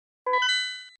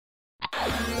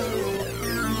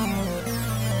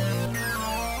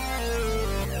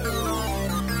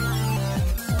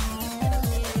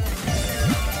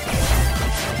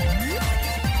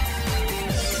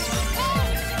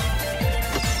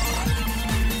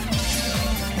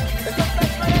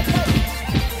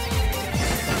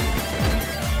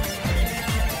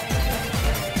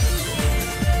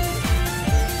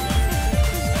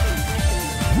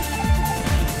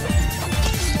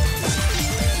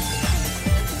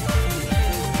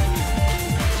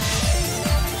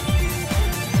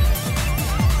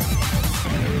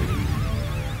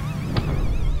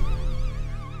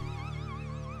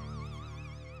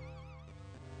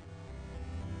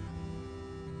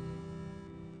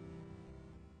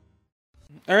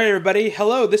All right, everybody.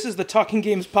 Hello, this is the Talking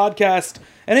Games podcast,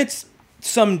 and it's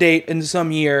some date in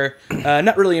some year.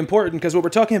 Not really important, because what we're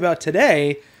talking about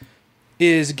today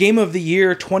is Game of the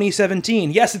Year 2017.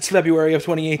 Yes, it's February of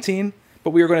 2018, but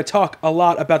we are going to talk a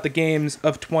lot about the games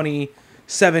of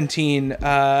 2017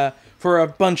 for a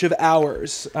bunch of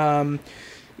hours.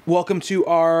 Welcome to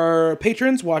our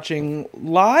patrons watching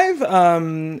live,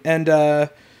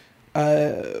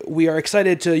 we are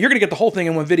excited to... You're going to get the whole thing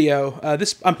in one video.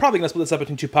 I'm probably going to split this up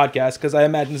between two podcasts, because I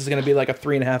imagine this is going to be like a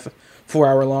 3.5, 4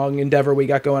 hour long endeavor we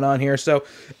got going on here. So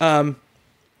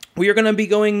we are going to be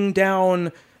going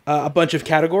down a bunch of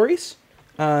categories,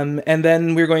 and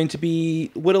then we're going to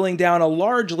be whittling down a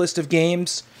large list of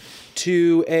games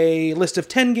to a list of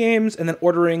 10 games, and then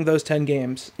ordering those 10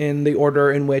 games in the order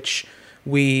in which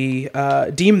we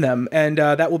deem them. And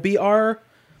that will be our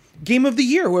Game of the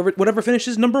Year, whatever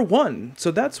finishes number 1. So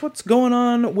that's what's going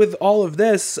on with all of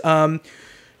this.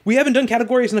 We haven't done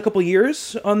categories in a couple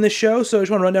years on this show, so I just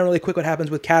want to run down really quick what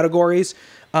happens with categories.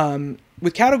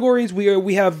 With categories,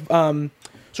 we have sort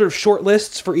of short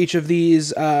lists for each of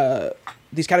these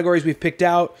categories we've picked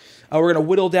out. We're going to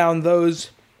whittle down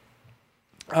those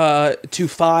to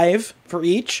 5 for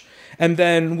each, and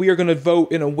then we are going to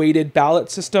vote in a weighted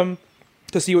ballot system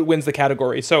to see what wins the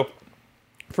category. So,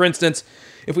 for instance,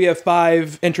 if we have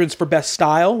 5 entrants for Best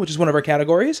Style, which is one of our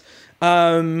categories,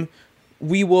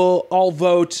 we will all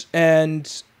vote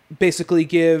and basically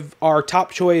give our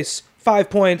top choice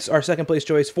 5 points, our second place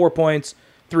choice 4 points,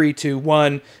 3, 2,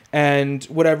 1, and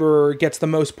whatever gets the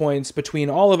most points between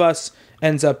all of us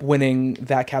ends up winning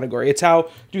that category. It's how we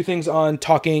do things on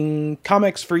Talking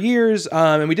Comics for years,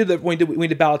 and we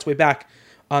did ballots way back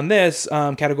on this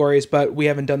categories, but we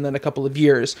haven't done that in a couple of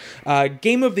years.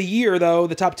 Game of the Year, though,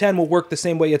 the top 10 will work the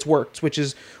same way it's worked, which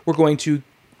is we're going to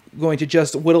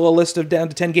just whittle a list of down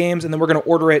to 10 games, and then we're going to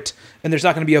order it, and there's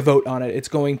not going to be a vote on it. It's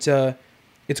going to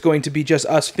be just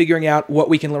us figuring out what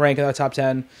we can rank in the top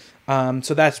 10.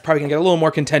 So that's probably going to get a little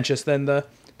more contentious than the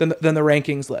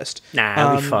rankings list. Nah,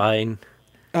 it'll be fine.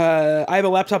 I have a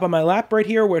laptop on my lap right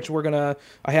here, which I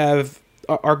have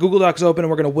our Google Docs open,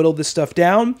 and we're going to whittle this stuff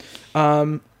down.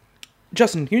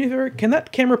 Justin, can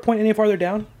that camera point any farther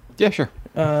down? Yeah, sure.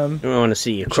 I want to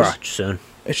see your crotch soon.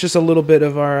 It's just a little bit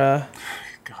of our...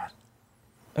 God.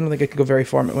 I don't think I can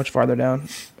go much farther down.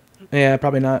 Yeah,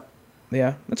 probably not.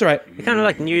 Yeah, that's all right. You're kind of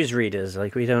like newsreaders.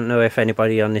 Like, we don't know if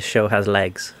anybody on this show has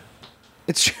legs.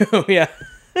 It's true, yeah.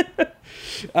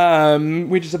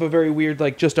 We just have a very weird,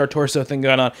 just our torso thing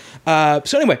going on.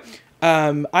 So anyway,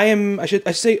 I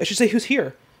should say who's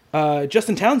here.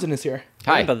 Justin Townsend is here.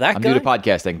 Hi, Remember that I'm guy? new to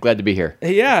podcasting. Glad to be here.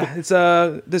 Yeah, it's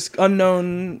this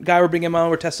unknown guy we're bringing him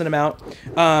on. We're testing him out.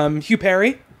 Hugh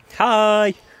Perry.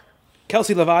 Hi.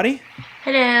 Kelsey Lavati.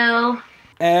 Hello.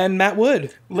 And Matt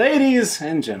Wood. Ladies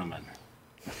and gentlemen.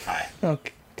 Hi.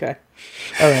 Okay.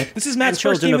 All right. This is Matt's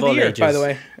And first children game of of the all year, ages. by the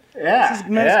way. Yeah. This is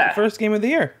Matt's first game of the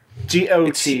year.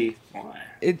 GOT.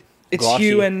 It's Glossy.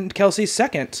 Hugh and Kelsey's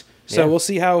second. So Yeah. we'll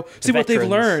see what they've veterans.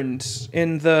 learned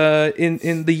in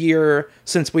the year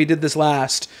since we did this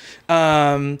last.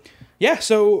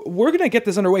 So we're gonna get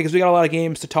this underway because we got a lot of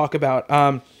games to talk about.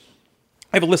 I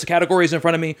have a list of categories in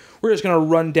front of me. We're just gonna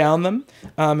run down them,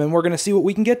 and we're gonna see what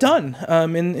we can get done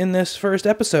in this first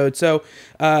episode. So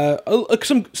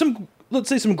some let's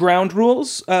say some ground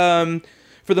rules. For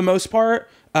the most part,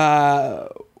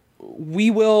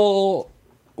 we will.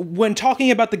 When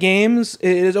talking about the games,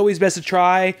 it is always best to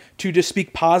try to just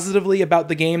speak positively about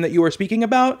the game that you are speaking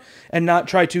about and not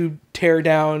try to tear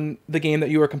down the game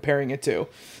that you are comparing it to.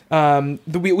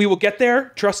 We will get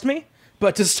there, trust me,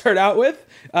 but to start out with,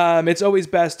 it's always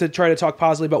best to try to talk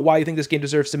positively about why you think this game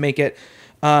deserves to make it.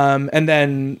 And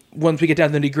then once we get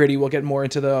down to the nitty-gritty, we'll get more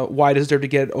into the why it deserves to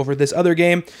get over this other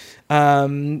game.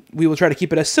 We will try to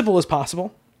keep it as civil as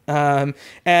possible. And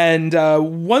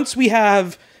once we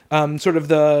have... sort of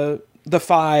the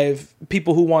 5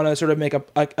 people who want to sort of make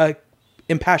a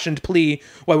impassioned plea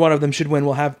why one of them should win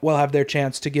will have their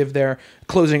chance to give their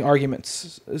closing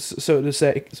arguments, so to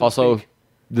say. Also,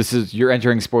 you're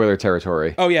entering spoiler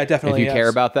territory. Oh yeah, definitely. If you care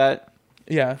about that,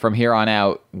 yeah, from here on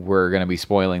out, we're going to be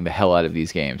spoiling the hell out of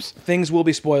these games. things will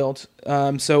be spoiled.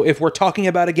 So if we're talking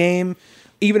about a game,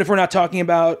 even if we're not talking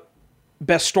about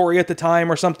best story at the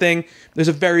time or something, there's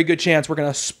a very good chance we're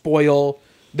going to spoil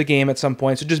the game at some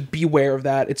point, so just beware of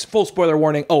that. It's full spoiler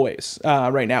warning always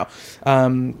right now.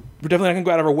 We're definitely not going to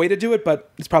go out of our way to do it,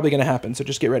 but it's probably going to happen, so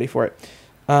just get ready for it.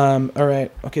 All right.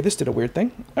 Okay, this did a weird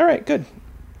thing. All right, good.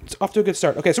 It's off to a good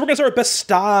start. Okay, so we're going to start with Best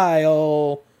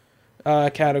Style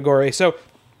category. So,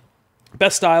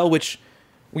 Best Style, which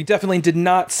We definitely did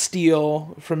not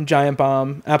steal from Giant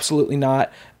Bomb. Absolutely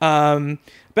not.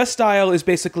 Best style is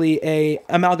basically a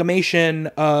amalgamation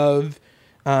of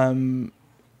the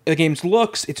game's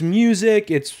looks, its music,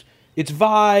 its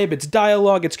vibe, its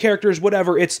dialogue, its characters,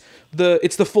 whatever. It's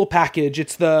the full package.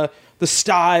 It's the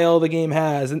style the game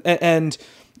has, and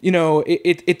you know,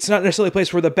 it's not necessarily a place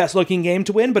for the best looking game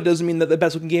to win, but it doesn't mean that the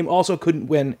best looking game also couldn't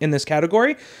win in this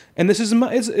category. And this is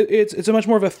it's a much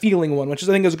more of a feeling one, which is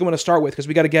I think is a good one to start with, because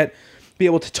we got to be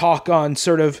able to talk on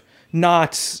sort of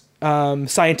not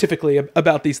scientifically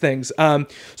about these things. So I'm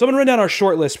gonna run down our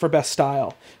short list for best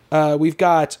style. We've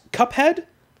got Cuphead,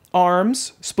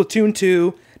 ARMS, Splatoon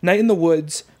 2, Night in the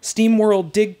Woods,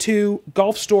 SteamWorld Dig 2,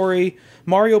 Golf Story,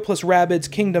 Mario plus Rabbids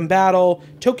Kingdom Battle,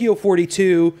 Tokyo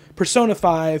 42, Persona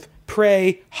 5,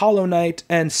 Prey, Hollow Knight,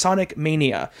 and Sonic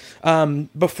Mania.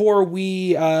 Before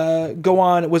we go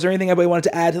on, was there anything anybody wanted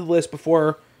to add to the list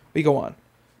before we go on?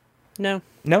 No.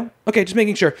 No? Okay, just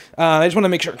making sure. I just want to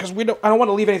make sure, because I don't want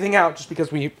to leave anything out just because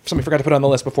somebody forgot to put it on the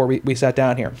list before we sat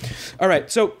down here. All right,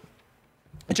 so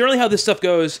generally how this stuff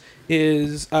goes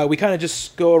is we kind of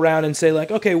just go around and say, like,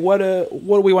 okay, what do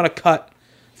we want to cut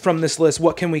from this list?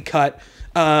 What can we cut?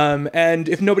 And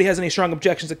if nobody has any strong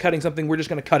objections to cutting something, we're just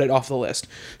going to cut it off the list.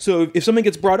 So if something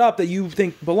gets brought up that you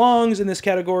think belongs in this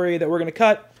category that we're going to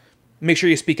cut, make sure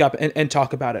you speak up and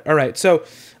talk about it. All right, so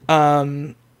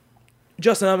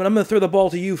Justin, I'm going to throw the ball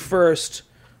to you first.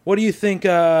 What do you think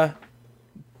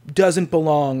doesn't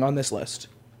belong on this list?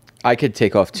 I could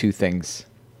take off two things.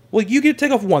 Well, you could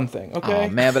take off one thing, okay? Oh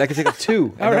man, but I could take off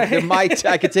two. All right.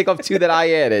 I could take off two that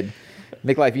I added.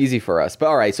 Make life easy for us. But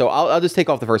all right, so I'll just take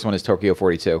off the first one is Tokyo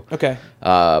 42. Okay.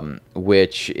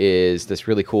 Which is this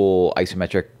really cool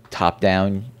isometric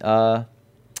top-down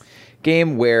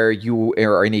game where you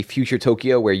are in a future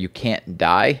Tokyo where you can't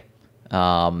die.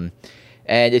 And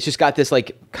it's just got this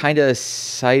like kind of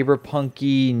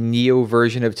cyberpunky neo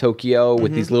version of Tokyo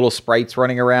with these little sprites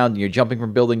running around and you're jumping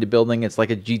from building to building. It's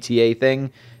like a GTA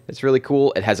thing. It's really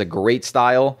cool. It has a great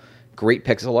style, great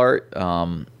pixel art,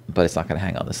 but it's not going to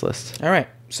hang on this list. All right.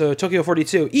 So Tokyo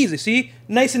 42, easy. See,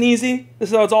 nice and easy. This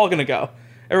is how it's all going to go.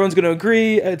 Everyone's going to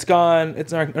agree. It's gone. We're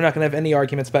not going to have any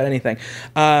arguments about anything.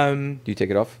 Do you take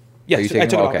it off? Yes, I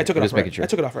took it off. I took it off. Just making sure. I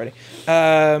took it off already.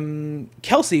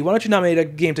 Kelsey, why don't you nominate a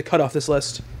game to cut off this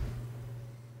list?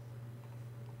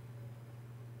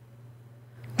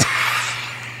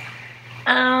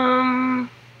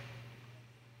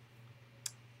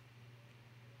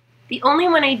 The only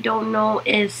one I don't know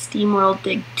is SteamWorld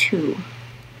Dig 2.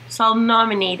 So I'll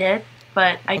nominate it,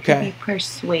 but I could be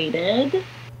persuaded.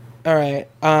 All right.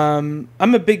 I'm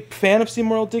a big fan of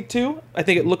SteamWorld Dig 2. I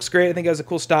think it looks great. I think it has a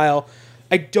cool style.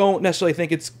 I don't necessarily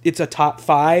think it's a top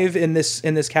 5 in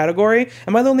this category.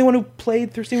 Am I the only one who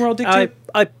played through SteamWorld Dig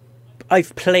 2?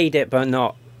 I've played it, but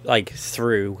not like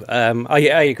through. I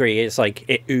agree. It's like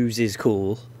it oozes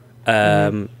cool.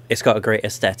 It's got a great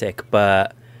aesthetic,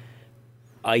 but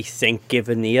I think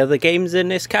given the other games in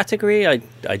this category, I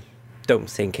don't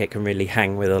think it can really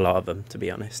hang with a lot of them, to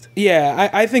be honest. Yeah,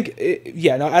 I think.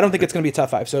 No, I don't think it's going to be a top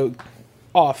 5. So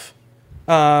off.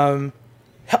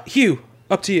 Hugh,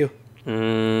 up to you.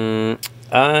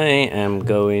 I am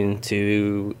going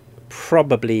to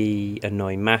probably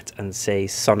annoy Matt and say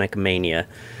Sonic Mania.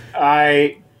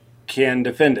 I can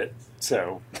defend it,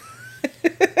 so.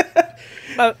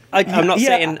 I'm not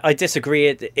saying I disagree.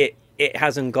 It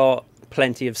hasn't got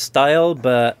plenty of style,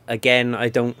 but again, I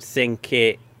don't think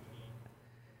it,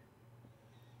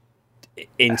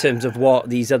 in terms of what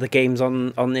these other games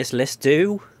on this list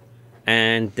do,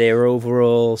 and their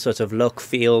overall sort of look,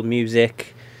 feel,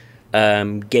 music,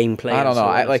 gameplay. I don't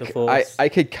know. I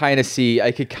could kind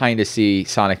of see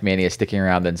Sonic Mania sticking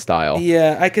around in style.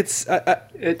 Yeah, I could.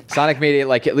 Sonic Mania,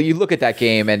 like you look at that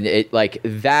game and it like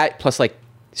that plus like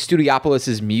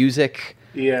Studiopolis's music.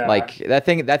 Yeah, like that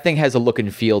thing has a look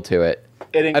and feel to it.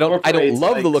 I don't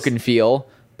love the look and feel,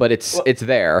 but it's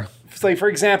there. It's like, for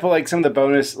example, like some of the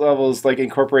bonus levels like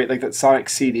incorporate like that Sonic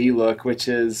CD look, which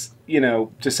is,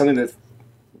 just something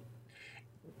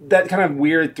that kind of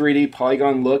weird 3D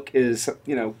polygon look is,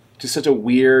 just such a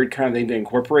weird kind of thing to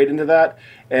incorporate into that,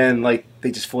 and like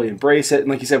they just fully embrace it. And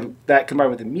like you said, that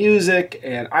combined with the music,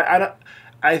 and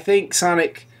I think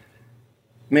Sonic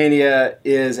Mania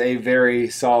is a very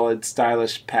solid,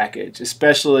 stylish package,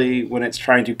 especially when it's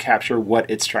trying to capture what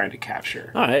it's trying to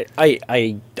capture.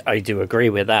 I do agree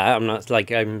with that. I'm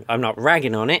not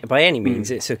ragging on it by any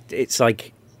means. It's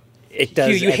like it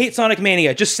does. You hate Sonic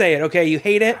Mania. Just say it, okay? You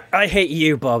hate it. I hate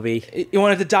you, Bobby. You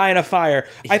want it to die in a fire.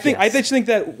 I just think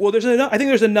that there's enough. I think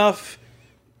there's enough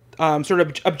sort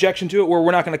of objection to it, where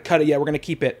we're not going to cut it yet. We're going to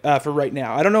keep it for right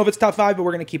now. I don't know if it's top 5, but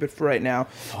we're going to keep it for right now.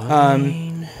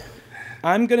 Fine.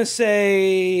 I'm going to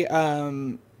say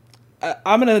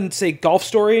Golf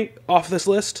Story off this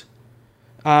list.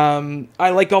 I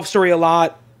like Golf Story a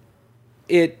lot.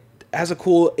 It has a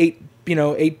cool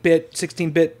 8-bit,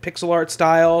 16-bit pixel art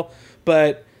style,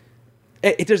 but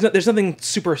there's nothing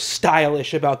super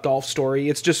stylish about Golf Story.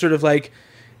 It's just sort of like,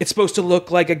 it's supposed to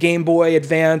look like a Game Boy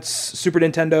Advance Super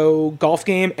Nintendo golf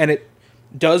game, and it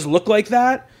does look like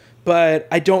that, but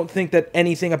I don't think that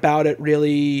anything about it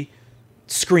really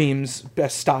screams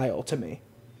best style to me.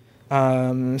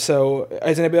 So,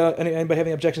 does anybody have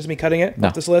any objections to me cutting it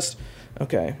off this list?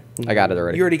 Okay. I got it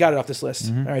already. You already got it off this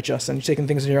list. All right, Justin, you're taking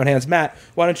things in your own hands. Matt,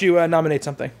 why don't you nominate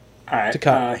something? All right. To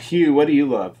cut. Hugh, what do you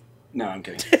love? No, I'm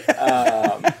kidding.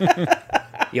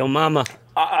 Yo mama.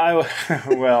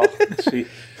 Well,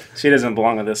 she doesn't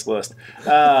belong on this list.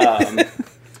 I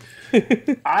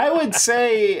would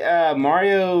say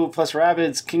Mario plus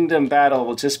Rabbids Kingdom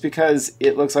Battle, just because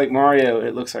it looks like Mario,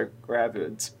 it looks like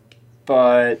Rabbids,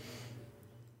 but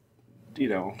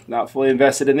not fully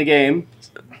invested in the game.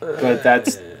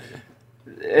 But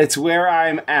it's where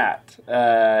I'm at.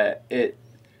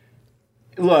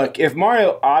 Look, if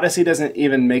Mario Odyssey doesn't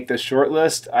even make the short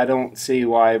list, I don't see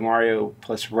why Mario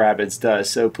plus Rabbids does.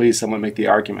 So please, someone make the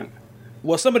argument.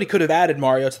 Well, somebody could have added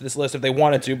Mario to this list if they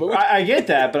wanted to, but I get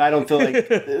that, but I don't feel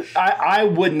like I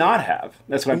would not have.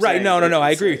 That's what I'm saying. Right? No.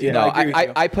 I agree with you. No, I agree with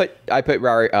you. I put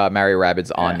Mario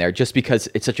Rabbids on there just because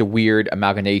it's such a weird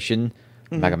amalgamation.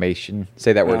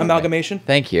 Say that word. Amalgamation.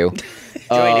 Thank you.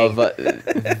 Of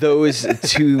those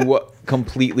two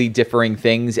completely differing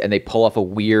things, and they pull off a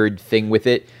weird thing with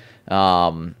it.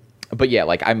 But yeah,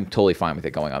 like, I'm totally fine with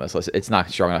it going on this list. It's not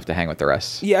strong enough to hang with the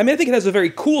rest. Yeah, I mean, I think it has a very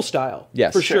cool style.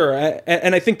 Yes, for sure.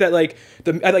 And I think that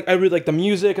I really like the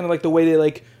music, and I like the way they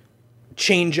like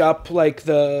change up like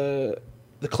the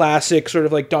classic sort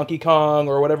of like Donkey Kong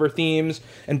or whatever themes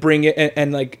and bring it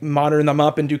and like modern them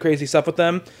up and do crazy stuff with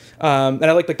them. And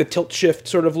I like the tilt shift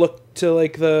sort of look to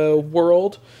like the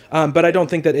world. But I don't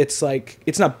think that it's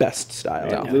not best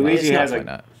style. No. Luigi has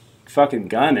not. Fucking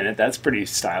gun in it. That's pretty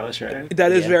stylish, right?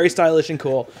 That is very stylish and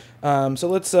cool. So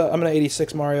let's. I'm gonna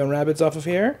 86 Mario and Rabbids off of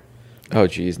here. Oh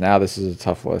geez, now this is a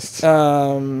tough list.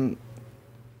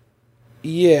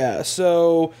 Yeah.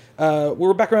 So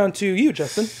we're back around to you,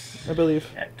 Justin, I believe.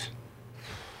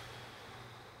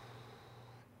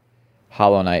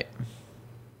 Hollow Knight.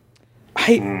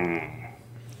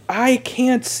 I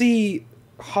can't see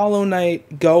Hollow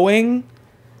Knight going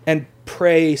and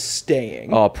Prey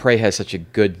staying. Oh, Prey has such a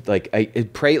good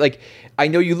Prey. Like, I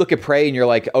know you look at Prey and you're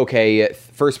like, okay,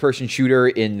 first-person shooter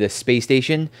in the space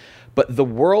station, but the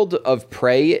world of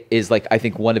Prey is like, I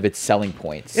think, one of its selling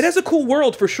points. It has a cool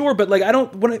world for sure, but like I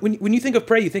don't when you think of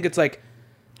Prey, you think it's like,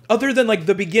 other than like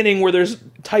the beginning where there's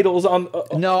titles on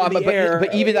air.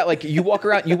 But even that, like, you walk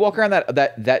around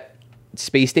that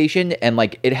space station, and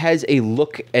like it has a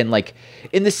look, and like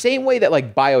in the same way that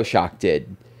like BioShock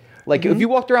did. Like, if you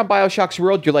walked around BioShock's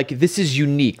world, you're like, this is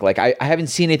unique. Like, I haven't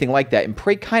seen anything like that. And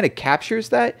Prey kind of captures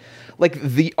that. Like,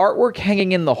 the artwork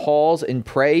hanging in the halls in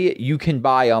Prey, you can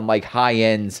buy on, like,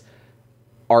 high-end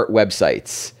art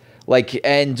websites. Like,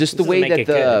 and just the way that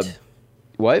the...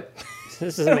 What? I'm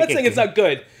not saying it's not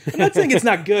good. I'm not saying it's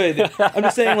not good. I'm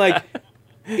just saying, like,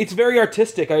 it's very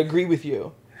artistic. I agree with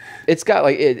you. It's got,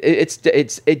 like, it's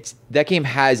that game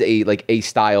has a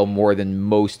style more than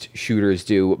most shooters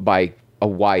do by a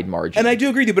wide margin. And I do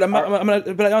agree with you, but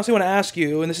but I honestly want to ask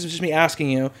you, and this is just me asking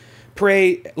you,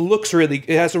 Prey it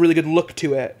has a really good look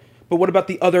to it, but what about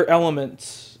the other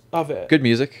elements of it? Good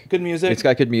music. It's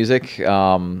got good music.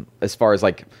 As far as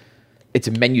like its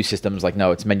menu systems, like,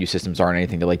 no, its menu systems aren't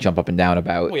anything to like jump up and down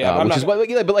about. Well,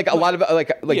 yeah, but like a lot of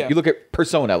yeah. You look at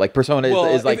Persona. Like, Persona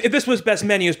is like, if this was best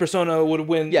menus, Persona would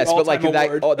win. Yes, but like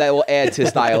that will add to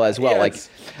style as well. Yes.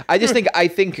 Like, I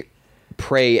think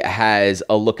Prey has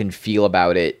a look and feel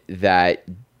about it that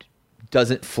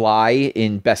doesn't fly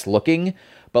in best looking,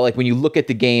 but like when you look at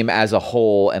the game as a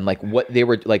whole and like what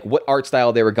art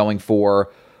style they were going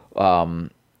for,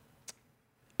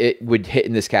 it would hit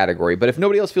in this category. But if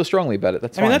nobody else feels strongly about it,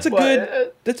 that's fine. I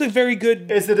mean, that's a very good.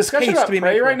 Is the discussion about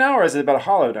Prey right now, or is it about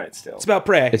Hollow Knight still? It's about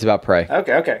Prey. It's about Prey.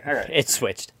 Okay, all right. It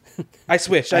switched. I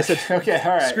switched. I said, okay,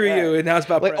 all right. Screw you. And now it's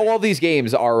about like Prey. All these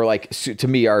games are like, to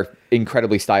me, are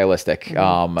incredibly stylistic.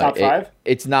 Top 5?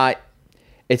 It's not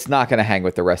going to hang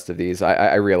with the rest of these.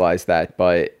 I realize that,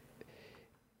 but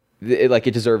it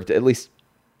deserved at least.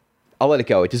 I'll let it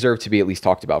go. It deserved to be at least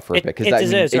talked about for a bit. It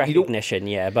deserves recognition,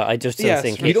 yeah, but I just don't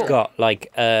think it's got like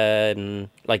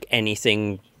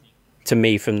anything to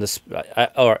me from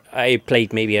I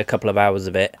played maybe a couple of hours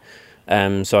of it,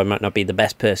 so I might not be the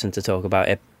best person to talk about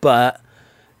it, but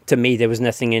to me there was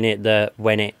nothing in it that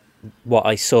what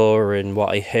I saw and what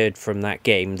I heard from that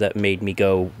game that made me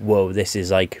go, whoa, this is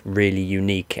like really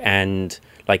unique and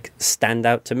like stand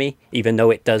out to me, even though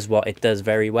it does what it does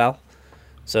very well.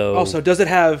 So also, does it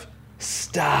have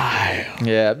style?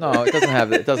 Yeah, no, it doesn't have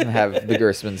the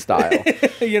Gersman style.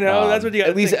 That's what you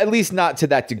got. At least not to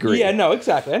that degree. Yeah, no,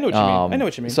 exactly. I know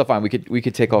what you mean. So fine, we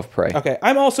could take off Prey. Okay,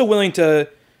 I'm also willing to.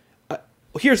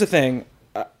 Here's the thing: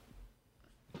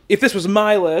 if this was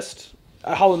my list,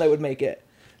 Hollow Knight would make it.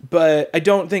 But I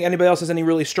don't think anybody else has any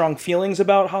really strong feelings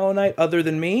about Hollow Knight other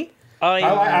than me. I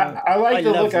like the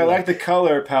look. I like the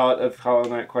color palette of Hollow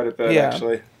Knight quite a bit. Yeah.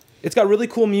 Actually, it's got really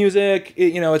cool music.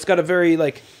 It's got a very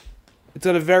it's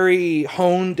got a very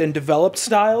honed and developed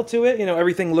style to it.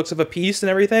 Everything looks of a piece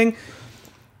and everything.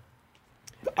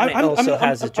 I'm going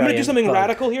to do something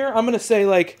radical here. I'm going to say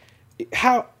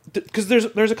because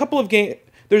there's a couple of games.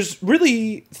 There's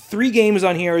really 3 games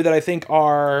on here that I think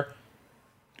are.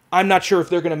 I'm not sure if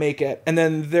they're going to make it. And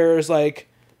then there's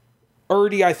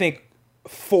already, I think,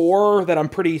 4 that I'm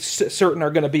pretty certain are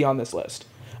going to be on this list.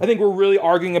 I think we're really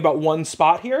arguing about one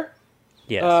spot here.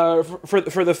 Yes. For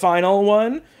the final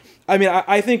one. I mean,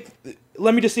 I think,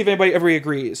 let me just see if anybody ever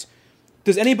agrees.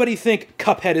 Does anybody think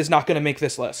Cuphead is not going to make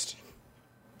this list?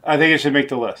 I think it should make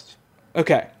the list.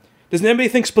 Okay. Does anybody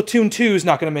think Splatoon 2 is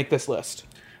not going to make this list?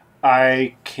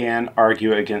 I can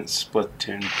argue against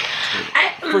Splatoon 2.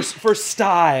 For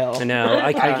style. No,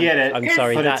 I can't. I get it. I'm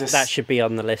sorry, that should be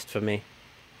on the list for me.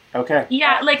 Okay.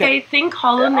 Yeah, I think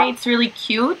Hollow Knight's really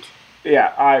cute.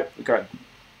 Yeah, go ahead.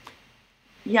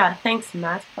 Yeah, thanks,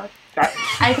 Matt.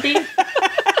 I think...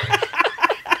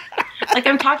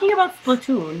 I'm talking about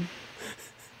Splatoon.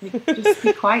 Just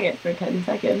be quiet for 10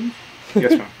 seconds.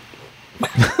 Yes, ma'am.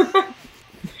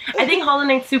 I think Hollow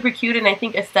Knight's super cute, and I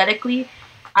think aesthetically,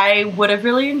 I would have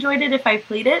really enjoyed it if I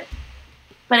played it.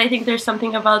 But I think there's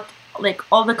something about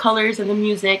all the colors and the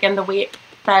music and the way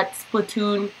that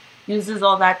Splatoon uses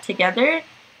all that together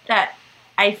that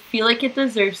I feel like it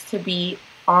deserves to be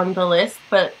on the list.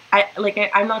 But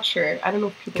I'm not sure. I don't know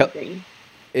if people agree.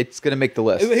 It's going to make the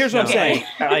list. Here's what I'm saying.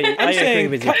 I agree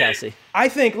with you, Kelsey. I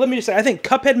think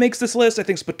Cuphead makes this list. I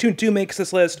think Splatoon 2 makes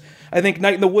this list. I think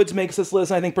Night in the Woods makes this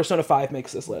list. And I think Persona 5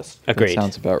 makes this list. Agreed. That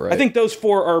sounds about right. I think those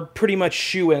 4 are pretty much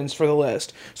shoo-ins for the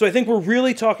list. So I think we're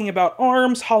really talking about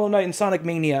ARMS, Hollow Knight, and Sonic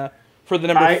Mania for the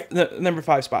number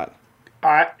 5 spot.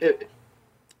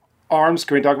 ARMS,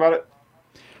 can we talk about it?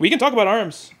 We can talk about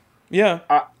ARMS. Yeah.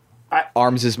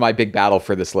 ARMS is my big battle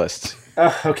for this list.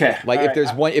 Okay.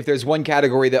 If there's one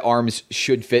category that ARMS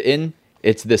should fit in,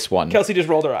 it's this one. Kelsey just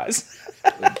rolled her eyes.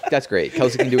 That's great.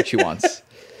 Kelsey can do what she wants.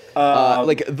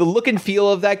 The look and feel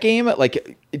of that game,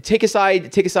 take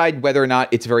aside whether or not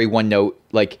it's very one note.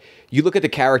 You look at the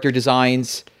character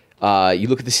designs, you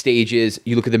look at the stages,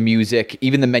 you look at the music,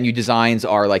 even the menu designs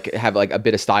are have a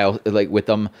bit of style with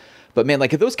them. But man,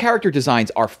 those character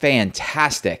designs are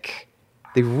fantastic.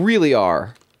 They really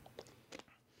are.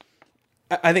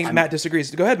 I think Matt disagrees.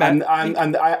 Go ahead, Matt.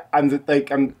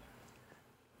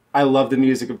 I love the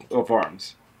music of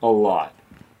ARMS a lot.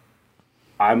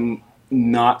 I'm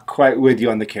not quite with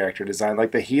you on the character design,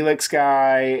 the Helix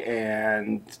guy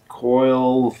and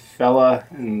Coil Fella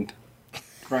and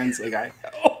friends.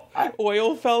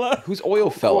 Oil Fella. Who's Oil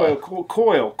Fella?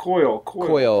 Coil.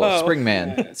 Oh.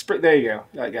 Springman. There you go,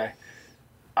 that guy.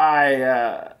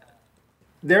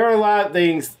 There are a lot of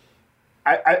things.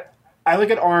 I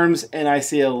look at ARMS and I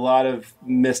see a lot of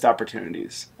missed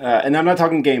opportunities. And I'm not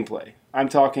talking gameplay.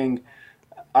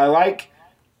 I like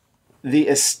the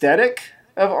aesthetic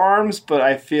of ARMS, but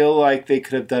I feel like they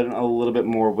could have done a little bit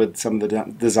more with some of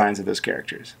the designs of those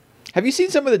characters. Have you seen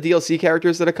some of the DLC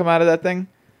characters that have come out of that thing?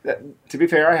 To be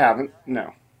fair, I haven't.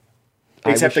 No.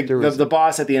 Except the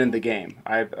boss at the end of the game.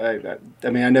 I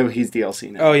know he's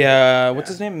DLC now. Oh, yeah. What's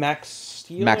his name? Max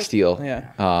Steel? Max Steel.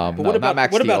 Yeah. But what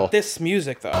about this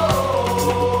music, though?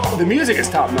 The music is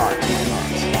top notch.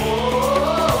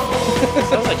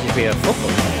 Sounds like you'd be a football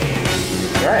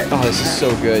player. Right. Oh, this is so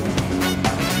good.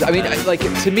 I mean,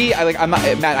 to me, I'm not,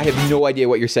 Matt, I have no idea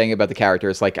what you're saying about the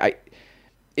characters.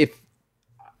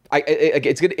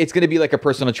 It's gonna be a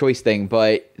personal choice thing,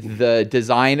 but the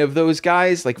design of those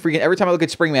guys, freaking every time I look at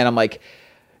Springman, I'm like,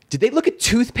 did they look at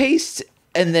toothpaste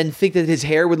and then think that his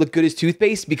hair would look good as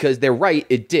toothpaste? Because they're right,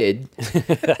 it did.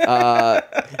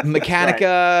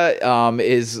 Mechanica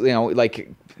is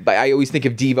I always think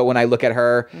of Diva when I look at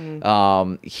her.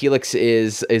 Helix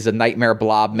is a nightmare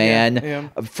blob man. Yeah.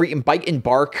 Freaking Bite and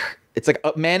Bark It's like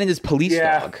a man and his police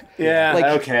dog. Yeah. Like,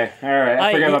 Okay. All right.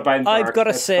 I forgot about Biden. I've got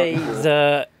to That's say fucking cool.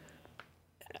 that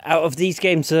out of these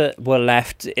games that were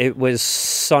left, it was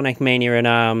Sonic Mania and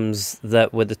ARMS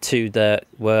that were the two that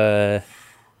were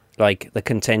like the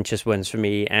contentious ones for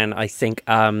me, and I think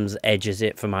ARMS edges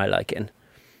it for my liking.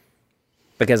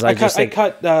 Because I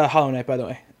cut Hollow Knight, by the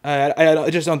way. I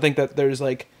just don't think that there's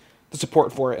like the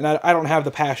support for it, and I don't have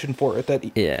the passion for it that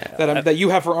that you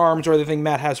have for ARMS or the thing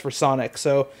Matt has for Sonic.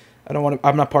 So I don't want to.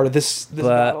 I'm not part of this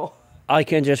battle. I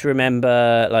can just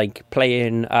remember like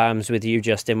playing ARMS with you,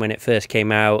 Justin, when it first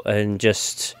came out, and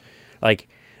just like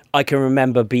I can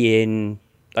remember being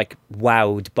like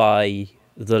wowed by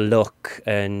the look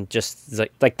and just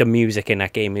like the music in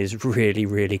that game is really,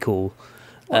 really cool.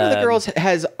 one of the girls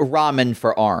has ramen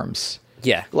for arms.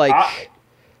 Yeah, Like her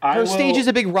I stage will- is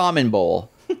a big ramen bowl.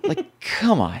 Like,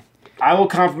 come on. I will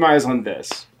compromise on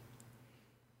this.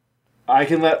 I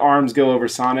can let ARMS go over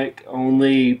Sonic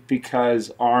only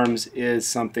because ARMS is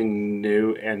something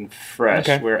new and fresh,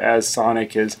 Okay. whereas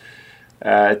Sonic is,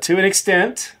 to an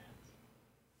extent,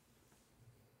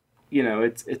 you know,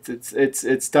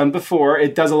 it's done before.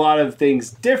 It does a lot of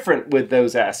things different with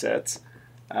those assets,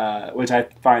 which I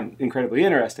find incredibly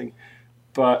interesting.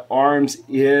 But ARMS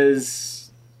is.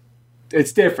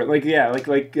 It's different, the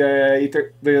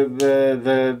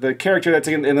character that's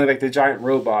in like the giant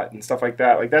robot and stuff like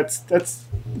that. Like it's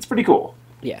pretty cool.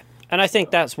 yeah. And I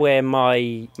think that's where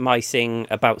my thing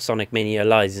about Sonic Mania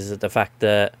lies, is at the fact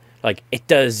that like it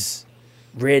does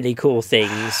really cool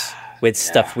things with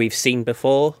stuff we've seen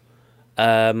before.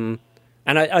 And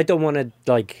I don't want to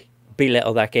like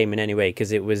belittle that game in any way,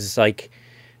 because it was like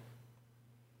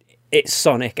it's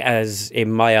Sonic as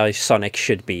in my eyes Sonic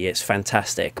should be. It's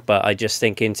fantastic, but I just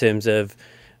think in terms of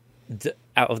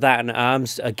out of that and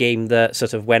ARMS, a game that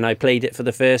sort of when I played it for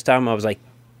the first time I was like,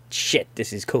 shit,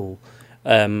 this is cool.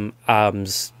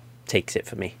 ARMS takes it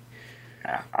for me.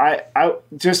 Yeah. I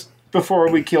just before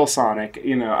we kill Sonic,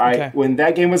 you know, Okay. when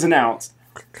that game was announced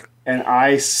and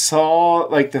I saw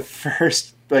like the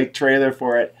first like trailer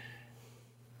for it,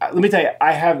 let me tell you,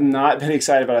 I have not been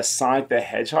excited about a Sonic the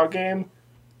Hedgehog game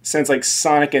since like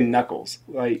Sonic and Knuckles.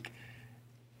 Like,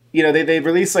 you know, they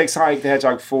released like Sonic the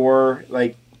Hedgehog 4,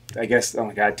 like I guess, oh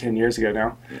my god, 10 years ago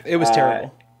now. It was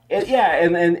terrible.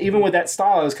 And even with that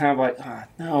style, I was kind of like,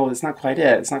 no, it's not quite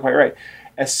it. It's not quite right.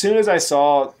 As soon as I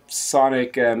saw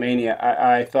Sonic Mania,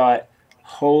 I thought,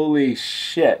 holy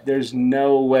shit, there's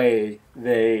no way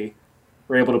they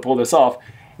were able to pull this off.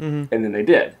 And then they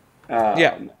did.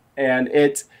 And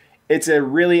it's a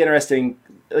really interesting,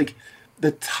 like,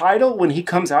 the title, when he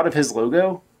comes out of his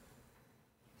logo,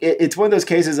 it's one of those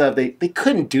cases of they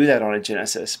couldn't do that on a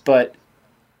Genesis, but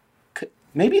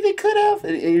maybe they could have.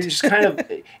 It just kind of,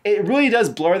 it really does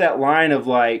blur that line of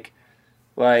like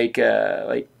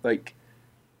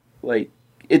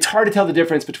it's hard to tell the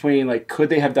difference between like, could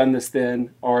they have done this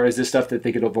then, or is this stuff that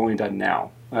they could have only done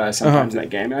now? Sometimes in that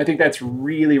game, and I think that's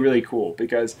really, really cool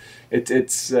because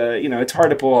it's you know, it's hard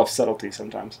to pull off subtlety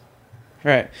sometimes.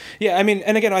 Right. Yeah, I mean,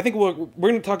 and again, I think we're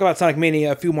going to talk about Sonic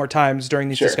Mania a few more times during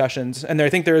these discussions, and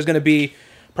I think there is going to be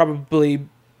probably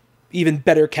even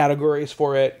better categories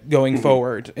for it going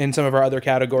forward in some of our other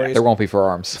categories. There won't be for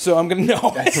arms. So I'm going to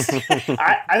know.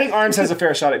 I think ARMS has a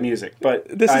fair shot at music, but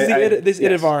This is the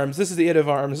id of ARMS. This is the id of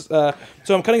ARMS. So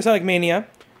I'm cutting Sonic Mania.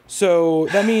 So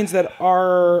that means that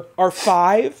our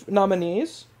 5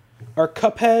 nominees are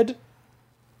Cuphead,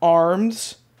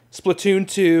 ARMS, Splatoon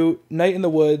 2, Night in the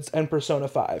Woods, and Persona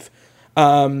 5.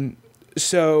 And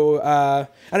I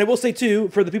will say too,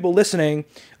 for the people listening,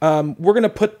 we're gonna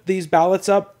put these ballots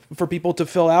up for people to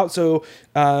fill out. So,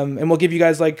 and we'll give you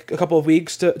guys like a couple of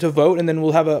weeks to vote, and then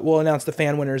we'll announce the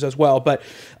fan winners as well. But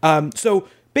so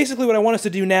basically, what I want us to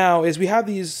do now is we have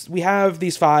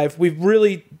these 5. We've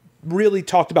really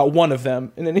talked about one of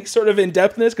them in any sort of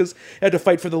in-depthness because I had to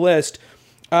fight for the list.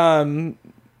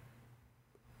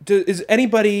 Does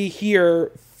anybody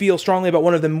here feel strongly about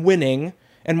one of them winning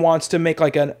and wants to make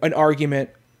like an argument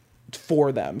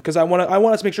for them? Because I want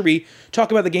us to make sure we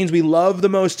talk about the games we love the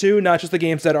most too, not just the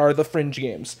games that are the fringe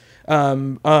games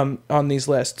on these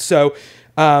lists. So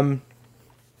I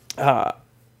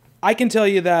can tell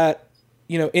you that,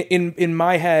 you know, in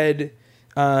my head,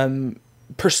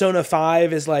 Persona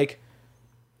 5 is like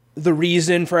the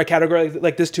reason for a category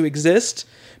like this to exist,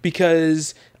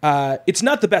 because it's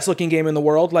not the best looking game in the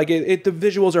world. Like the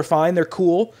visuals are fine, they're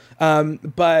cool,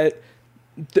 but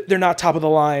they're not top of the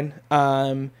line.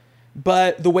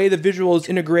 But the way the visuals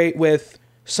integrate with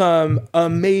some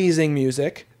amazing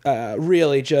music,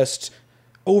 really just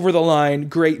over the line,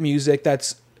 great music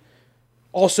that's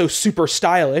also super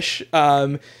stylish,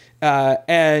 and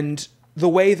the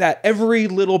way that every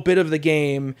little bit of the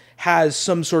game has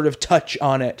some sort of touch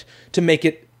on it to make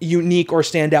it unique or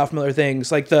stand out from other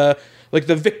things, like the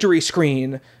victory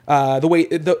screen, the way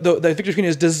the victory screen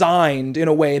is designed in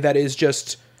a way that is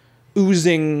just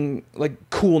oozing like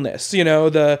coolness, you know,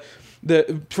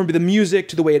 from the music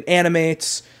to the way it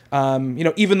animates, you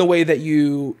know, even the way that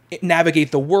you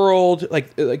navigate the world,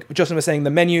 like Justin was saying, the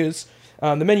menus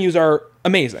are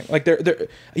amazing. Like they're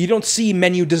you don't see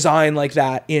menu design like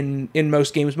that in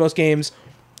most games. Most games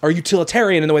are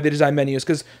utilitarian in the way they design menus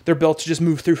because they're built to just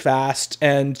move through fast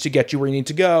and to get you where you need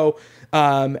to go.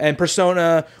 And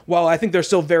Persona, while I think they're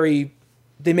still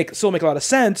still make a lot of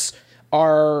sense,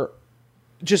 are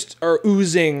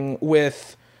oozing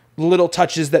with little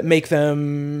touches that make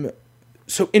them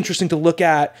so interesting to look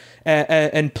at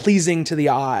and pleasing to the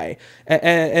eye.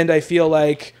 And I feel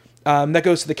like that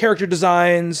goes to the character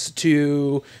designs,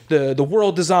 to the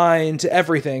world design, to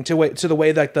everything, to the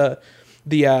way that the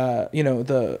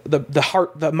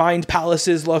heart, the mind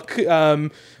palaces look,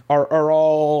 are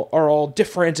all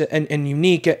different and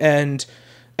unique. And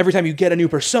every time you get a new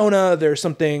Persona, there's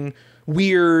something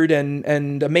weird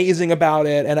and amazing about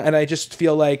it. And I just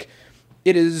feel like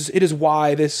it is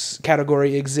why this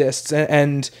category exists.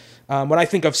 And when I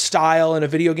think of style in a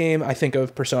video game, I think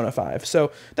of Persona 5.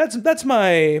 So that's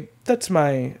my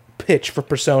pitch for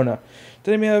Persona.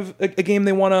 Did anybody have a game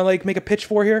they want to like make a pitch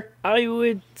for here? I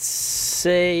would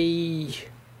say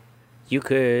you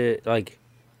could, like,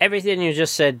 everything you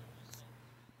just said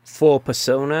for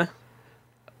Persona,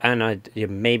 and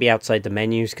maybe outside the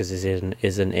menus, because this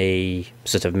isn't a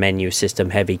sort of menu system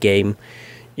heavy game,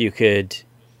 you could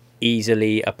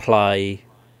easily apply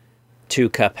to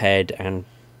Cuphead, and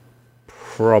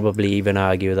probably even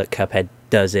argue that Cuphead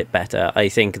does it better. I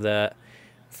think that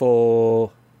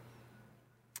for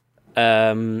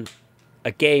a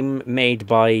game made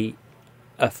by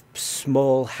a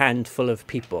small handful of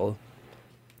people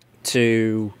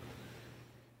to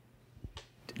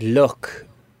look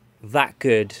that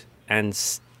good, and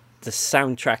the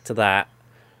soundtrack to that,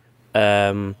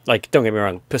 like, don't get me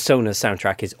wrong, Persona's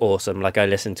soundtrack is awesome. Like, I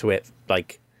listen to it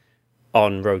like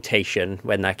on rotation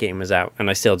when that game was out, and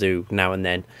I still do now and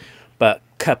then. But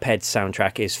Cuphead's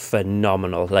soundtrack is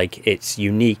phenomenal. Like, it's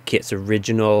unique, it's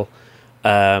original.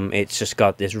 It's just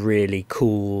got this really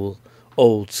cool,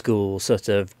 old school sort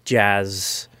of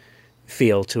jazz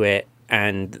feel to it,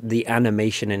 and the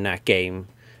animation in that game,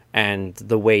 and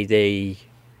the way they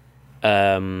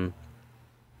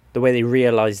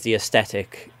realized the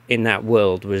aesthetic in that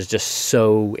world was just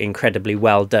so incredibly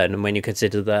well done. And when you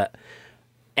consider that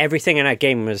everything in that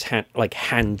game was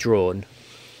hand drawn,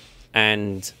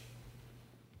 and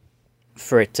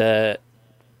for it to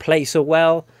play so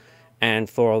well, and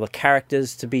for all the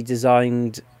characters to be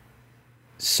designed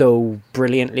so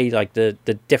brilliantly, like the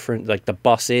different, like the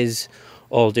bosses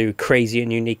all do crazy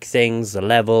and unique things, the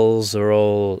levels are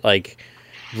all like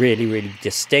really, really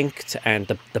distinct, and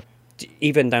the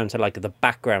even down to like the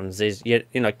backgrounds is, you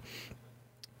know, like,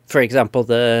 for example,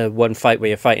 the one fight where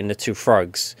you're fighting the two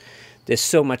frogs, there's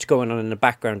so much going on in the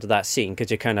background of that scene because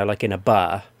you're kind of like in a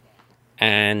bar,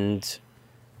 and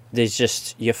there's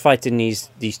just, you're fighting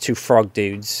these two frog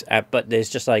dudes, but there's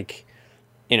just like,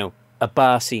 you know, a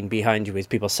bar scene behind you with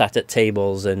people sat at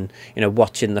tables and, you know,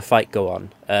 watching the fight go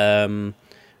on. And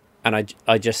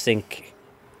I just think,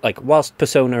 like, whilst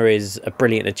Persona is a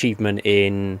brilliant achievement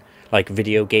in like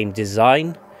video game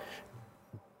design,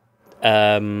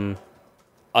 I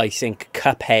think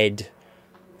Cuphead,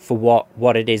 for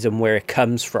what it is and where it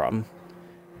comes from,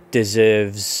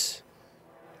 deserves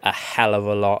a hell of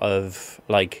a lot of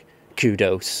like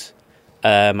kudos.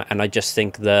 And I just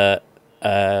think that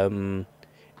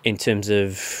in terms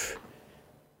of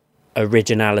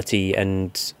originality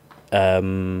and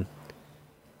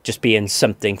just being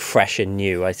something fresh and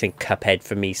new, I think Cuphead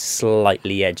for me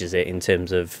slightly edges it in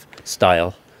terms of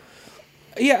style.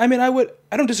 Yeah, I mean, I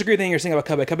don't disagree with anything you're saying about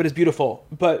Cuphead. Cuphead is beautiful,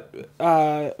 but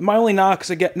my only knocks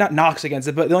against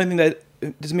it, but the only thing that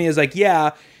to me is like,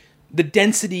 yeah, the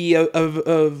density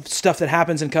of stuff that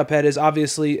happens in Cuphead is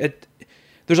obviously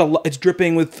it's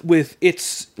dripping with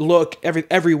its look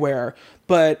everywhere.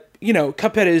 But you know,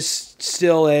 Cuphead's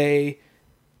a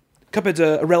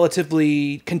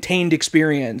relatively contained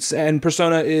experience, and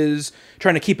Persona is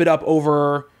trying to keep it up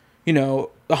over, you know,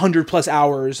 100+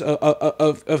 hours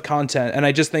of content. And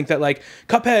I just think that like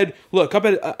Cuphead,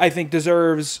 I think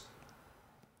deserves.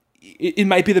 It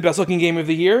might be the best looking game of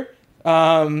the year.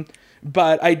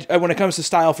 But I when it comes to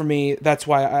style for me, that's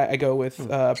why I go with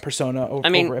Persona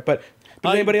over it. But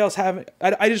does anybody else have?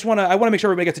 I want to make sure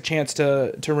everybody gets a chance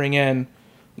to ring in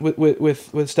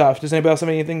with stuff. Does anybody else have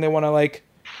anything they want to like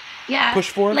push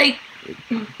for? Like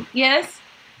Yes,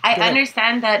 I Go ahead.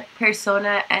 understand that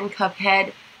Persona and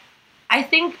Cuphead, I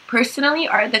think personally,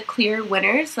 are the clear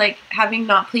winners. Like, having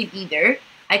not played either,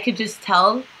 I could just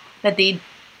tell that they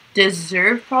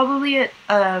deserve probably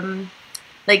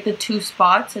like the two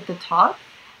spots at the top.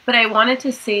 But I wanted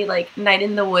to say like Night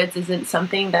in the Woods isn't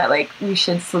something that like we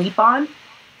should sleep on,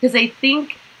 because I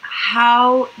think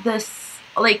how this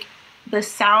like the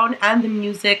sound and the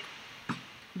music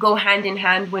go hand in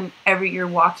hand whenever you're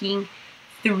walking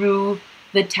through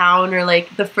the town, or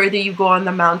like the further you go on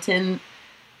the mountain,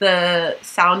 the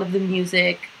sound of the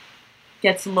music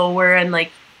gets lower and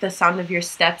like the sound of your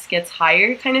steps gets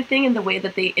higher, kind of thing. And the way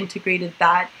that they integrated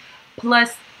that,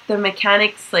 plus the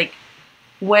mechanics, like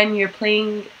when you're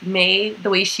playing May,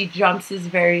 the way she jumps is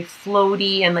very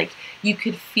floaty, and like you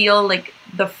could feel like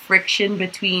the friction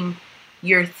between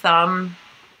your thumb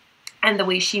and the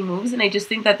way she moves. And I just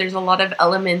think that there's a lot of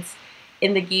elements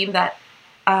in the game that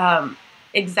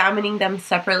examining them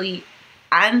separately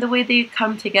and the way they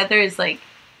come together is like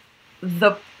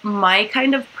my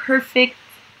kind of perfect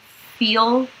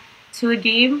feel to a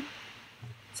game.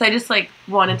 So I just like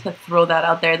wanted to throw that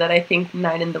out there, that I think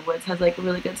Night in the Woods has like a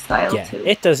really good style Yeah, too.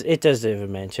 it does deserve a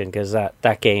mention, because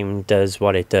that game does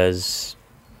what it does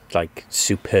like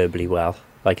superbly well.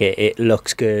 Like it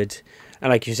looks good,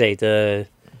 and like you say, the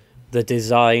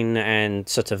design and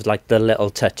sort of like the little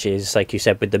touches, like you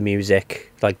said, with the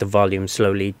music, like the volume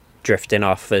slowly drifting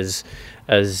off as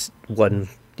one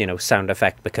sound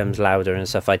effect becomes louder and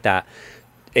stuff like that.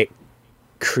 It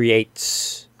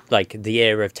creates like the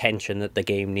air of tension that the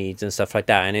game needs and stuff like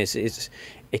that, and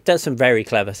it does some very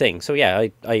clever things. So yeah,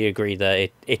 I agree that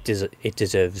it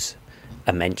deserves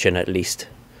a mention at least.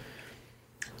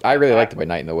 I really like the way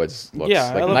Night in the Woods looks. Yeah,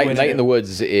 I like love the way Night they in do. the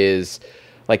Woods is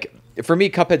like, for me,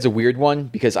 Cuphead's a weird one,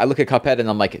 because I look at Cuphead and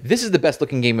I'm like, this is the best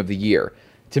looking game of the year.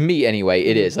 To me, anyway,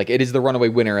 it is. Like, it is the runaway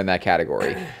winner in that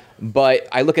category. But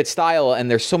I look at style, and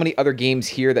there's so many other games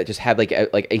here that just have like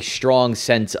a strong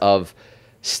sense of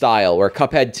style, where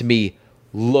Cuphead to me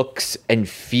looks and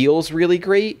feels really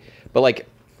great. But like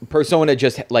Persona,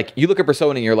 just like you look at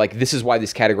Persona and you're like, this is why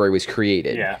this category was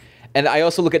created. Yeah. And I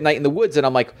also look at Night in the Woods and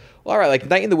I'm like, well, all right, like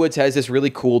Night in the Woods has this really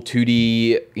cool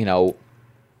 2D,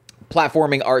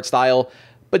 platforming art style.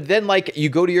 But then like you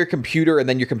go to your computer and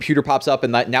then your computer pops up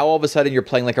and now all of a sudden you're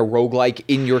playing like a roguelike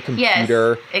in your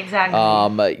computer. Yes,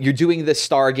 exactly. You're doing the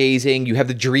stargazing, you have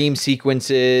the dream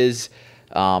sequences,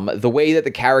 the way that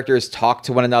the characters talk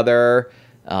to one another.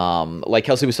 Like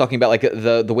Kelsey was talking about, like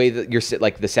the way that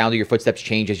like the sound of your footsteps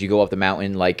change as you go up the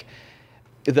mountain, like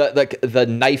the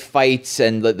knife fights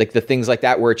and the things like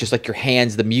that, where it's just like your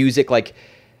hands, the music. Like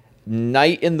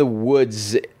Night in the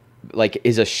Woods like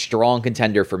is a strong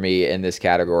contender for me in this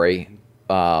category.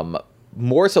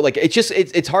 More so, like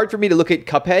it's hard for me to look at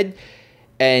Cuphead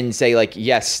and say like,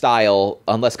 yes, style,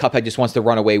 unless Cuphead just wants to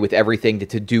run away with everything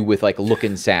to do with like look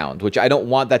and sound, which I don't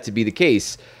want that to be the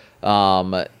case.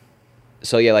 So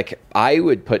yeah, like I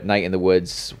would put Night in the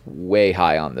Woods way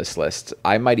high on this list.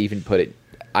 I might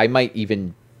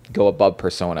even go above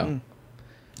Persona.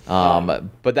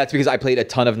 But that's because I played a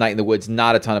ton of Night in the Woods,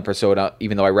 not a ton of Persona,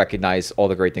 even though I recognize all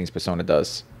the great things Persona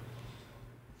does.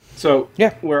 So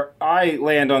Yeah. where I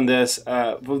land on this,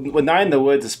 with Night in the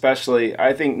Woods especially,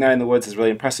 I think Night in the Woods is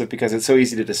really impressive because it's so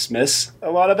easy to dismiss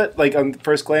a lot of it. Like on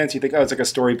first glance, you think, oh, it's like a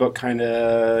storybook kind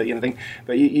of thing,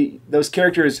 but those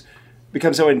characters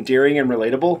become so endearing and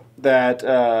relatable that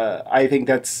I think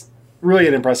that's really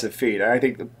an impressive feat. And I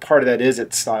think part of that is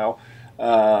its style,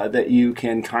 that you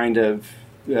can kind of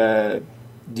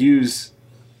use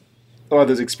a lot of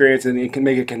those experiences and you can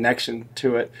make a connection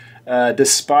to it,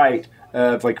 despite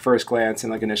of like first glance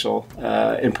and like initial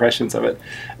impressions of it.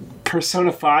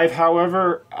 Persona 5,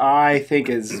 however, I think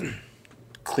is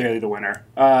clearly the winner.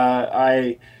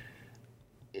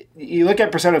 You look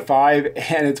at Persona 5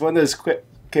 and it's one of those quick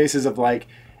cases of like,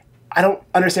 I don't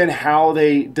understand how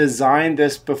they designed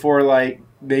this before, like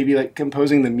maybe like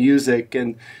composing the music,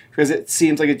 and because it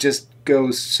seems like it just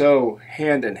goes so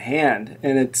hand in hand,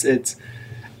 and it's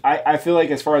I feel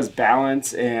like as far as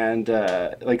balance and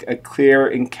like a clear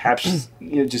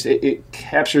encapsulation, it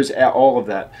captures all of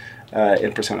that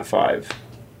in Persona 5.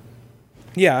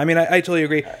 Yeah, I mean, I totally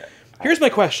agree. Here's my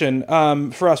question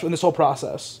for us in this whole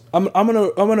process. I'm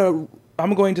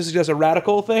going to suggest a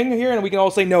radical thing here, and we can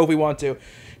all say no if we want to.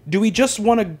 Do we just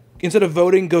want to, instead of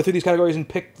voting, go through these categories and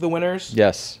pick the winners?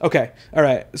 Yes. Okay. All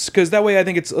right. Because that way, I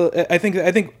think it's. I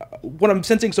think what I'm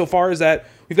sensing so far is that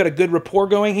we've got a good rapport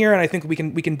going here, and I think we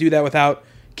can do that without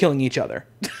killing each other.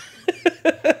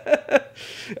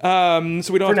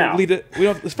 So we don't For have to now. lead it. We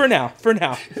don't for now.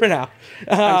 I'm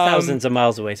thousands of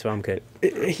miles away, so I'm good.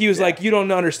 He was like, "You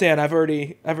don't understand. I'm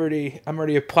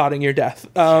already plotting your death."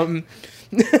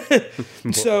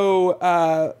 So,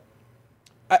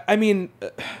 I mean,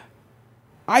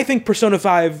 I think Persona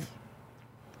 5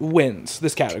 wins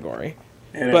this category.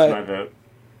 And But- it's my vote.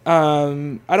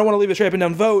 I don't want to leave a straight up and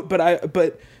down vote,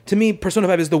 but to me, Persona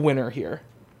 5 is the winner here.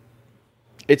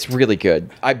 It's really good.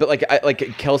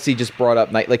 Like Kelsey just brought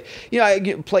up Night. Like, you know, I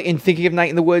play in thinking of Night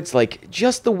in the Woods. Like,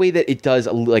 just the way that it does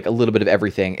a little bit of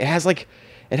everything. It has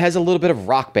a little bit of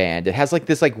Rock Band. It has like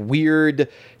this like weird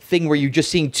thing where you're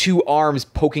just seeing two arms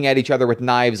poking at each other with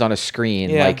knives on a screen.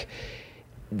 Yeah. Like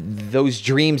those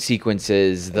dream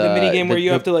sequences. The mini game where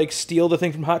you have to like steal the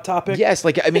thing from Hot Topic. Yes,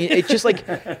 like I mean, it's just like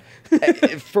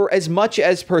for as much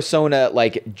as Persona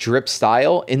like drip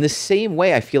style, in the same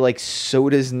way, I feel like so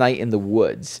does Night in the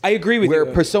Woods. I agree with where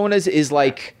you. Personas is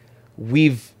like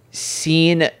we've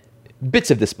seen bits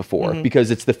of this before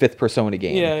because it's the 5th Persona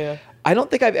game. Yeah, yeah. I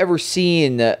don't think I've ever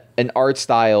seen an art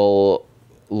style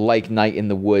like Night in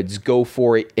the Woods go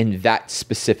for it in that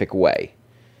specific way.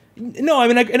 No, I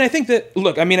mean, I think that.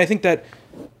 Look, I mean, I think that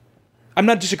I'm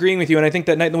not disagreeing with you, and I think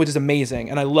that Night in the Woods is amazing,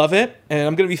 and I love it, and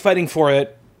I'm going to be fighting for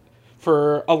it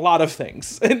for a lot of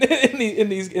things in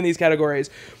these categories.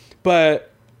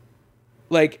 But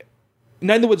like,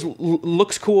 Night in the Woods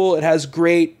looks cool. It has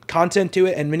great content to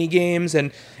it, and mini games,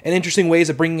 and interesting ways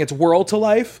of bringing its world to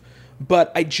life.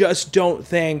 But I just don't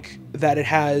think that it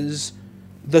has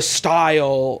the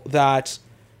style that.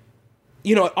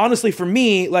 You know, honestly, for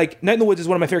me, like, Night in the Woods is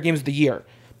one of my favorite games of the year.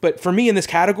 But for me in this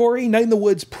category, Night in the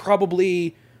Woods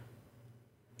probably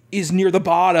is near the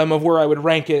bottom of where I would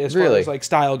rank it as far Really? as, like,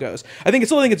 style goes. I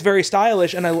still think it's very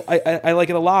stylish, and I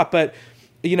like it a lot. But,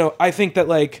 you know, I think that,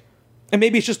 like, and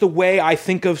maybe it's just the way I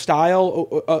think of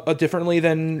style differently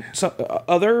than some,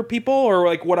 other people, or,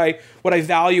 like, what I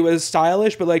value as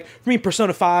stylish. But, like, for me,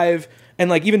 Persona 5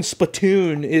 and, like, even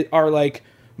Splatoon are, like,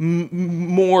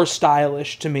 more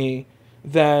stylish to me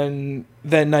than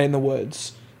Night in the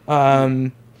Woods.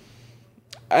 And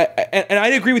I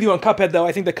agree with you on Cuphead, though.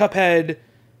 I think that Cuphead,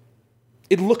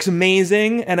 it looks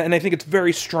amazing, and I think it's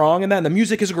very strong in that. And the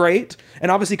music is great, and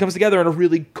obviously comes together in a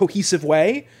really cohesive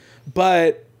way.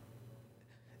 But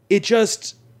it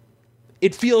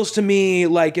feels to me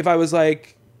like if I was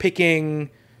like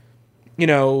picking, you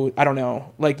know, I don't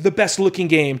know, like the best looking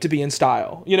game to be in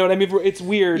style. You know what I mean? It's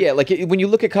weird. Yeah, like when you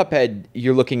look at Cuphead,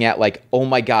 you're looking at like, oh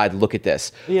my god, look at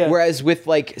this. Yeah. Whereas with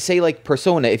like, say like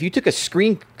Persona, if you took a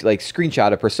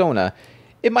screenshot of Persona,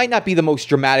 it might not be the most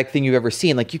dramatic thing you've ever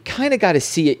seen. Like you kind of got to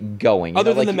see it going.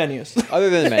 Other than like, the menus. Other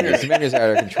than the menus, the menus are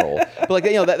out of control. But like,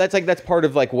 you know, that's part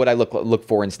of like what I look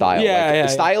for in style. Yeah, like, yeah,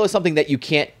 style is something that you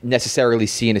can't necessarily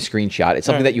see in a screenshot. It's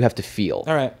something Right. that you have to feel.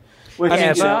 All right. Which,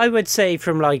 Yeah, you but know, I would say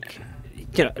from like,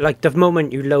 you know, like the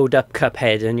moment you load up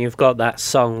Cuphead and you've got that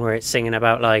song where it's singing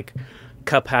about like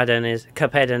Cuphead and his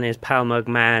Palmug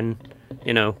man,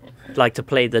 you know, like to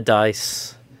play the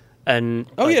dice, and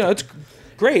Oh like, yeah, it's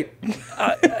great. you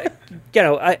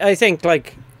know, I think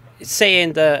like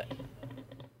saying that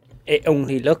it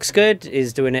only looks good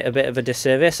is doing it a bit of a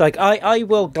disservice. Like I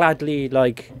will gladly,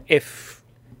 like, if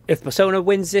Persona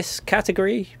wins this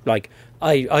category, like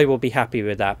I will be happy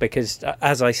with that, because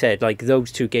as I said, like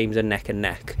those two games are neck and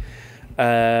neck.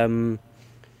 I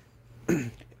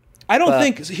don't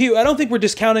think, Hugh, I don't think we're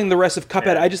discounting the rest of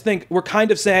Cuphead. I just think we're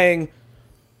kind of saying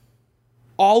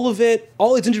all of it,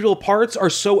 all its individual parts are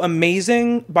so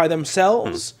amazing by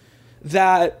themselves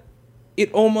that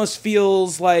it almost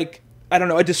feels like, I don't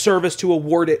know, a disservice to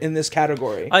award it in this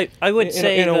category. I would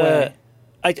say in a way.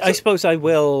 I suppose I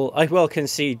will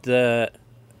concede that.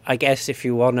 I guess if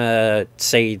you want to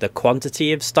say the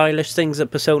quantity of stylish things that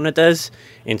Persona does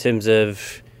in terms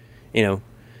of, you know,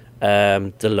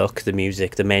 the look, the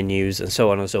music, the menus, and so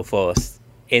on and so forth,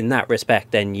 in that respect,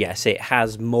 then yes, it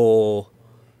has more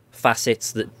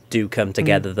facets that do come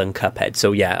together than Cuphead.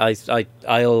 So yeah,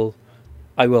 I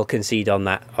will concede on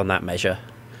that measure.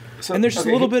 so- And there's just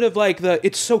okay, a little bit of like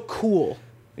it's so cool,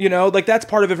 you know, like that's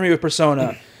part of it for me with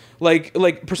Persona. like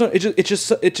Persona, it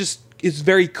just is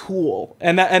very cool,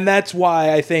 and that's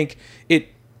why I think it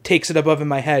takes it above in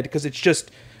my head, because it's just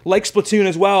like Splatoon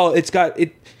as well. It's got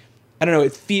it. I don't know.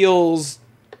 It feels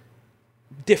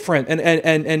different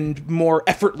and more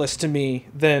effortless to me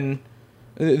than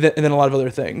a lot of other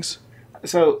things.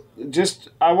 So just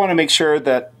I want to make sure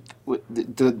that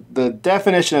the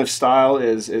definition of style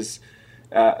is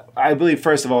I believe,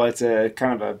 first of all, it's a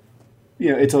kind of a,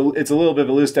 you know, it's a little bit of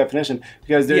a loose definition,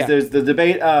 because there's the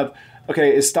debate of,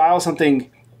 okay, is style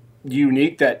something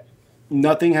unique that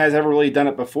nothing has ever really done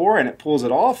it before and it pulls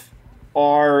it off,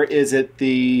 or is it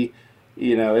the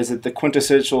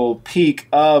quintessential peak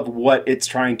of what it's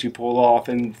trying to pull off,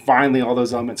 and finally all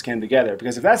those elements came together?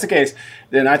 Because if that's the case,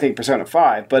 then I think Persona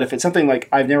 5. But if it's something like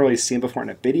I've never really seen before in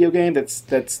a video game that's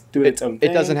doing its own thing.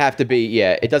 It doesn't have to be,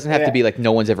 it doesn't have to be like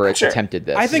no one's ever attempted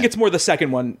this. I think it's more the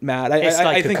second one, Matt. It's like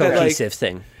I a think that, cohesive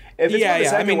thing. If it's the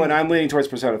second one, I'm leaning towards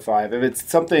Persona 5. If it's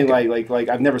something like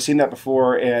I've never seen that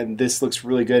before and this looks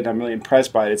really good and I'm really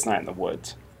impressed by it, it's Night in the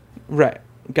Woods. Right.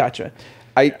 Gotcha.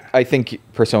 I think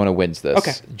Persona wins this.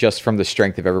 Okay. Just from the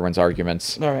strength of everyone's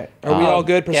arguments. All right. Are we all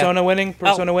good? Persona winning?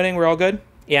 Winning? We're all good?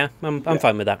 Yeah, I'm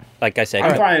fine with that. Like I said,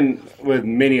 I'm fine with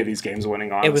many of these games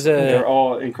winning, honestly. They're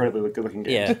all incredibly good-looking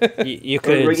games. Yeah, you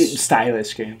could...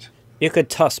 stylish games. You could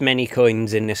toss many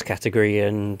coins in this category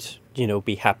and,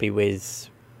 be happy with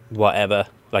whatever.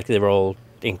 Like, they're all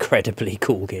incredibly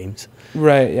cool games.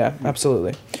 Right, yeah,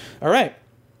 absolutely. All right.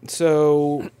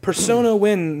 So, Persona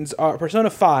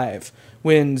 5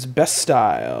 wins Best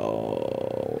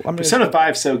Style. Persona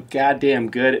 5 so goddamn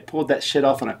good, it pulled that shit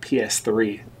off on a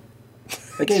PS3.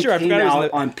 That game came out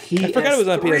on PS3. I forgot it was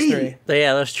on PS3.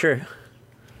 Yeah, that's true.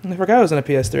 I forgot it was on a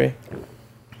PS3.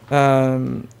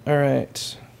 All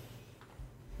right.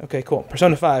 Okay, cool.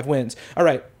 Persona 5 wins. All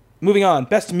right, moving on.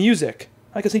 Best Music.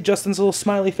 I can see Justin's little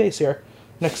smiley face here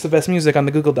next to Best Music on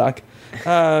the Google Doc.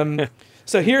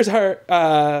 So here's our...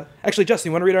 actually, Justin,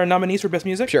 you want to read our nominees for Best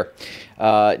Music? Sure.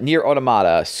 Nier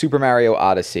Automata, Super Mario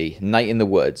Odyssey, Night in the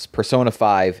Woods, Persona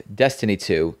 5, Destiny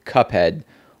 2, Cuphead,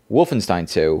 Wolfenstein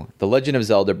 2, The Legend of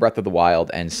Zelda, Breath of the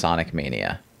Wild, and Sonic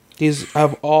Mania. These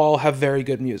all have very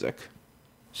good music.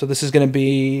 So this is going to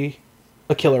be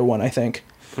a killer one, I think.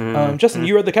 Justin,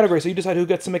 you read the category, so you decide who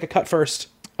gets to make a cut first.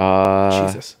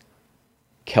 Jesus.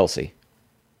 Kelsey.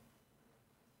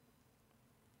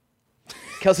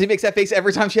 Kelsey makes that face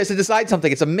every time she has to decide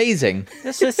something. It's amazing.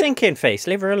 That's a thinking face.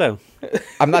 Leave her alone.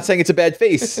 I'm not saying it's a bad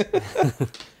face.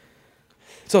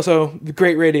 It's also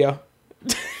great radio.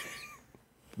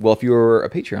 Well, if you were a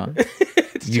Patreon,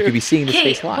 you could be seeing this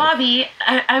face live. Bobby,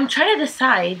 I'm trying to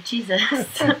decide. Jesus.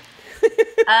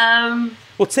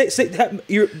 Well,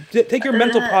 take your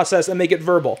mental process and make it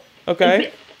verbal.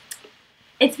 Okay.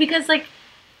 It's because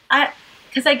I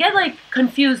get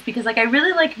confused because I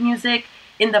really like music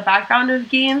in the background of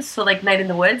games, so Night in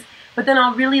the Woods, but then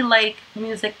I'll really like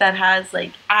music that has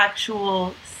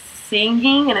actual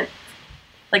singing, and it's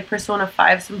Persona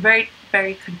 5, so I'm very,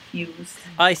 very confused.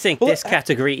 I think this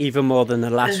category, even more than the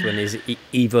last one, is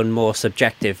even more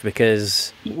subjective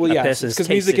because because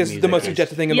music is the most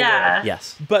subjective thing in the world.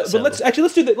 Yes, but let's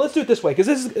do it this way, because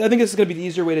I think this is going to be the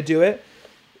easier way to do it.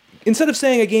 Instead of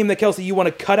saying a game that, Kelsey, you want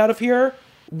to cut out of here,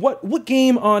 what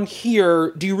game on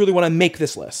here do you really want to make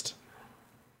this list?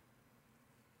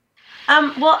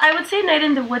 Well, I would say Night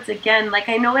in the Woods again.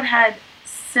 I know it had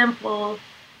simple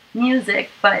music,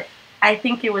 but I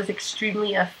think it was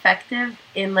extremely effective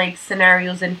in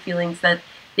scenarios and feelings that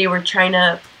they were trying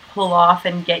to pull off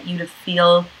and get you to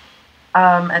feel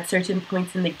at certain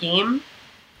points in the game.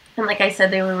 And like I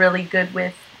said, they were really good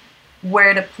with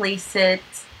where to place it,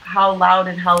 how loud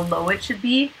and how low it should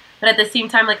be. But at the same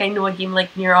time, I know a game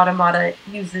like Nier Automata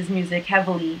uses music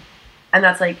heavily, and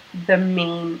that's the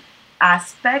main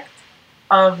aspect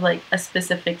of a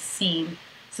specific scene.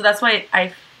 So that's why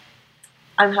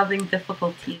I'm having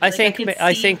difficulty. I think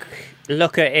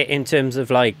look at it in terms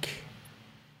of I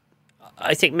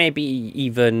think maybe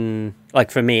even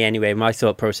for me anyway, my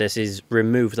thought process is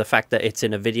remove the fact that it's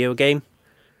in a video game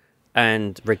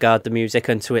and regard the music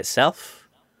unto itself.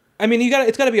 I mean,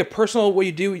 it's got to be a personal way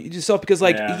you do yourself, because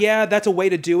that's a way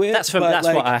to do it. That's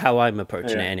how I'm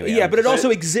approaching it anyway. Yeah, but it also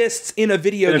exists in a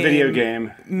video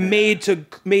game made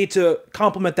to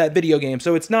complement that video game.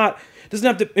 So it doesn't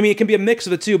have to. I mean, it can be a mix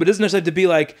of the two, but it doesn't necessarily have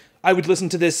to be I would listen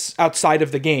to this outside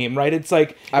of the game, right? It's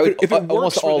if it works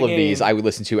almost for all the of game, these I would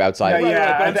listen to outside.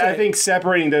 I think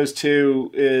separating those two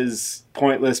is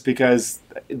pointless, because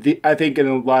I think in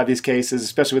a lot of these cases,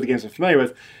 especially with the games I'm familiar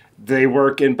with, they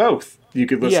work in both. You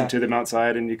could listen to them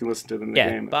outside, and you can listen to them in the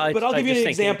game. But I'll give you an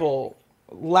example.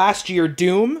 Last year,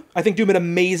 Doom. I think Doom had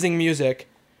amazing music.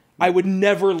 I would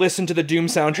never listen to the Doom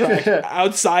soundtrack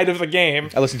outside of the game.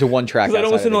 I listen to one track. Because I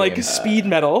don't listen to speed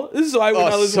metal. So I would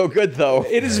not listen. So good though.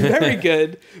 It is very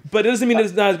good, but it doesn't mean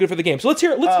it's not as good for the game. So let's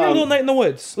hear a little Night in the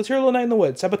Woods. Let's hear a little Night in the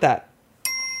Woods. How about that?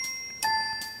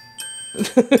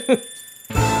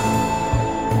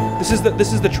 This is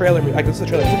the trailer. This is the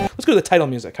trailer. Let's go to the title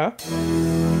music, huh?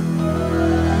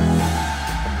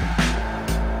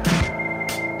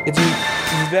 It's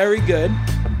very good.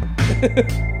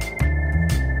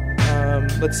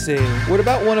 Let's see. What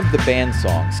about one of the band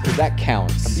songs? Because that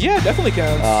counts. Yeah, it definitely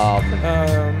counts.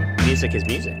 Music is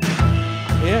music.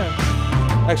 Yeah.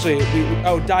 Actually,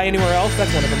 Die Anywhere Else.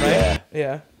 That's one of them, right? Yeah.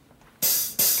 Yeah.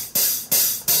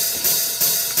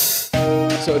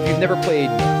 So if you've never played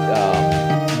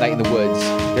Night in the Woods,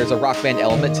 there's a rock band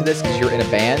element to this because you're in a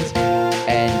band,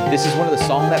 and this is one of the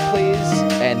songs that plays,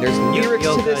 and there's lyrics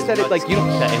to this that like you don't.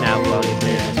 Cutting out while you're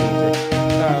playing this music.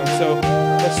 So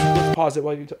let's pause it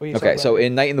while you. Okay, so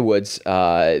in Night in the Woods,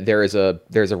 there's a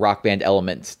rock band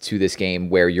element to this game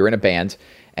where you're in a band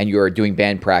and you're doing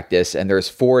band practice, and there's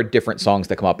 4 different songs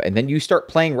that come up, and then you start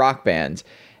playing Rock Band.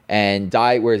 And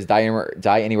Die Anywhere Else?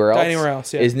 Die Anywhere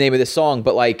Else, yeah. Is the name of the song,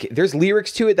 but like there's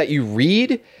lyrics to it that you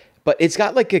read, but it's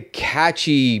got like a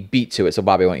catchy beat to it. So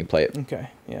Bobby, why don't you play it? Okay,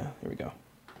 yeah, here we go.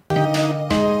 No,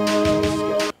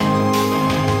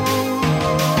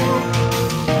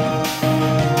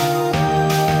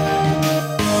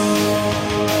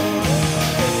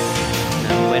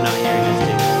 we're not hearing this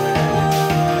thing.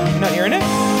 You're not hearing it?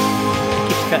 It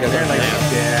keeps cutting Yeah, in and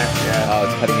out. Yeah. Oh,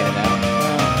 it's cutting in and out.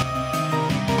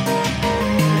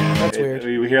 That's weird.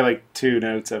 We hear like 2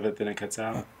 notes of it, then it cuts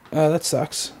out. That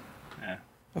sucks. Yeah.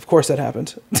 Of course that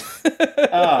happened.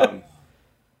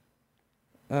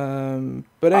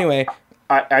 But anyway.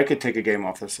 I could take a game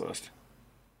off this list.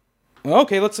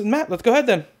 Okay, Matt, let's go ahead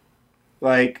then.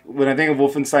 Like, when I think of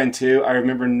Wolfenstein 2, I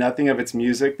remember nothing of its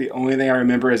music. The only thing I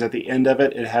remember is at the end of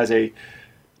it, it has a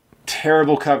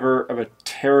terrible cover of a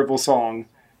terrible song.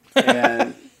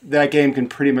 And that game can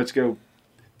pretty much go...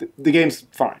 The game's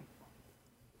fine.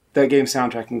 That game's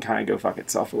soundtrack can kind of go fuck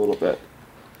itself a little bit.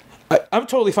 I'm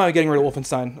totally fine with getting rid of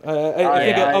Wolfenstein.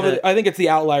 I think it's the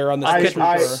outlier on this list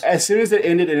for sure. As soon as it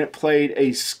ended and it played a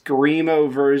screamo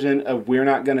version of We're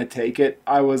Not Gonna Take It,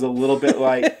 I was a little bit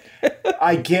like,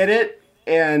 I get it,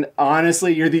 and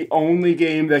honestly, you're the only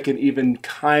game that can even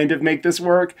kind of make this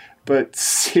work, but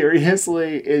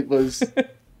seriously, it was...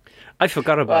 I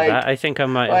forgot about that. I think I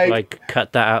might have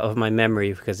cut that out of my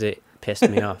memory because it pissed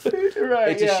me off. Right,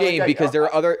 It's a shame because there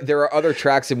are other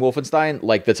tracks in Wolfenstein,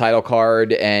 like the title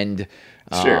card and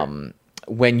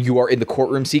when you are in the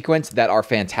courtroom sequence, that are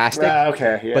fantastic.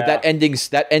 Okay, yeah. But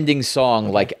that ending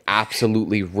song like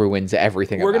absolutely ruins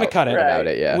everything. We're gonna cut it. About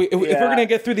it, yeah. If we're gonna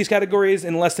get through these categories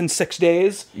in less than 6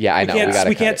 days, Yeah, I know.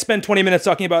 We can't spend 20 minutes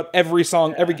talking about every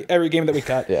song, every game that we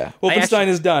cut. Yeah. Wolfenstein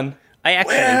is done. I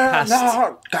actually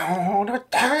Not gonna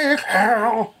take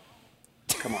it.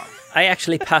 Come on. I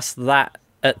actually passed that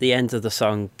at the end of the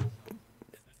song.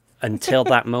 Until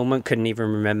that moment, couldn't even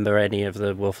remember any of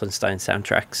the Wolfenstein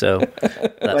soundtrack. So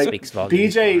that speaks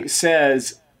volumes. BJ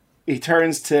says, he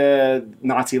turns to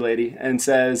Nazi lady and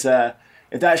says, "If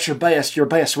that's your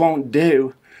best won't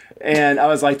do." And I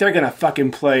was like, "They're gonna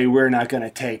fucking play We're Not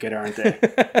Gonna Take It, aren't they?"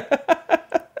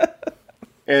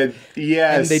 And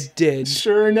yes, and they did.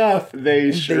 Sure enough,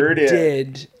 they sure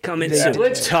did. Coming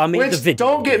soon, Tommy the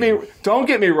video. Don't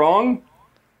get me wrong.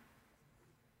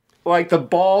 Like the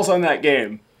balls on that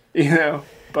game, you know.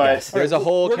 But Yes. There's a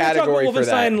whole We're gonna category talk for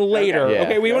that. Wolfenstein later. Okay.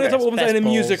 Okay, we want to talk Wolfenstein Best and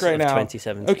music balls right of now.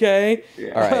 2017. Okay.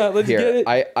 All right, Let's here. get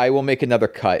it. I will make another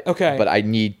cut. Okay. But I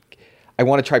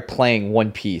want to try playing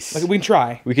one piece. Like, we can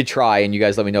try. We could try, and you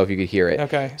guys let me know if you could hear it.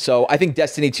 Okay. So I think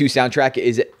Destiny 2 soundtrack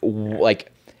is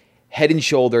like head and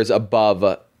shoulders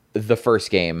above the first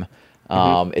game.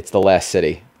 It's The Last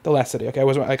City. The Last City. Okay,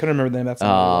 I couldn't remember the name of that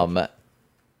song.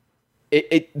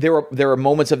 There are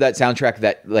moments of that soundtrack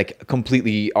that like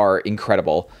completely are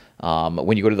incredible.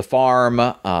 When you go to the farm,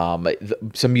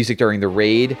 some music during the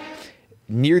raid.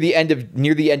 Near the end of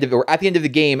or at the end of the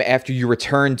game, after you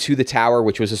return to the tower,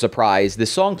 which was a surprise,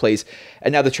 this song plays,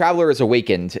 and now the traveler is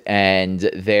awakened, and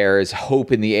there's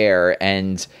hope in the air,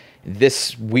 and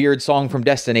this weird song from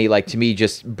Destiny, like to me,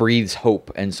 just breathes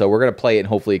hope, and so we're gonna play it, and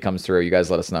hopefully it comes through. You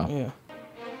guys let us know. Yeah.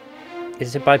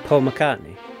 Is it by Paul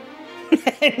McCartney?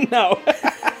 No.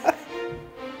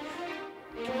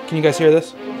 Can you guys hear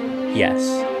this? Yes.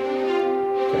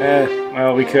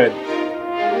 well, we could.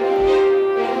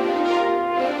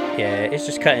 Yeah, it's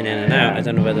just cutting in and out. I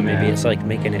don't know whether maybe it's like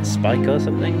making it spike or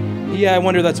something. Yeah, I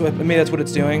wonder that's what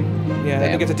it's doing. Yeah, I Damn.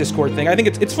 think it's a Discord thing. I think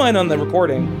it's fine on the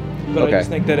recording, but Okay. I just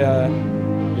think that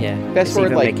Yeah. Fast it's forward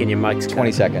even like making your mics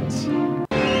 20 cut. seconds.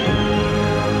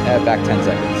 Back 10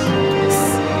 seconds.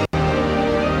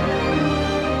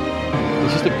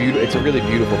 It's just it's a really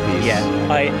beautiful piece. Yeah,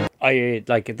 I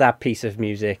like that piece of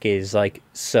music is like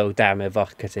so damn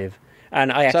evocative,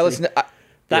 and I So I actually listen to,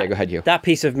 yeah, go ahead, you. that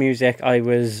piece of music I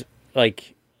was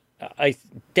like,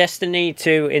 Destiny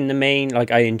 2 in the main, like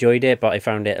I enjoyed it, but I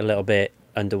found it a little bit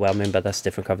underwhelming. But that's a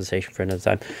different conversation for another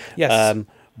time. Yes. Let's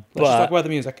just talk but about the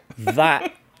music.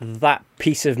 that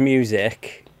piece of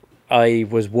music, I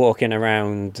was walking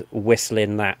around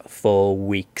whistling that for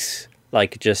weeks,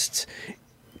 like just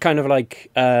kind of like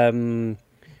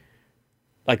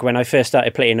like when I first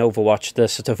started playing Overwatch, the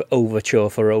sort of overture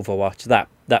for Overwatch,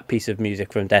 that piece of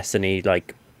music from Destiny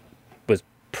like was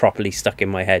properly stuck in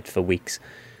my head for weeks.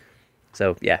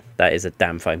 So yeah, that is a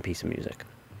damn fine piece of music.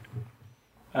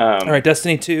 All right,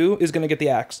 Destiny 2 is going to get the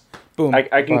axe. Boom. I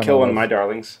can kill one of my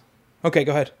darlings. Okay,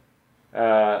 go ahead.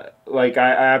 I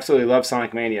absolutely love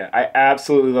Sonic Mania. I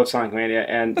absolutely love Sonic Mania,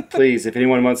 and please, if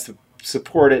anyone wants to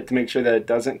support it to make sure that it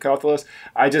doesn't cut off the list,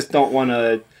 I just don't want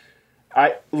to.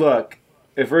 Look,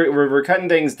 if we're cutting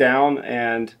things down,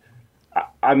 and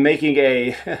I'm making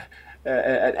an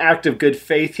act of good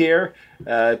faith here,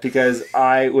 because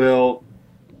I will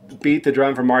beat the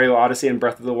drum for Mario Odyssey and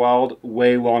Breath of the Wild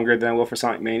way longer than I will for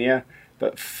Sonic Mania.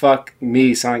 But fuck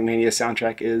me, Sonic Mania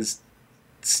soundtrack is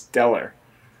stellar.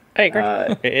 I agree.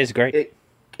 It is great.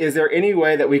 Is there any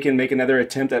way that we can make another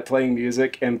attempt at playing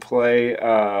music and play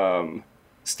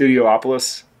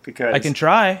Studiopolis? Because I can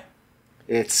try.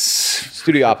 it's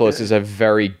Studiopolis is a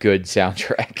very good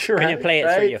soundtrack. Can you play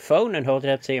it through your phone and hold it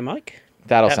up to your mic?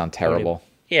 That'll That sound probably- terrible.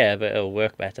 Yeah, but it'll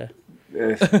work better. I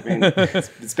mean,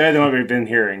 it's better than what we've been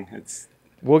hearing.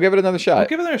 We'll give it another I'll shot.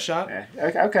 give it another shot.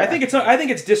 Okay. I think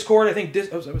it's Discord. I think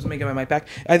I was making my mic back.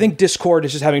 I think Discord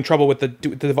is just having trouble with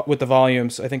the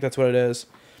volumes. I think that's what it is.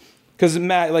 Because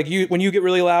Matt, like when you get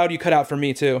really loud, you cut out for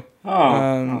me too.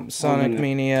 Sonic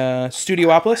Mania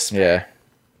Studiopolis. Yeah.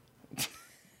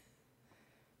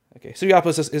 Okay,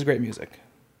 Studiopolis is great music.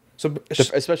 So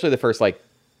Especially the first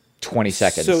 20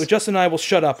 seconds. So Justin and I will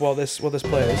shut up while this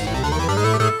plays.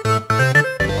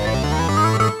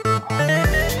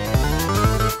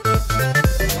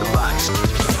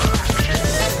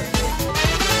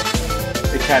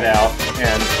 It cut out,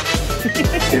 and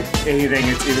if anything,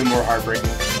 it's even more heartbreaking.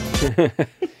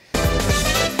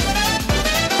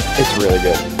 It's really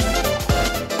good.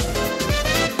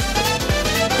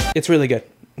 It's really good.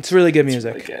 It's really good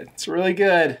music. Really good. It's really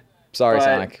good. Sorry, But-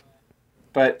 Sonic.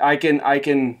 But I can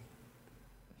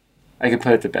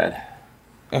put it to bed.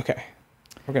 Okay,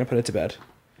 we're gonna put it to bed.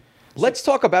 Let's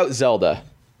talk about Zelda.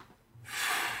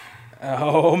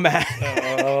 Oh man.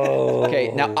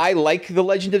 Okay, now I like The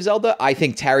Legend of Zelda. I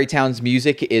think Tarrytown's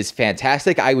music is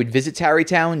fantastic. I would visit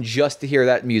Tarrytown just to hear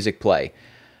that music play.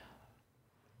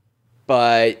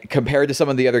 But compared to some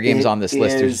of the other games on this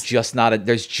list, there's just not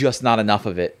enough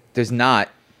of it. There's not.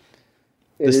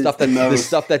 The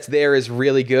stuff that's there is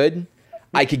really good.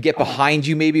 I could get behind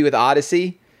you maybe with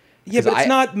Odyssey. Yeah, but it's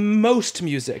not most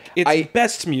music. It's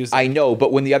best music. I know,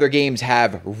 but when the other games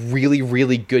have really,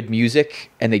 really good music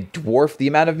and they dwarf the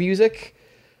amount of music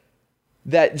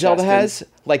that Zelda has,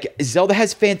 Zelda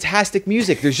has fantastic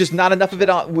music. There's just not enough of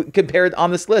it compared on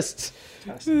this list.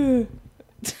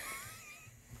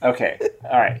 Okay,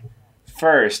 all right.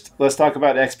 First, let's talk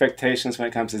about expectations when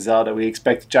it comes to Zelda. We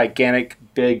expect gigantic,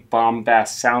 big,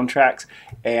 bombast soundtracks,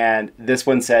 and this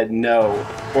one said no.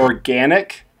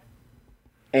 Organic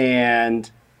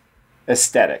and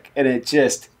aesthetic, and it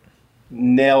just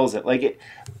nails it.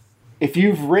 If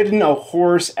you've ridden a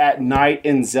horse at night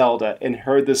in Zelda and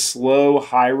heard the slow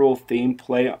Hyrule theme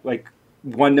play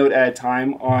one note at a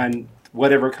time on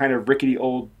whatever kind of rickety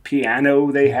old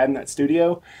piano they had in that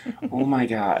studio, oh my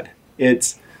god,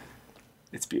 it's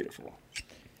beautiful.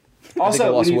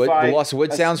 Also, the Lost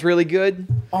Wood sounds really good.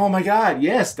 Oh my god,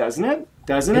 yes, doesn't it?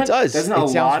 Doesn't it? It does. Doesn't It a lot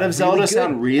sounds of Zelda really good.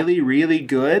 sound really, really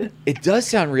good? It does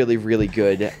sound really, really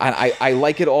good. I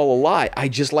like it all a lot. I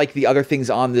just like the other things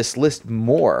on this list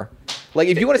more.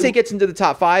 If you want to say it gets into the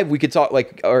top 5, we could talk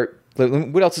or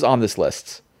what else is on this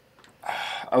list?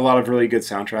 A lot of really good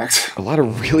soundtracks. A lot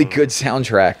of really good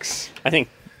soundtracks. I think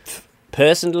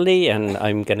personally, and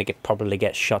I'm going to probably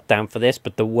get shot down for this,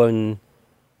 but the one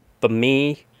for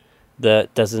me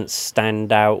that doesn't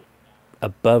stand out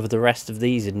above the rest of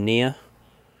these is Nier.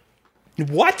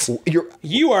 What?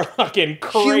 You are fucking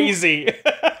crazy.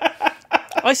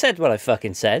 I said what I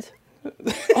fucking said.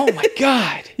 Oh my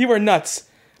god. You are nuts.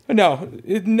 No.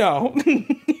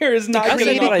 Here is not That's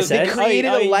good what I enough. said. They created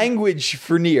a language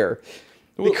for Nier.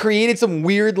 They created some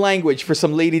weird language for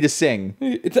some lady to sing.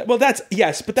 Well, that's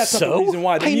yes, but that's not the So? reason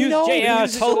why. The I know. J.R.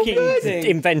 music's so Tolkien good.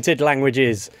 invented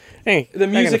languages. Hey, The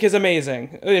music is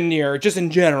amazing in Nier, just in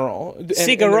general.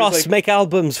 Sigur Rós make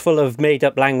albums full of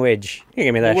made-up language. You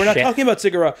give me that We're not shit. talking about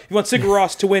Sigur Rós. If you want Sigur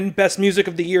Rós to win Best Music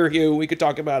of the Year, Hugh, we could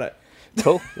talk about it.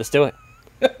 Cool, let's do it.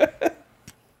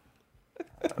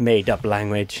 Made-up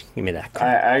language. Give me that.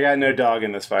 Crap. I got no dog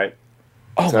in this fight.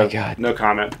 Oh So, my god. no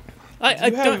comment.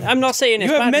 I'm not saying it's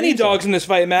You have bad many music. dogs in this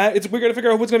fight, Matt. We're going to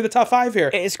figure out what's going to be the top 5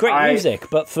 here. It's great music,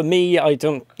 but for me, I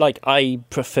don't like. I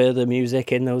prefer the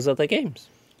music in those other games.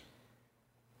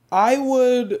 I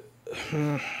would.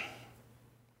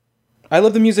 I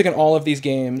love the music in all of these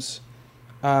games.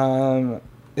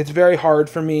 it's very hard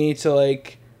for me to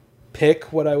like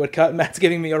pick what I would cut. Matt's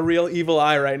giving me a real evil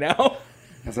eye right now.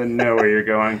 As I know where you're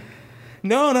going.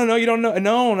 No, you don't know.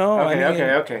 No. Okay, I mean,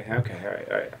 okay.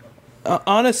 All right.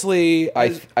 Honestly,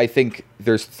 I think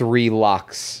there's 3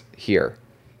 locks here,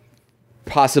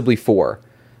 possibly 4.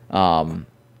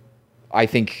 I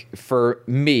think for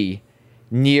me,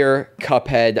 Nier,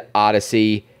 Cuphead,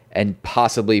 Odyssey, and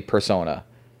possibly Persona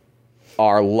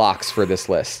are locks for this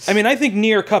list. I mean, I think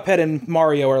Nier, Cuphead, and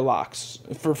Mario are locks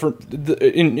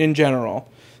in general.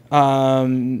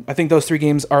 I think those 3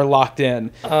 games are locked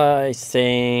in. I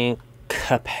think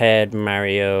Cuphead,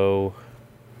 Mario,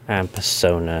 and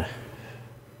Persona.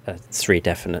 3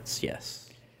 definites, yes.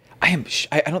 I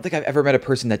don't think I've ever met a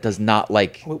person that does not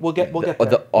like We'll get there.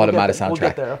 the Automata soundtrack. We'll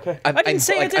get there. Okay. I didn't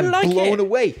say I didn't like I'm blown it.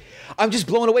 away. I'm just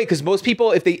blown away because most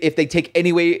people, if they take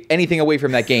anything away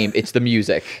from that game, it's the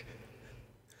music.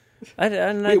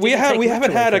 We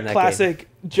haven't had a classic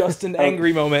Justin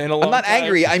angry moment in a long I'm not time.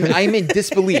 angry. I'm in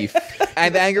disbelief,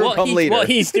 and the anger will come later. What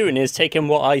he's doing is taking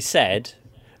what I said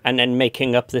and then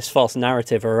making up this false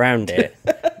narrative around it,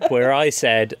 where I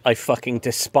said I fucking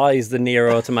despise the Nier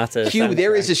Automata. Hugh,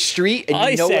 there is a street, and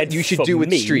you know what you should do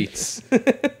with streets.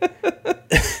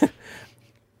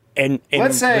 In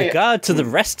Let's say- regard to the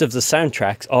rest of the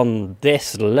soundtracks on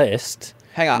this list,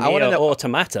 Hang on, I Nier want to know.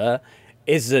 Automata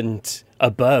isn't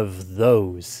above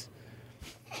those.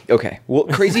 Okay, well,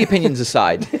 crazy opinions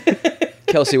aside,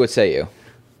 Kelsey, what say you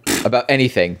about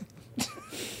anything?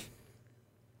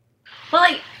 Well,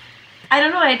 like, I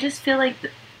don't know. I just feel like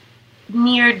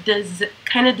Nier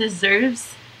kind of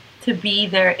deserves to be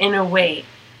there in a way.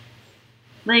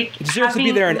 Like, It deserves to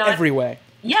be there in every way.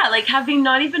 Yeah, like having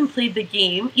not even played the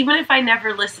game, even if I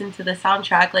never listened to the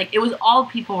soundtrack, like it was all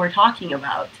people were talking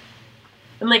about.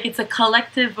 And like it's a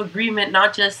collective agreement,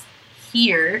 not just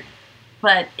here,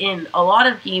 but in a lot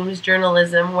of games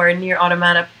journalism where Nier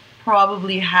Automata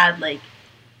probably had like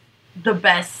the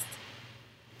best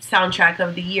soundtrack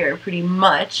of the year, pretty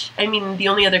much. I mean, the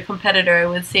only other competitor I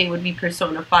would say would be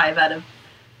Persona 5 out of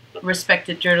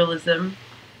respected journalism.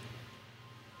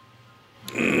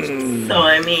 So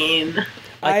I mean,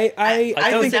 I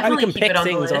don't think think we definitely can keep it pick on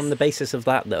the things on list. the basis of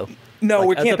that, though. no, Like,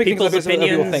 we can't other pick things people's up as other people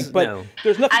opinions, think, but no.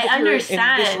 there's nothing I here in this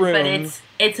understand, room. but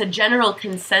it's a general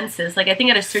consensus. Like I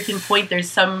think at a certain point, there's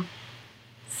some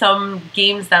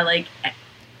games that like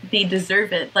they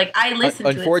deserve it. Like I listen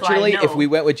to it, Unfortunately, so I know. if we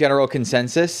went with general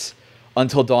consensus,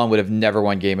 Until Dawn would have never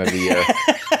won Game of the Year.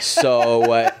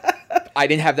 So I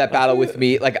didn't have that battle with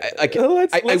me. Like I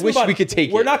Let's wish move on. we could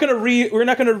take We're it. not going to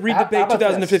How re-debate about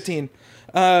 2015.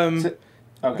 Okay.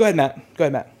 Go ahead,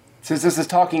 Matt. Since this is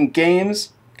talking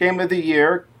games, Game of the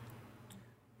Year,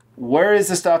 where is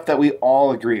the stuff that we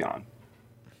all agree on?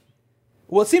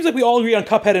 Well, it seems like we all agree on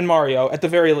Cuphead and Mario at the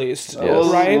very least, Yes.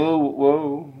 right?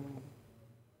 Whoa.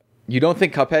 You don't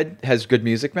think Cuphead has good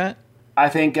music, Matt? I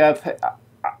think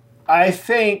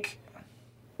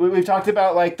we've talked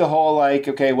about like the whole like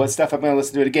okay, what stuff I'm going to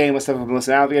listen to at a game, what stuff I'm going to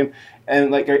listen out of the game, and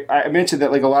like I mentioned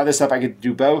that like a lot of this stuff I could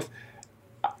do both.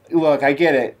 Look, I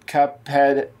get it.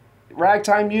 Cuphead,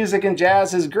 ragtime music and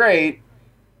jazz is great,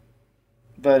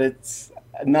 but it's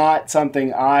not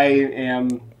something I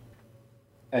am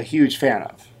a huge fan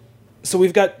of. So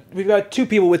we've got 2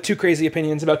 people with 2 crazy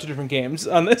opinions about 2 different games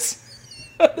on this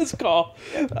this call.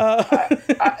 But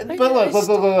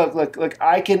look,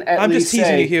 I can at I'm least just teasing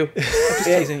say you, Hugh. I'm just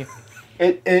teasing you.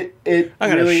 it I'm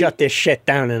gonna really, shut this shit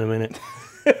down in a minute.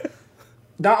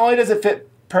 not only does it fit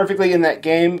perfectly in that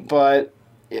game, but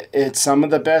it's some of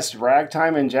the best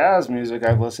ragtime and jazz music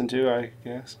I've listened to, I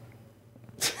guess.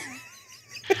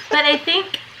 But I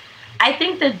think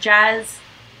the jazz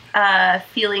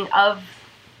feeling of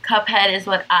Cuphead is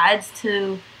what adds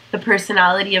to the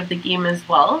personality of the game as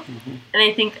well. Mm-hmm. And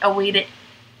I think a way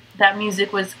that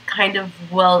music was kind of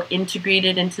well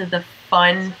integrated into the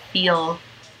fun feel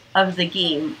of the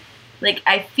game. Like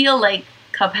I feel like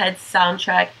Cuphead's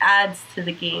soundtrack adds to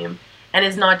the game and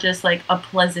is not just like a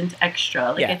pleasant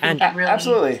extra. Like Yeah, I think and- it really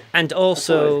Absolutely. And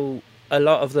also, a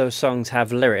lot of those songs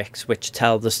have lyrics which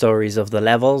tell the stories of the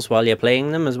levels while you're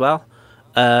playing them as well.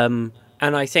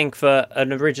 And I think for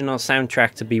an original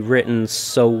soundtrack to be written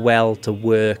so well to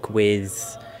work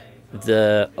with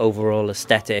the overall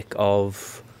aesthetic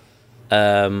of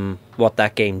what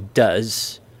that game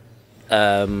does,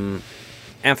 and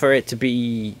for it to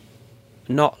be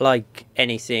not like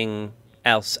anything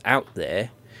else out there,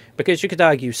 because you could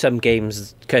argue some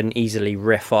games can easily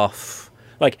riff off.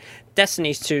 Like,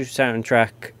 Destiny's 2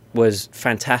 soundtrack was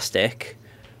fantastic,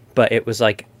 but it was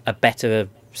like a better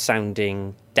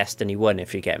sounding Destiny 1,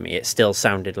 if you get me. It still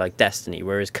sounded like Destiny,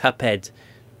 whereas Cuphead,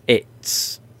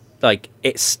 it's like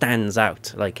it stands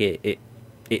out. Like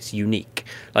it's unique.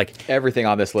 Like Everything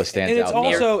on this list stands And it's out.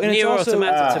 also- and it's Nier also-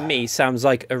 Automata to me sounds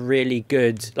like a really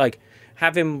good, like,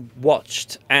 having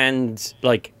watched and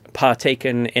like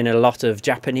partaken in a lot of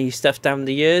Japanese stuff down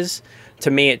the years.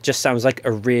 To me, it just sounds like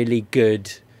a really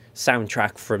good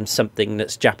soundtrack from something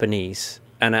that's Japanese.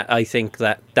 And I think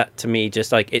that to me,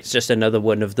 just like, it's just another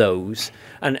one of those.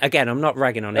 And again, I'm not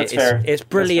ragging on That's it. fair. It's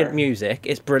brilliant That's fair. music.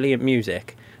 It's brilliant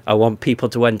music. I want people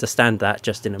to understand that,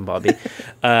 Justin and Bobby.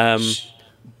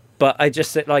 But I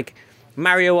just like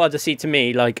Mario Odyssey to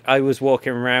me, like I was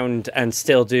walking around and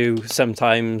still do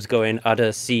sometimes going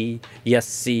Odyssey, yes,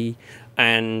 see,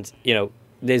 and you know,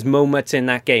 there's moments in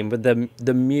that game, but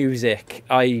the music,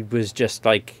 I was just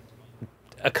like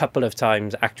a couple of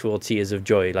times actual tears of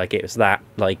joy. Like it was that,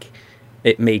 like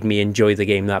it made me enjoy the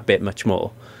game that bit much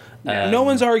more. No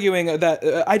one's arguing that.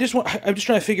 I'm just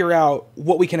trying to figure out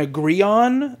what we can agree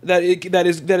on that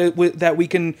we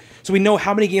can, so we know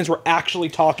how many games we're actually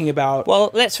talking about.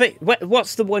 Well, let's think.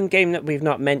 What's the one game that we've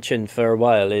not mentioned for a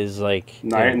while? Is like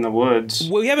Night in the Woods.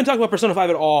 Well, we haven't talked about Persona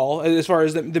 5 at all as far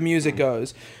as the music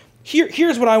goes.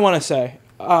 Here's what I want to say.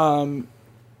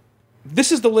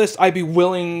 This is the list I'd be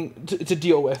willing to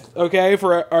deal with, okay,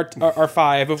 for our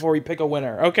 5 before we pick a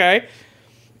winner, okay?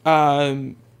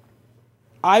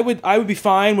 I would be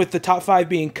fine with the top 5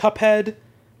 being Cuphead,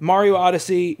 Mario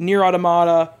Odyssey, Nier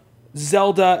Automata,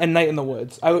 Zelda, and Night in the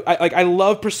Woods. I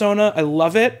love Persona, I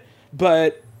love it,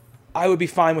 but I would be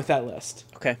fine with that list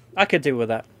okay, I could do with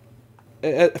that.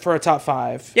 for a top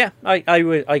 5. Yeah, I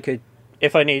could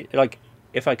if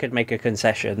I could make a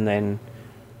concession, then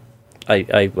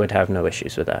I would have no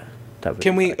issues with that.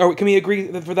 Can we agree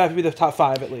for that to be the top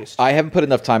 5 at least? I haven't put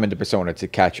enough time into Persona to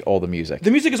catch all the music. The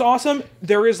music is awesome.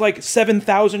 There is like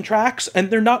 7,000 tracks, and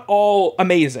they're not all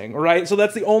amazing, right? So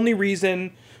that's the only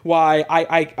reason why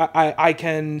I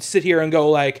can sit here and go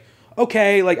like,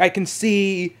 okay, like I can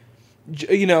see,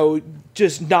 you know,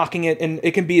 just knocking it, and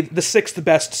it can be the 6th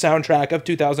best soundtrack of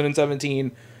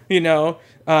 2017. You know,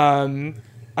 I'm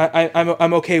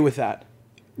okay with that.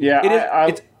 Yeah, It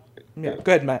is. Yeah,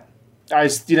 go ahead, Matt.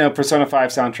 Persona 5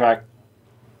 soundtrack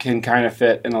can kind of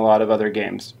fit in a lot of other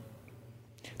games.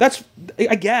 That's,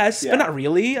 I guess, Yeah. but not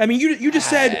really. I mean, you just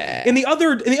said in the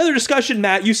other discussion,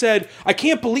 Matt, you said I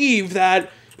can't believe that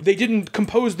they didn't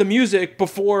compose the music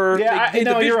before they did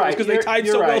the you're visuals right. because they tied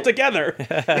You're so well right. together.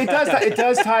 It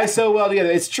does tie so well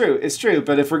together. It's true.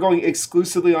 But if we're going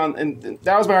exclusively on, and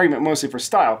that was my argument mostly for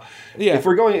style. Yeah. If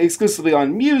we're going exclusively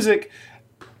on music,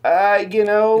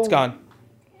 It's gone.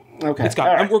 Okay, It's gone.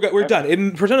 all right. We're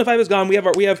done. Persona 5 is gone. We have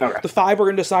Okay. the 5 we're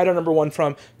going to decide on number 1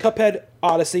 from Cuphead,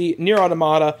 Odyssey, Nier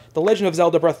Automata, The Legend of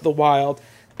Zelda: Breath of the Wild,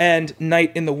 and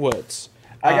Night in the Woods.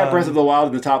 I got Breath of the Wild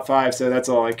in the top 5, so that's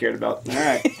all I cared about. All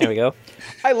right. There we go.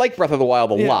 I like Breath of the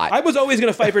Wild a lot. I was always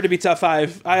going to fight for it to be top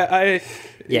 5.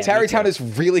 Yeah, Tarry Town is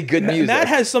really good music. Matt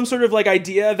has some sort of like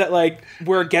idea that like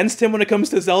we're against him when it comes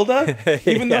to Zelda,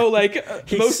 even though like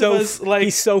most so- of us like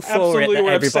he's so for it absolutely that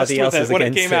were obsessed everybody else with is it when it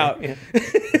against came it. out. Yeah.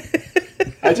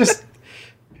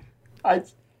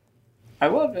 I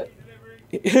love it.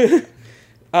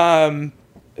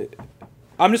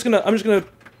 I'm just gonna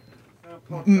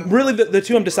really the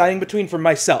two I'm deciding between for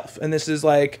myself, and this is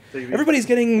like everybody's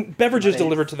getting beverages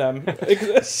delivered to them.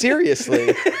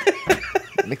 Seriously.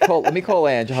 Let me call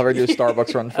Ange. I'll have her do a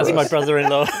Starbucks run for That's us. my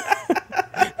brother-in-law.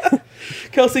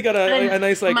 Kelsey got a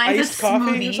nice like Mine's a iced coffee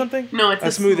or smoothie. something. No, it's a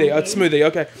smoothie. Oh, it's smoothie.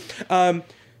 Okay.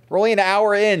 We're only an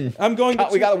hour in. I'm going.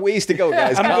 We got a ways to go,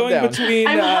 guys. I'm Calm going down. between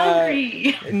I'm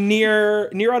hungry. Nier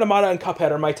Automata and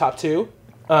Cuphead are my top 2.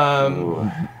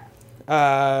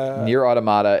 Nier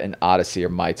Automata and Odyssey are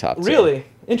my top two. Really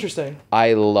interesting.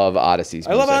 I love Odyssey's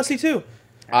I love music. Odyssey too.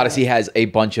 Odyssey has a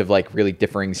bunch of like really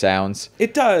differing sounds.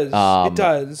 It does. It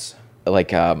does.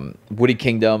 Like Woody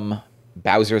Kingdom,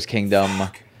 Bowser's Kingdom.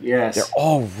 Yes. They're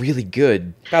all really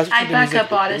good. Bowser's I Kingdom back music-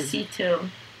 up Odyssey too.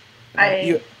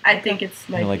 You- I think it's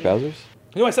my You like favorite. Bowser's?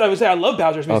 You know, I said I would say I love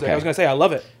Bowser's music. Okay. I was going to say I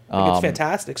love it. I think it's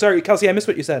fantastic. Sorry, Kelsey, I missed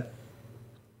what you said.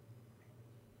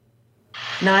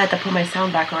 Now I have to put my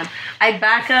sound back on. I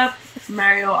back up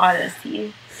Mario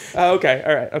Odyssey. Oh, okay.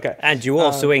 All right. Okay. And you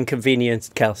also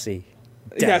inconvenienced Kelsey.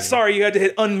 Yeah, sorry you had to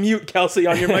hit unmute Kelsey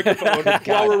on your microphone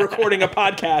while we're recording a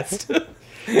podcast.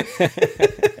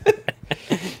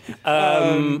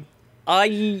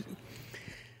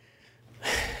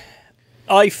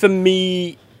 I for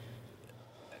me,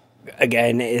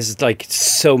 again, is like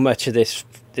so much of this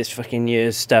fucking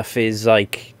year's stuff is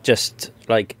like just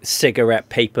like cigarette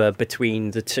paper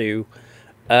between the two.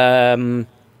 I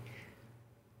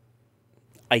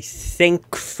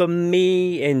think for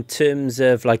me, in terms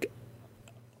of like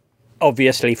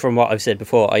obviously, from what I've said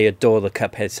before, I adore the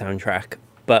Cuphead soundtrack.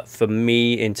 But for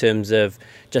me, in terms of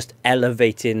just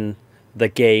elevating the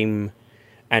game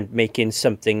and making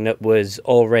something that was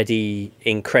already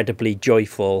incredibly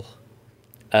joyful,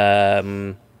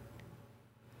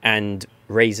 and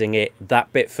raising it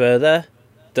that bit further,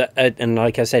 and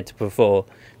like I said before,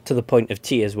 to the point of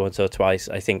tears once or twice,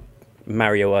 I think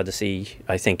Mario Odyssey,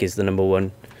 I think, is the number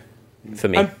one for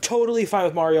me. I'm totally fine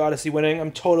with Mario Odyssey winning.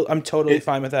 I'm totally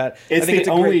fine with that. It's I think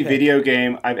the a great only pick. video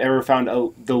game I've ever found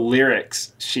the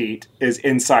lyrics sheet is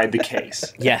inside the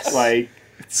case. Yes. Like,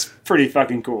 it's pretty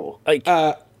fucking cool. Like,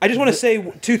 I just want to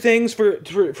say two things for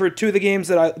two of the games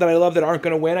that I love that aren't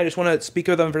going to win. I just want to speak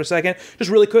of them for a second. Just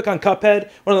really quick on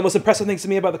Cuphead. One of the most impressive things to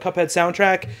me about the Cuphead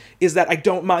soundtrack is that I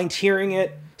don't mind hearing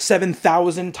it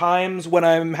 7,000 times when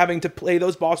I'm having to play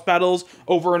those boss battles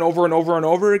over and over and over and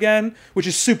over again, which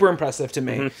is super impressive to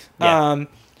me. Yeah.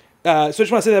 So I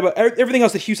just want to say that about everything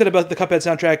else that Hugh said about the Cuphead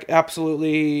soundtrack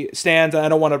absolutely stands, and I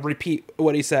don't want to repeat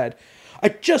what he said. I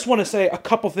just want to say a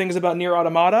couple things about Nier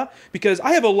Automata, because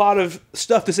I have a lot of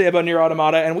stuff to say about Nier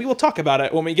Automata, and we will talk about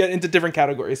it when we get into different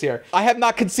categories here. I have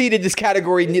not conceded this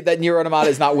category that Nier Automata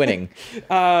is not winning.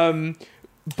 But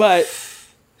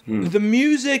the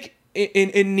music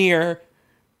in Nier,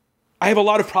 I have a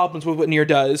lot of problems with what Nier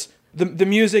does. The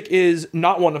music is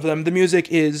not one of them. The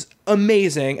music is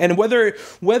amazing, and whether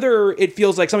it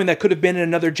feels like something that could have been in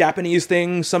another Japanese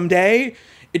thing someday,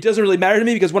 it doesn't really matter to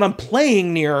me, because when I'm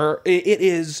playing Nier, it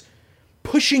is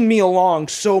pushing me along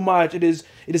so much. It is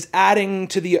adding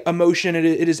to the emotion. It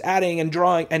is adding and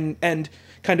drawing and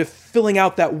kind of filling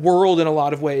out that world in a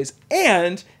lot of ways.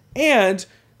 And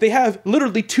they have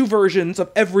literally 2 versions of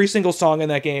every single song in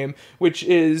that game, which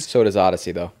is So does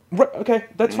Odyssey, though. okay.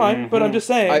 That's fine, but I'm just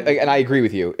saying. And I agree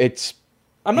with you.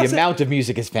 I'm The not saying, amount of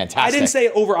music is fantastic. I didn't say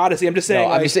it over Odyssey. I'm just saying.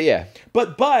 No, I'm just saying, yeah.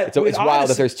 But So with it's wild that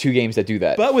Odyssey- there's 2 games that do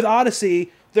that. But with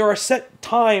Odyssey, there are set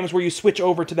times where you switch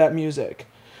over to that music.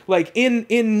 Like in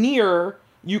Nier,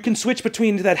 you can switch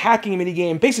between that hacking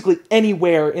minigame basically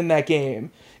anywhere in that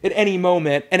game at any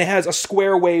moment, and it has a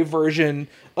square wave version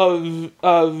of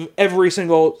every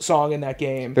single song in that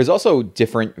game. There's also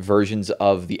different versions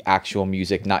of the actual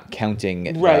music, not counting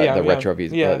the retro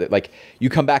music. Yeah. Like, you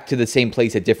come back to the same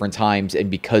place at different times, and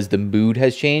because the mood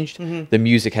has changed, the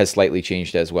music has slightly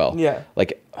changed as well. Yeah.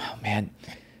 Like, oh man,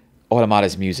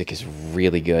 Automata's music is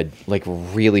really good. Like,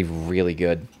 really, really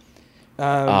good.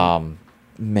 Man.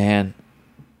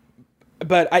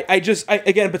 But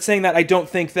but saying that, I don't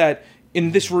think that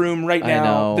in this room right now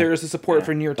know. there is a support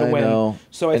for Nier to I win. know.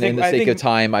 So I and think in the sake of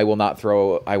time, I will not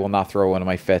throw one of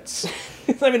my fits.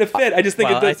 it's not even a fit. I just think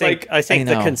well, it's I think I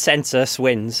the know. consensus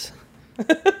wins.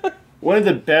 One of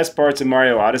the best parts of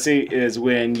Mario Odyssey is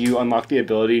when you unlock the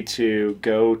ability to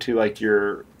go to like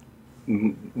your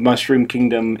Mushroom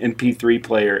Kingdom MP3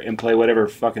 player and play whatever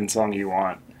fucking song you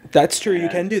want. that's true. You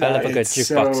can do I love that. a good It's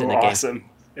jukebox so in a game. awesome.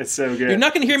 It's so good. You're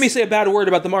not going to hear me say a bad word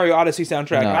about the Mario Odyssey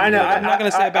soundtrack. No. I know. I'm not going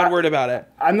to say a bad word about it.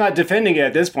 I'm not defending it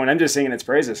at this point. I'm just singing its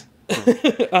praises.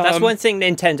 That's one thing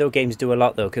Nintendo games do a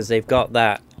lot, though, because they've got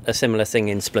a similar thing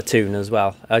in Splatoon as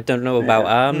well. I don't know about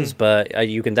ARMS, but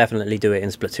you can definitely do it in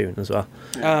Splatoon as well.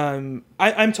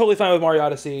 I'm totally fine with Mario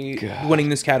Odyssey winning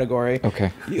this category.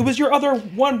 Okay. It was your other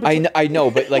one. But I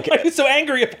know, but like, why are you so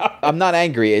angry about it? I'm not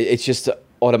angry. It's just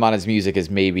Automata's music is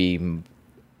maybe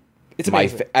It's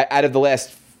amazing. out of the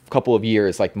last couple of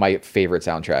years, like my favorite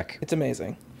soundtrack. It's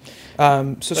amazing. So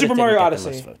But it Super didn't Mario get the most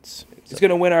Odyssey votes. is going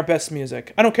to win our best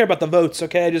music. I don't care about the votes,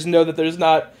 okay? I just know that there's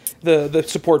not the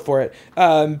support for it.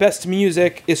 Best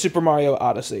music is Super Mario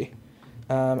Odyssey.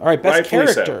 All right, best Rightfully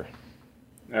so. character.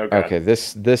 Okay.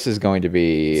 This is going to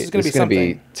be This is gonna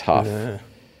be tough.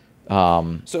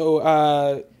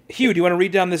 So, Hugh, do you want to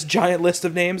read down this giant list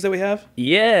of names that we have?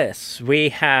 Yes, we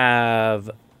have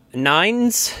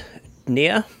Nines,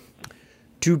 Nier,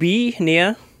 To Be,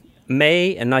 Nier,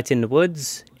 May, A Night in the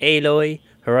Woods, Aloy,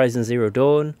 Horizon Zero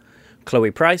Dawn,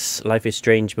 Chloe Price, Life is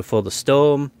Strange Before the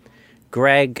Storm,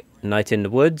 Greg, Night in the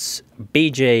Woods,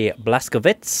 BJ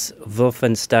Blazkowicz,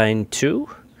 Wolfenstein 2,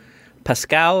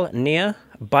 Pascal, Nier,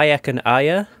 Bayek and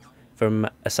Aya from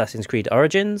Assassin's Creed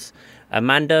Origins,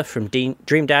 Amanda from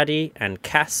Dream Daddy, and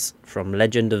Cass from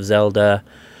Legend of Zelda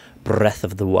Breath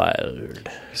of the Wild.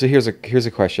 So here's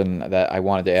a question that I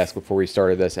wanted to ask before we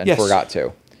started this and Yes. forgot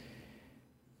to.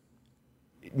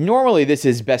 Normally, this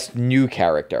is best new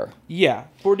character. Yeah,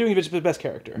 but we're doing best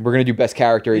character. We're gonna do best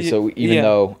character. So even Yeah.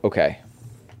 though, okay,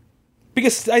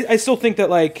 Because I still think that,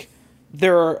 like,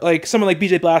 there are, like, someone like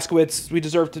BJ Blazkowicz, we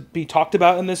deserve to be talked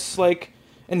about in this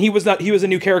and he was a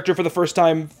new character for the first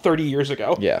time 30 years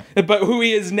ago. Yeah. But who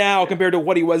he is now compared to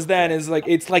what he was then is like,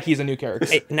 it's like he's a new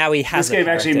character. Now he has This game a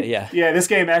character, actually, this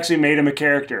game actually made him a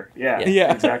character. Yeah,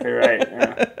 Yeah. exactly right.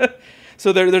 Yeah.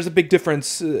 So there's a big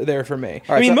difference there for me.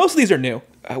 right, I mean, so- most of these are new.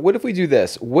 What if we do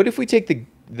this? What if we take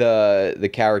the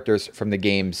characters from the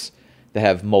games that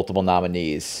have multiple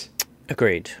nominees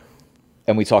Agreed.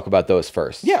 and we talk about those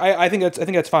first? Yeah, I think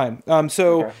that's fine.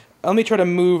 So Okay. let me try to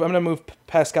move. I'm gonna move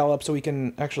Pascal up so we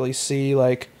can actually see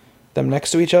like them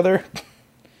next to each other.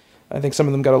 I think some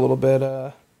of them got a little bit.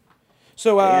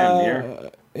 So And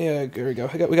Nier. yeah, there we go.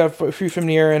 We got a few from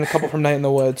Nier and a couple from Night in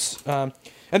the Woods.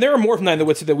 And there are more from Night in the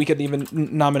Woods that we could even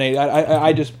nominate.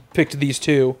 I just picked these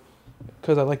two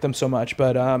because I like them so much.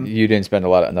 But You didn't spend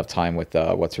enough time with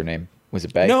what's her name? Was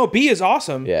it Bay? no, B is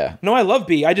awesome. Yeah. No, I love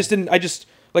B. I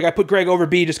put Greg over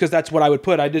B just because that's what I would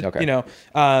put. I did, Okay.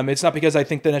 it's not because I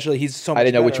think that naturally he's so much I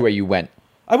didn't know which better. way you went.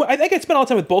 I think I spent all the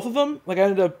time with both of them. Like I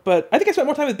ended up, but I think I spent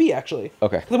more time with B actually.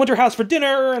 Okay. 'Cause I went to her house for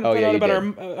dinner and Oh, found yeah, out you about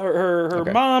did. her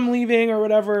Okay. mom leaving or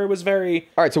whatever. It was very.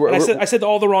 All right, so and I said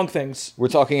all the wrong things. we're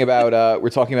talking about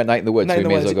Night in the Woods, Night so in we the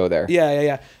may as well Woods. go there.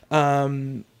 Yeah.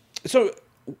 So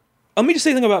let me just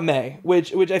say something about May,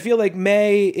 which I feel like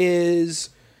May is.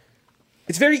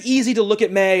 It's very easy to look at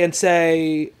May and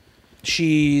say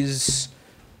she's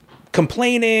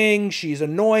complaining, she's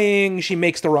annoying, she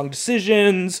makes the wrong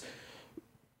decisions.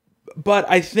 But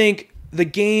I think the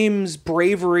game's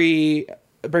bravery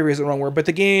isn't the wrong word, but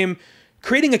the game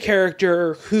creating a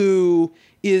character who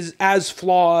is as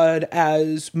flawed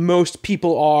as most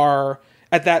people are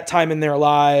at that time in their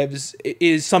lives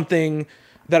is something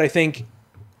that I think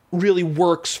really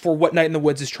works for what Night in the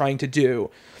Woods is trying to do.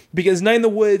 Because Night in the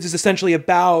Woods is essentially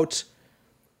about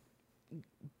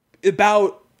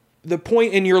the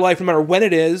point in your life, no matter when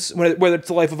it is, whether it's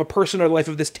the life of a person or the life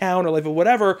of this town or life of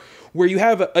whatever, where you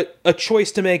have a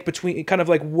choice to make between kind of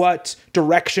like what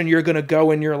direction you're going to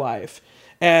go in your life.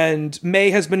 And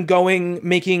May has been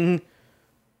making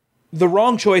the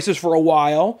wrong choices for a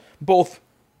while, both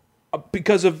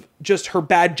because of just her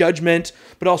bad judgment,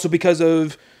 but also because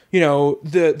of,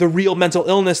 the real mental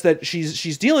illness that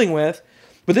she's dealing with.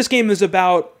 But this game is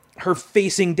about her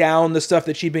facing down the stuff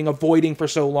that she'd been avoiding for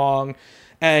so long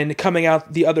and coming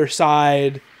out the other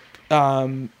side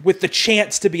with the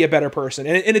chance to be a better person.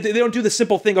 And they don't do the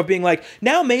simple thing of being like,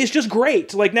 now May is just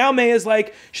great. Like, now May is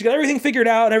like, she got everything figured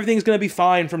out and everything's going to be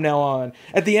fine from now on.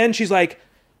 At the end, she's like,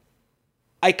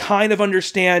 I kind of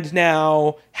understand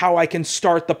now how I can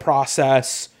start the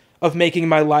process of making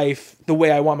my life the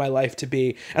way I want my life to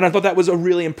be. And I thought that was a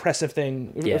really impressive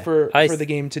thing for the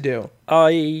game to do.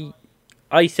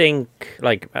 I think,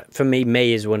 like, for me,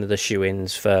 May is one of the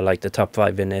shoo-ins for, like, the top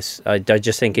 5 in this. I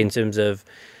just think in terms of,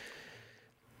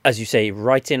 as you say,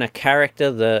 writing a character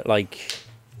that, like,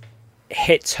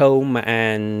 hits home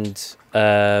and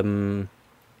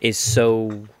is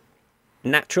so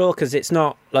natural, because it's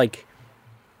not, like,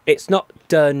 it's not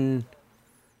done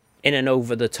in an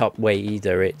over-the-top way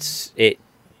either.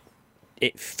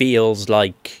 It feels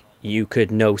like you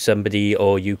could know somebody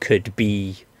or you could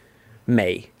be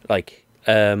May, like,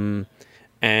 and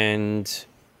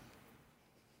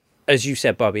as you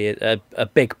said, Bobby, a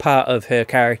big part of her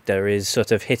character is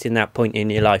sort of hitting that point in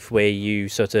your life where you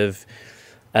sort of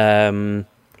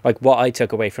like, what I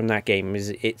took away from that game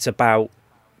is it's about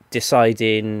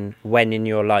deciding when in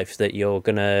your life that you're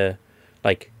gonna,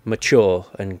 like, mature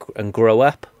and grow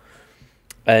up.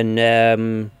 And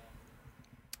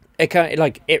it kind of,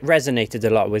 like, it resonated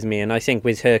a lot with me, and I think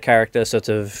with her character sort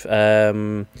of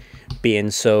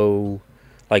being so,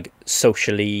 like,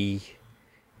 socially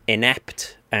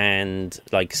inept and,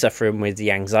 like, suffering with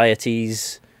the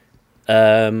anxieties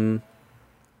of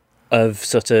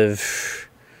sort of,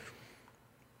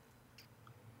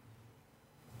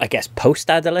 I guess,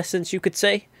 post-adolescence, you could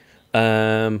say,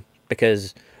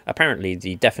 because apparently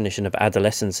the definition of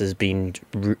adolescence has been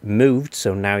moved,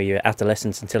 so now you're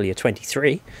adolescent until you're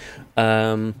 23.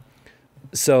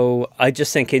 So I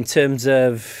just think in terms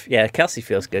of, Kelsey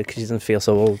feels good because she doesn't feel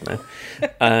so old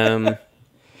now.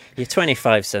 You're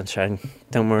 25, sunshine.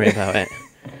 Don't worry about it.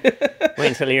 Wait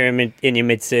until you're in your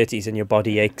mid-30s and your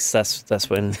body aches. That's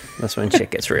when shit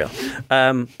gets real.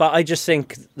 But I just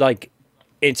think, like,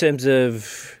 in terms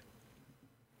of,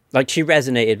 like, she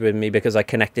resonated with me because I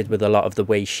connected with a lot of the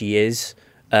way she is.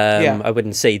 I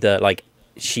wouldn't say that, like,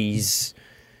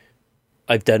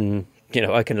 I've done,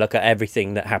 I can look at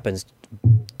everything that happens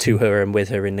to her and with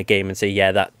her in the game and say,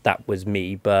 yeah, that was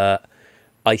me. But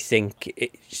I think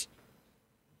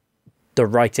the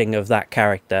writing of that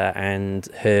character and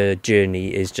her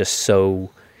journey is just so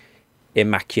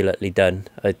immaculately done.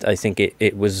 I think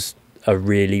it was a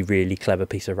really, really clever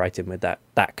piece of writing with that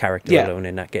character Yeah. alone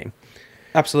in that game.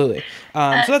 Absolutely.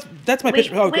 So that's my wait,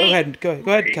 pitch. Oh, wait. go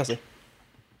ahead, Kelsey.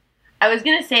 I was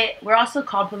gonna say we're also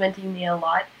complimenting Mia a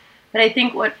lot, but I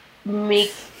think what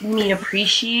makes me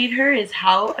appreciate her is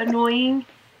how annoying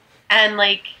and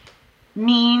like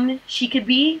mean she could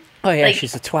be. Oh yeah, Like,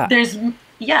 she's a twat.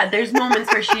 There's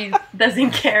moments where she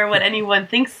doesn't care what anyone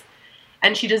thinks,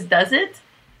 and she just does it,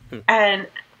 and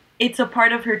it's a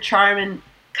part of her charm and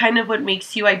kind of what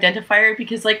makes you identify her,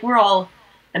 because like we're all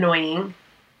annoying,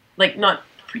 like not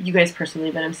for you guys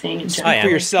personally, but I'm saying in general. I am. For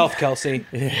yourself, Kelsey.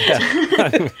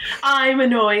 I'm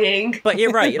annoying. But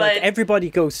you're right. Like But- everybody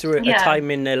goes through a Yeah. time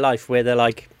in their life where they're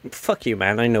like, "Fuck you,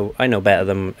 man. I know better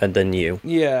than you."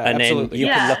 Yeah, and absolutely. then you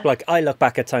Yeah. can look like I look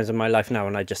back at times in my life now,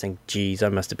 and I just think, "Geez, I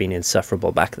must have been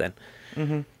insufferable back then."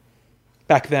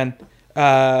 Back then.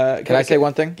 Can I say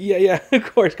one thing? Yeah, of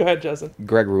course. Go ahead, Justin.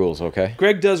 Greg rules, okay?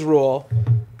 Greg does rule,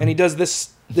 and he does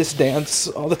this dance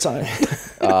all the time.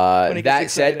 When he gets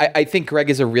That said, excited. I think Greg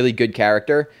is a really good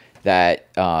character that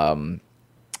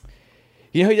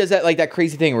you know, he does that like that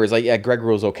crazy thing where it's like, yeah, Greg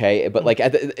rules okay, but like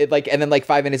and then like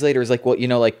 5 minutes later it's like, well,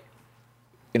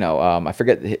 I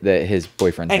forget his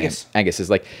boyfriend's Angus. name. Angus is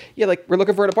like, yeah, like we're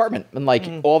looking for an apartment, and like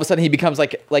all of a sudden he becomes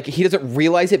like he doesn't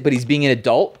realize it, but he's being an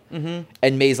adult, and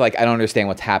May's like, I don't understand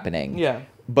what's happening. Yeah.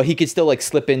 But he could still like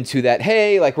slip into that,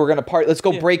 hey, like we're gonna let's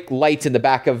go break lights in the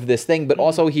back of this thing. But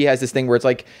also he has this thing where it's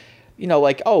like,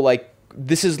 like, oh, like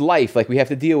this is life, like we have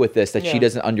to deal with this that Yeah. she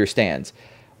doesn't understand.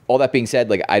 All that being said,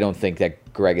 like I don't think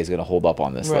that Greg is gonna hold up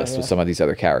on this Right, list yeah. with some of these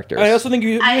other characters. I also think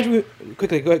I-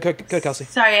 quickly go ahead, Kelsey.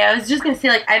 Sorry, I was just gonna say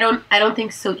like I don't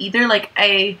think so either. Like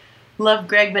I love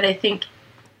Greg, but I think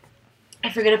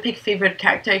if we're gonna pick favorite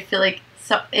character, I feel like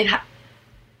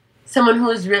someone who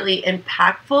is really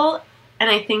impactful, and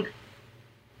I think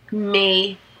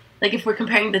May, like if we're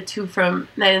comparing the two from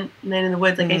Night in the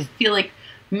Woods, like I feel like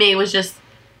May was just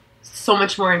so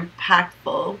much more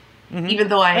impactful, even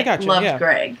though I gotcha, loved yeah.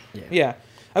 Greg. Yeah,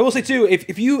 I will say too,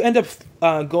 if you end up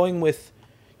going with,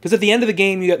 because at the end of the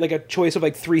game you get like a choice of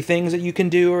like 3 things that you can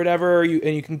do or whatever,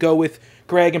 and you can go with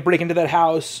Greg and break into that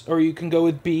house, or you can go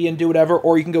with B and do whatever,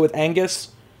 or you can go with Angus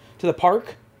to the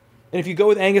park. And if you go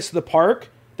with Angus to the park,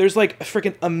 there's like a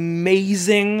freaking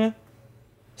amazing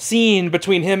scene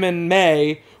between him and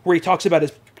May where he talks about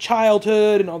his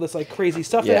childhood and all this like crazy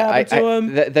stuff that happened to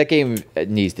him. That game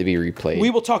needs to be replayed. We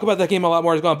will talk about that game a lot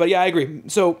more as well. But yeah, I agree.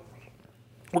 So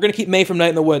we're gonna keep May from Night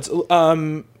in the Woods.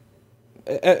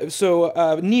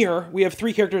 Nier, we have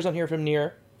 3 characters on here from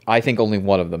Nier. I think only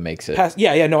one of them makes it. I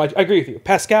agree with you.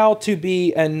 Pascal,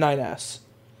 2B, and 9S.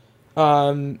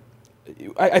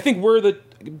 I think we're the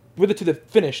two that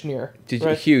finished Nier.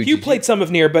 Right? Hugh, Hugh played some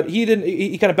of Nier, but he didn't.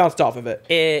 He kind of bounced off of it.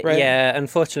 Right? Yeah,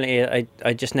 unfortunately,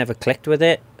 I just never clicked with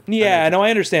it. Yeah, no,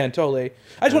 I understand totally.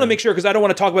 I just want to make sure because I don't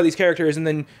want to talk about these characters and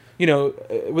then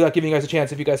without giving you guys a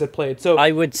chance if you guys had played. So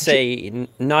I would say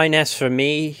 9S for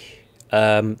me.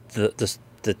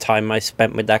 The time I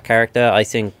spent with that character, I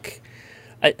think.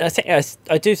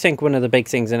 I do think one of the big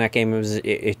things in that game was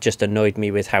it just annoyed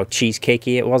me with how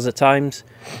cheesecakey it was at times.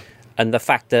 And the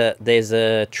fact that there's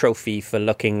a trophy for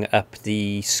looking up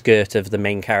the skirt of the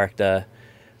main character,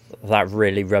 that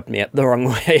really rubbed me up the wrong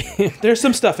way. there's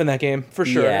some stuff in that game for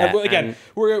sure. Yeah, Again, and-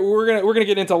 we're gonna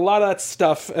get into a lot of that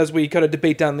stuff as we kind of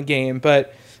debate down the game.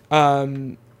 But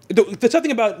the tough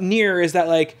thing about Nier is that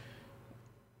like,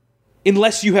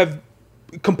 unless you have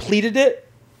completed it,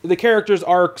 the characters'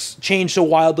 arcs change so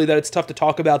wildly that it's tough to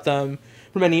talk about them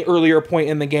from any earlier point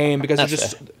in the game because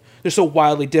That's they're so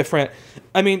wildly different.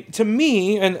 I mean, to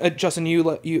me, and Justin,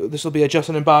 you this will be a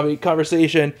Justin and Bobby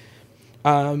conversation.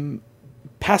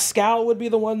 Pascal would be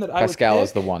the one that I would Pascal pick,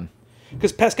 is the one.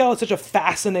 because Pascal is such a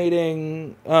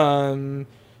fascinating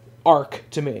arc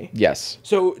to me. Yes.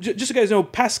 So just so you guys know,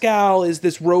 Pascal is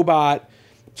this robot.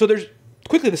 So there's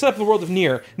quickly the setup of the world of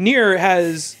Nier. Nier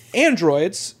has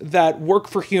androids that work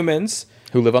for humans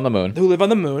Who live on the moon. who live on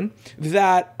the moon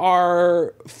that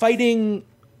are fighting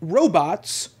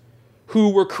robots who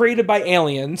were created by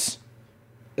aliens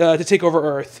to take over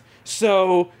Earth.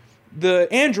 So the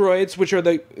androids, which are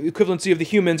the equivalency of the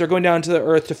humans, are going down to the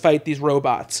Earth to fight these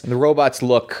robots. And the robots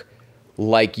look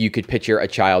like you could picture a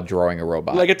child drawing a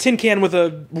robot. Like a tin can with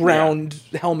a round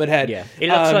helmet head. Yeah, it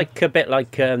looks like a bit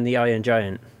like the Iron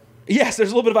Giant. Yes,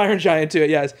 there's a little bit of Iron Giant to it,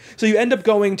 yes. So you end up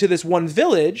going to this one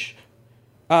village,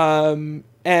 and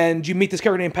you meet this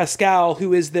character named Pascal,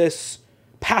 who is this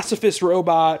pacifist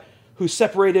robot who's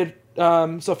separated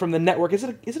from the network. Is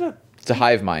it it's a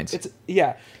hive mind,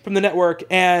 from the network,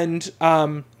 and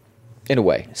in a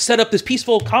way. set up this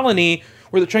peaceful colony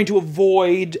where they're trying to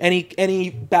avoid any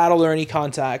battle or any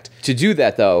contact. To do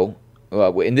that, though,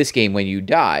 in this game, when you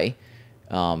die,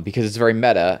 because it's very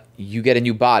meta, you get a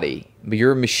new body. But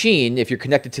you're a machine. If you're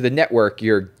connected to the network,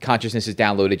 your consciousness is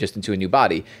downloaded just into a new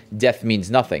body. Death means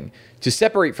nothing. To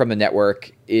separate from the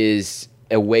network is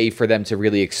a way for them to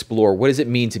really explore what does it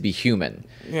mean to be human,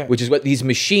 which is what these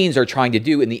machines are trying to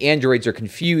do. And the androids are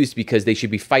confused because they should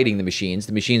be fighting the machines.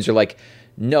 The machines are like,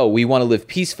 no, we want to live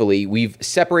peacefully. We've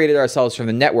separated ourselves from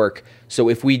the network. So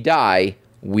if we die,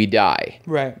 we die.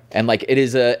 Right. And like it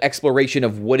is a exploration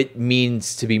of what it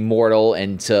means to be mortal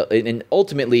and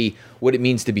ultimately what it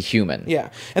means to be human. Yeah.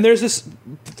 And there's this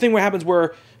thing where happens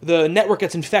where the network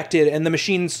gets infected and the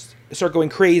machines start going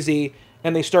crazy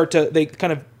and they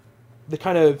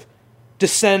kind of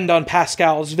descend on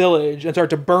Pascal's village and start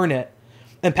to burn it.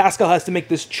 And Pascal has to make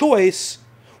this choice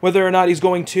whether or not he's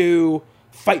going to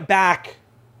fight back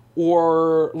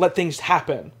or let things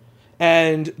happen.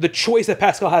 And the choice that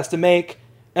Pascal has to make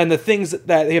and the things that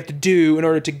they have to do in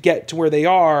order to get to where they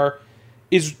are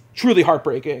is truly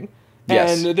heartbreaking.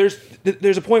 Yes. And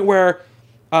there's a point where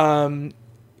all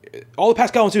that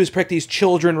Pascal wants to do is protect these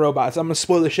children robots. I'm going to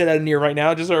spoil the shit out of Nier right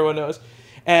now, just so everyone knows.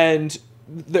 And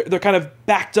they're kind of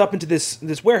backed up into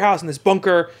this warehouse and this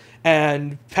bunker,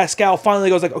 and Pascal finally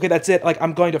goes like, okay, that's it. Like,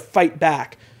 I'm going to fight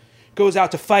back. Goes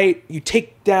out to fight. You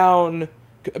take down...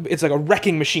 It's like a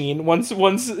wrecking machine. Once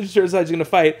Sure decides he's going to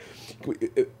fight,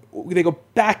 they go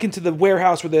back into the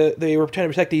warehouse where they were trying to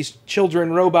protect these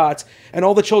children robots, and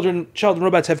all the children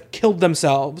robots have killed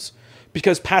themselves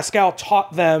because Pascal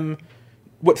taught them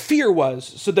what fear was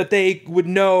so that they would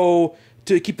know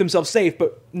to keep themselves safe.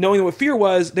 But knowing what fear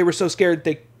was, they were so scared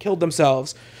they killed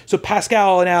themselves. So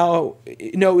Pascal now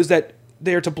knows that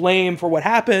they're to blame for what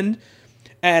happened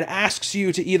and asks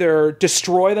you to either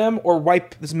destroy them or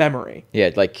wipe this memory.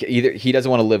 Yeah, like either he doesn't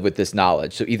want to live with this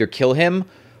knowledge. So either kill him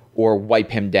or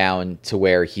wipe him down to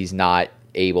where he's not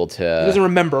able to... He doesn't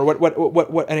remember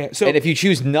what anyway. So, and if you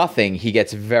choose nothing, he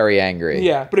gets very angry.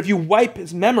 Yeah, but if you wipe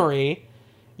his memory,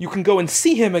 you can go and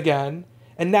see him again,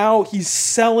 and now he's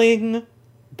selling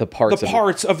the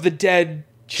parts of the dead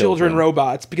children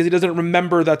robots because he doesn't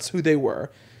remember that's who they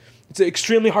were. It's an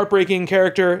extremely heartbreaking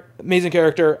character, amazing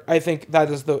character. I think that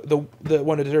is the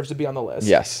one who deserves to be on the list.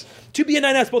 Yes. 2B and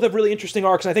 9S both have really interesting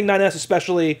arcs, and I think 9S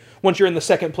especially, once you're in the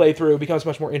second playthrough, becomes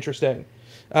much more interesting.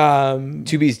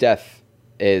 2B's death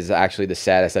is actually the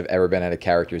saddest I've ever been at a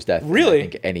character's death. Really? In, I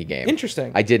think, any game.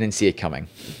 Interesting. I didn't see it coming.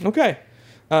 Okay.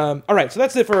 All right, so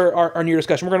that's it for our Nier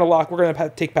discussion. We're gonna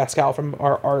take Pascal from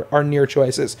our Nier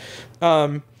choices.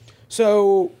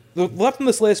 So left on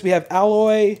this list we have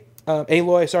Aloy,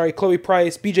 Chloe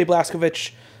Price, BJ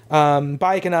Blazkowicz,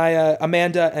 Bayek Anaya,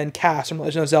 Amanda, and Cass from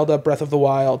Legend of Zelda: Breath of the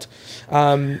Wild.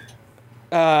 Who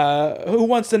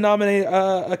wants to nominate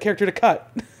a character to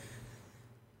cut?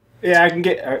 Yeah, I can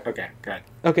get... okay, go ahead.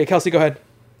 Okay, Kelsey, go ahead.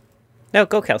 No,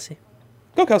 go Kelsey.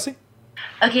 Go, Kelsey.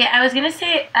 Okay, I was gonna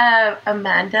say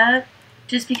Amanda,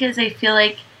 just because I feel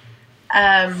like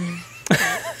out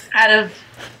of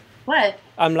what?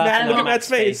 I'm laughing Look at at Matt's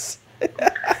face.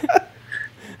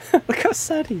 Look how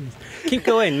sad he is. Keep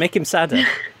going, make him sadder.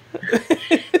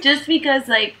 Just because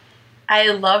like I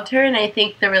loved her, and I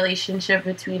think the relationship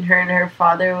between her and her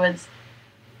father was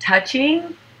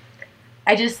touching.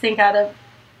 I just think out of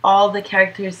all the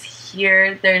characters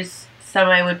here, there's some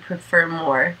I would prefer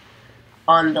more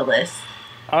on the list.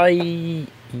 I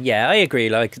agree.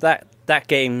 Like that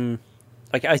game,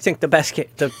 like I think the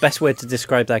best word to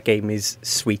describe that game is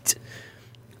sweet.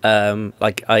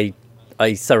 Like I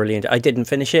thoroughly I didn't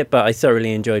finish it, but I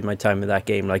thoroughly enjoyed my time with that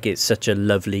game. Like it's such a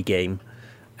lovely game,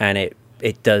 and it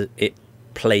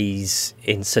plays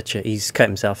in such a... He's cut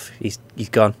himself. He's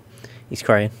gone. He's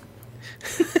crying.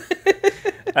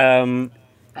 I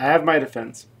have my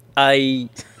defense.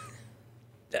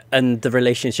 And the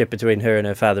relationship between her and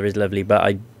her father is lovely, but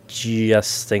I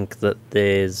just think that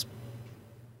there's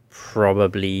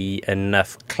probably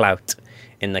enough clout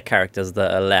in the characters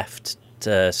that are left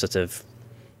to sort of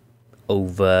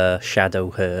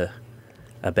overshadow her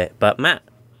a bit. But Matt,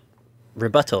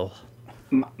 rebuttal.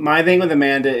 My thing with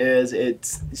Amanda is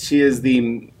she is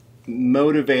the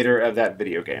motivator of that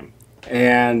video game,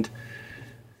 and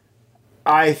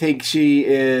I think she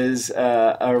is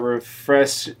a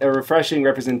refreshing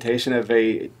representation of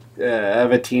a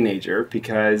teenager,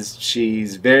 because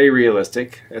she's very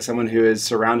realistic as someone who is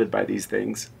surrounded by these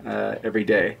things every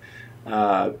day.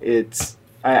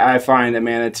 I find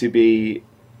Amanda to be,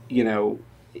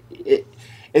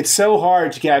 it's so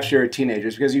hard to capture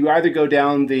teenagers, because you either go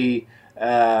down the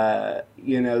I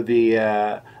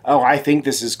think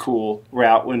this is cool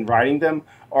route when writing them,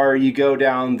 or you go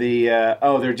down the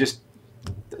they're just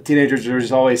teenagers are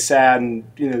just always sad and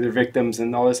they're victims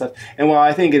and all this stuff. And while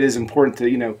I think it is important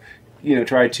to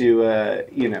try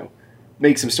to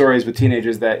make some stories with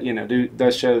teenagers that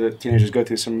does show that teenagers go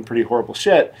through some pretty horrible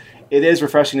shit, it is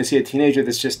refreshing to see a teenager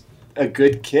that's just a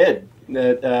good kid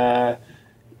that that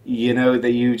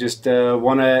you just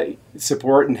want to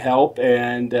support and help,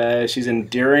 and she's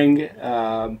endearing.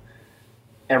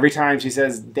 Every time she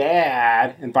says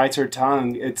 "Dad" and bites her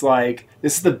tongue, it's like,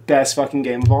 this is the best fucking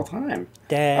game of all time.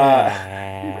 Dad.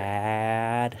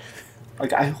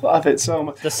 Like, I love it so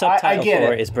much. The subtitle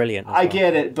for it is brilliant. I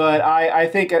get it, but I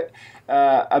think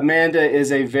Amanda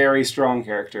is a very strong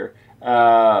character,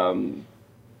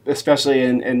 especially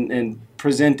in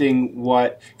presenting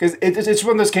because it's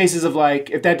one of those cases of like,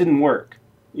 if that didn't work,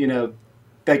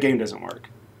 that game doesn't work,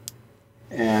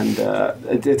 and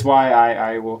it's why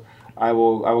I will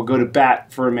go to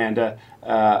bat for Amanda.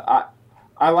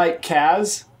 I like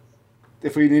Kaz.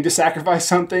 If we need to sacrifice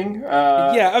something,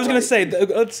 I was gonna say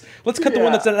let's cut the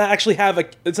one that's not actually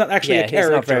it's not actually a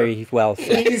character. He's not very well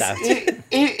fleshed out.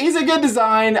 He's a good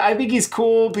design. I think he's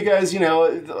cool because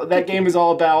that game is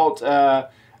all about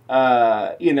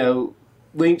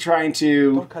Link trying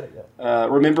to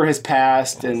remember his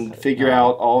past and figure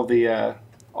out all the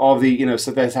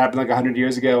stuff that's happened like 100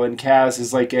 years ago. And Kaz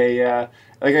is like he's a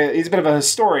bit of a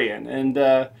historian, and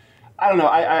I don't know.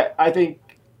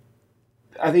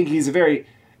 I think he's a very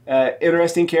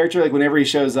interesting character. Like, whenever he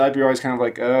shows up, you're always kind of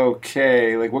like,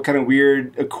 okay, like, what kind of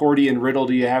weird accordion riddle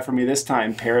do you have for me this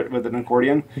time, parrot with an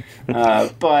accordion?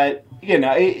 But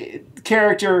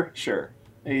character, sure,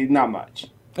 not much.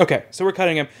 Okay, so we're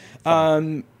cutting him.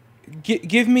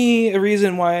 Give me a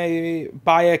reason why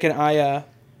Bayek and Aya.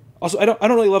 Also, I don't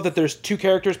really love that there's two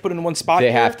characters put in one spot.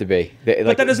 They have to be.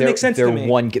 But that doesn't make sense to me.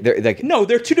 No,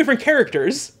 they're two different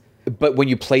characters. But when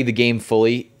you play the game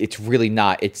fully, it's really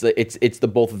not. It's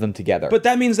the both of them together. But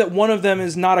that means that one of them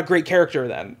is not a great character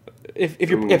then.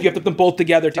 If you have to put them both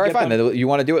together to all right, get fine. them. Then you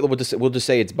want to do it? We'll just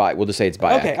say it's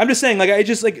Bayek. Okay, I'm just saying, like,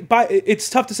 it's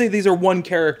tough to say these are one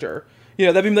character.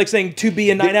 That'd be like saying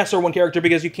 2B and 9S are one character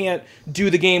because you can't do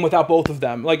the game without both of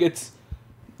them. Like, it's,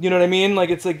 you know what I mean? Like,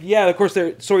 it's like, yeah, of course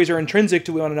their stories are intrinsic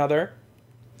to one another,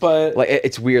 but like,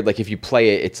 it's weird. Like, if you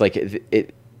play it, it's like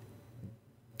it.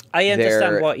 I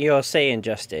understand what you're saying,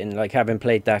 Justin, like, having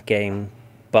played that game,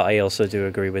 but I also do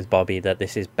agree with Bobby that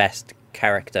this is best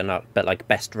character, but like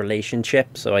best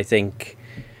relationship. So I think.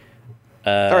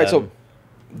 All right, so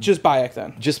just Bayek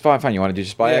then. Just fine. You want to do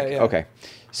just Bayek? Yeah. Okay.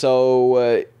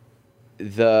 So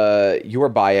you are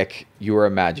Bayek, you are a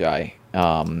Magi,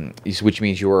 which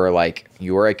means you are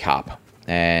a cop,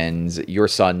 and your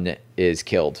son is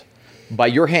killed by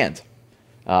your hand.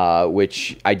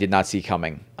 Which I did not see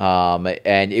coming.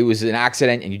 And it was an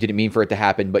accident, and you didn't mean for it to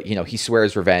happen, but, he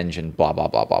swears revenge and blah, blah,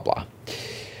 blah, blah, blah.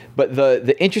 But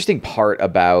the interesting part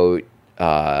about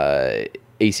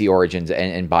AC Origins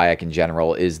and Bayek in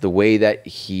general is the way that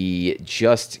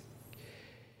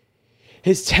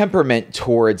his temperament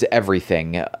towards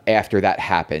everything after that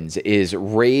happens is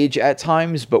rage at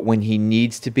times, but when he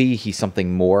needs to be, he's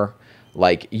something more.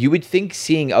 Like, you would think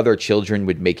seeing other children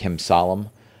would make him solemn,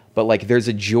 but, like, there's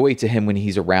a joy to him when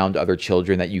he's around other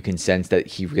children that you can sense that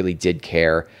he really did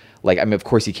care. Like, I mean, of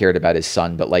course he cared about his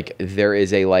son, but, like, there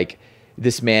is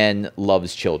this man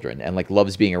loves children and, like,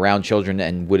 loves being around children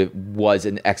and was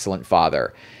an excellent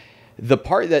father. The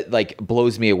part that, like,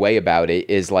 blows me away about it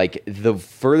is, like, the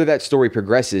further that story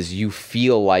progresses, you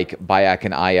feel like Bayek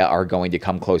and Aya are going to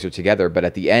come closer together, but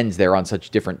at the end, they're on such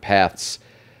different paths.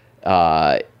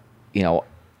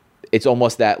 It's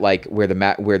almost that, like, where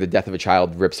the death of a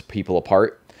child rips people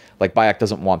apart. Like, Bayek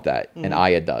doesn't want that, and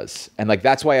Aya does. And, like,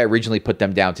 that's why I originally put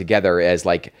them down together as,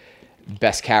 like,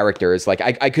 best characters. Like,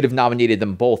 I could have nominated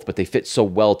them both, but they fit so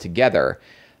well together.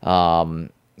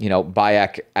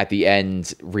 Bayek at the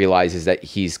end realizes that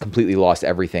he's completely lost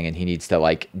everything, and he needs to,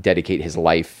 like, dedicate his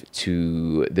life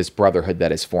to this brotherhood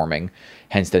that is forming,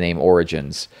 hence the name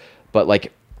Origins. But,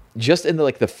 like, just in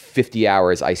the 50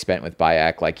 hours I spent with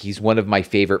Bayek, like, he's one of my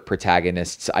favorite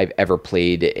protagonists I've ever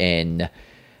played in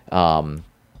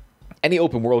any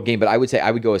open world game, but I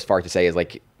would go as far to say as,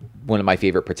 like, one of my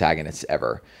favorite protagonists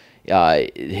ever.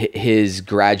 His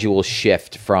gradual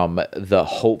shift from the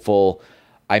hopeful,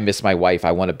 I miss my wife,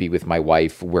 I want to be with my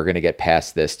wife, we're going to get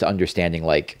past this, to understanding,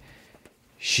 like,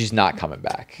 she's not coming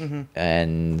back. Mm-hmm.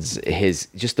 And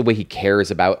just the way he cares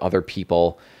about other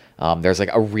people. There's, like,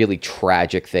 a really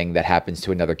tragic thing that happens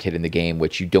to another kid in the game,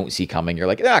 which you don't see coming. You're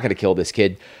like, they're not going to kill this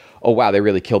kid. Oh, wow, they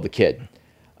really killed the kid.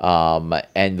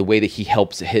 And the way that he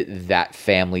helps hit that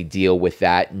family deal with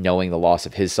that, knowing the loss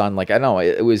of his son, like, I don't know,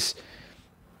 it was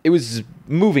it was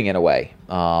moving in a way.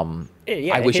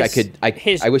 Yeah, I wish I could.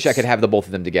 I wish I could have the both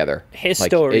of them together. His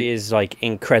story is like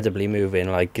incredibly moving.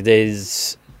 Like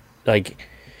there's like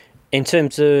in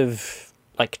terms of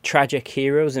like tragic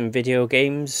heroes in video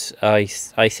games, I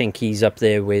think he's up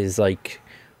there with like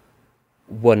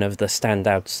one of the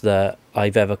standouts that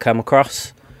I've ever come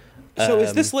across. So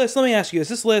is this list? Let me ask you: is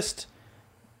this list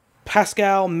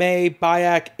Pascal, May,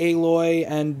 Bayek, Aloy,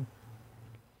 and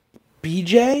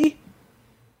BJ?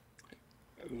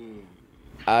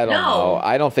 I don't know.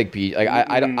 I don't think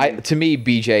to me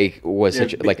BJ was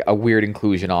such like a weird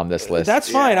inclusion on this list.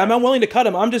 That's fine. I'm unwilling to cut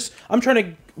him. I'm trying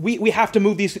to. We have to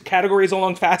move these categories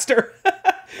along faster.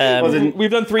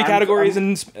 We've done 3 categories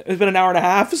and it's been an hour and a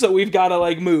half, so we've got to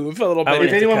like move a little bit.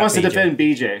 If anyone wants to defend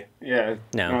BJ,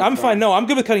 No. I'm fine. No, I'm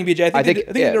good with cutting BJ. I think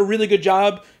they did a really good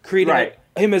job creating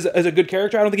him as a good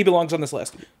character. I don't think he belongs on this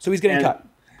list, so he's getting cut.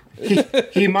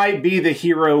 he might be the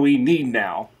hero we need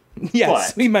now.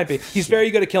 Yes, he might be. He's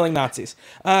very good at killing Nazis.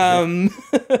 And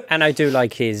I do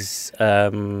like his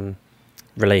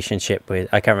relationship with,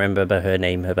 I can't remember her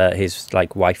name, but his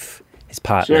like wife, his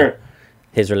partner. Sure.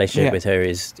 His relationship with her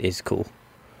is cool.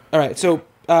 All right, so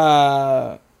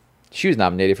she was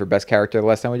nominated for best character the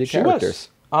last time we did characters.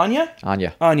 Anya.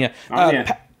 Anya. Anya.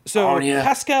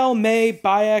 Pascal, May,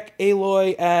 Bayek,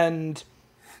 Aloy, and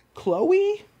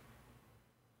Chloe.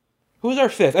 Who's our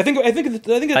 5th? I think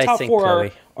the top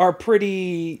 4 are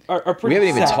pretty. Are pretty. We haven't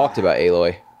even talked about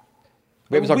Aloy.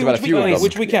 We haven't talked about a few of them.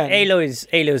 Which we can. Aloy's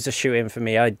a shoe-in for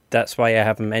me. That's why I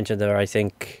haven't mentioned her. I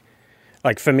think,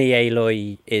 like for me,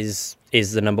 Aloy is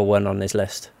the number 1 on this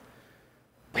list.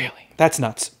 Really? That's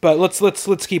nuts. But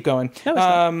let's keep going.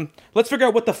 No, let's figure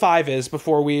out what the 5 is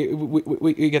before we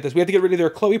get this. We have to get rid of either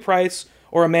Chloe Price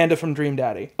or Amanda from Dream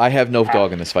Daddy. I have no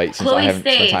dog in this fight since Chloe I haven't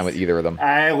spent stays. time with either of them.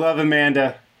 I love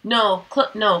Amanda. No,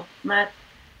 Matt.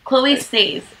 Chloe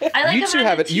stays. I like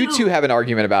Amanda too. You two have an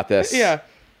argument about this. Yeah.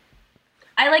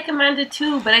 I like Amanda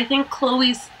too, but I think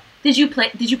Chloe's. Did you play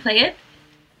it?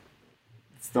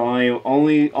 It's the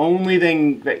only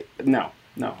thing that no,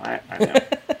 I know.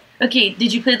 Okay,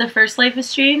 did you play the first Life is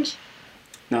Strange?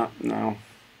 No.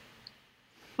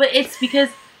 But it's because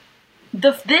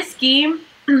this game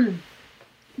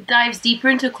dives deeper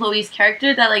into Chloe's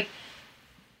character that like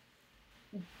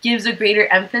gives a greater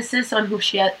emphasis on who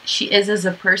she is as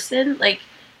a person. Like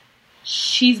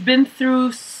she's been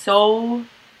through so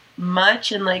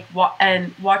much, and like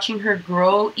watching her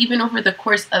grow even over the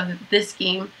course of this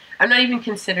game. I'm not even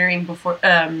considering before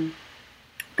the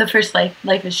first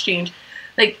Life is Strange.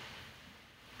 Like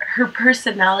her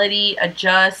personality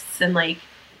adjusts, and like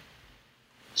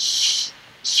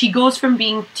she goes from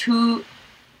being two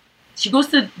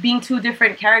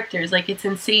different characters. Like it's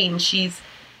insane.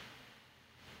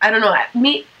 I don't know.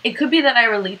 It could be that I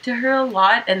relate to her a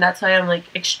lot, and that's why I'm like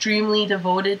extremely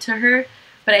devoted to her.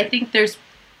 But I think there's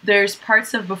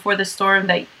parts of Before the Storm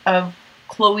of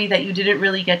Chloe that you didn't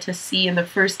really get to see in the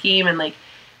first game, and like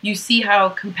you see how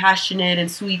compassionate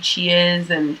and sweet she is,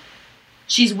 and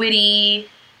she's witty,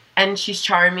 and she's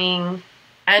charming,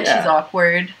 and she's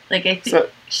awkward. Like I think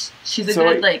she's a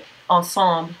good like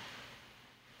ensemble.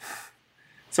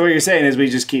 So what you're saying is we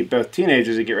just keep both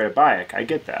teenagers and get rid of Bayek. I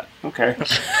get that. Okay.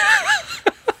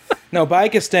 No,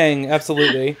 Bayek is staying,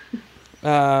 absolutely.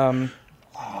 Bayek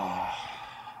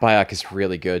is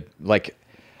really good. Like,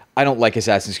 I don't like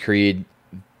Assassin's Creed,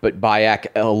 but Bayek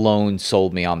alone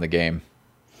sold me on the game.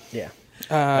 Yeah,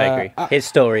 I agree. His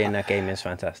story in that game is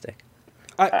fantastic.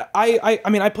 I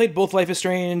mean, I played both Life is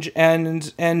Strange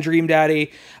and Dream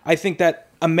Daddy. I think that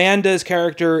Amanda's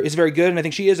character is very good, and I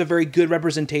think she is a very good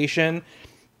representation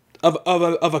of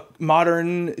a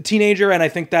modern teenager, and I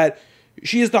think that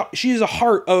she is the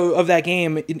heart of that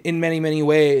game in many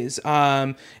ways.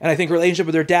 And I think her relationship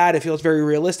with her dad, it feels very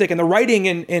realistic, and the writing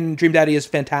in Dream Daddy is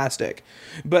fantastic.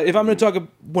 But if I'm going to talk,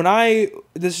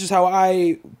 this is how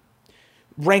I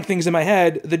rank things in my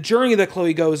head. The journey that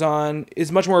Chloe goes on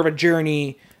is much more of a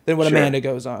journey than what Amanda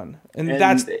goes on, and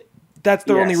that's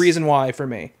the only reason why for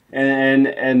me.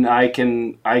 And I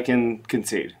can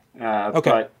concede.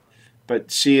 Okay. But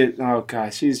she, oh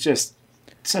gosh, she's just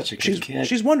such a good kid.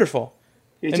 She's wonderful.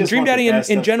 And Dream Daddy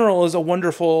in general is a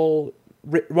wonderfully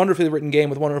written game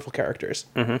with wonderful characters.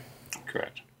 Mm-hmm.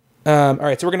 Correct. All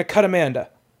right, so we're going to cut Amanda.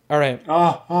 All right.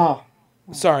 Oh.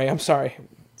 Sorry, I'm sorry.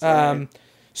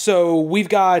 So we've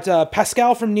got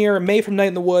Pascal from Nier, May from Night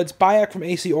in the Woods, Bayek from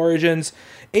AC Origins,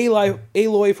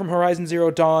 Aloy from Horizon Zero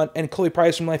Dawn, and Chloe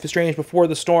Price from Life is Strange Before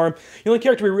the Storm. The only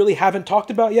character we really haven't talked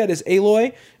about yet is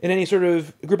Aloy in any sort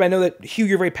of group. I know that, Hugh,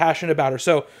 you're very passionate about her.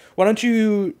 So why don't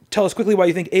you tell us quickly why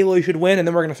you think Aloy should win, and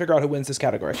then we're going to figure out who wins this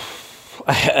category.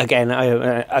 again,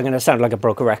 I'm going to sound like a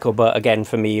broken record, but again,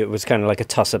 for me, it was kind of like a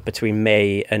toss-up between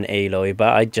May and Aloy.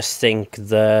 But I just think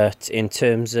that in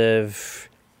terms of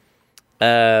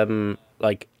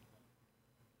like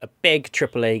a big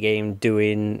AAA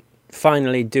game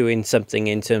finally doing something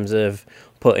in terms of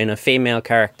putting a female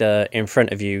character in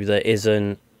front of you that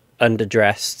isn't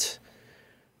underdressed,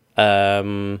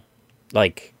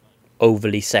 like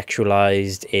overly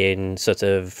sexualized in sort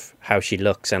of how she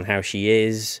looks and how she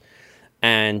is,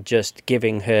 and just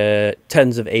giving her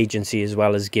tons of agency as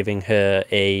well as giving her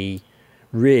a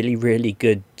really, really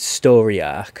good story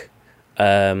arc.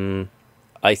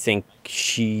 I think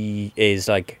she is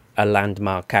like a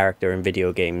landmark character in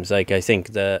video games. Like, I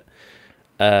think that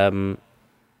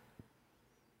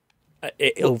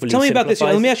it overly Tell me about this.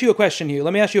 simplifies Let me ask you a question, Hugh.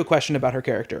 Let me ask you a question about her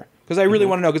character, because I really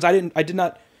want to know, because I did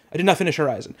not finish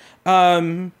Horizon.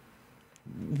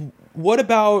 What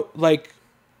about like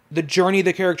the journey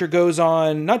the character goes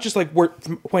on, not just like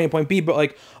from point A to point B, but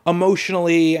like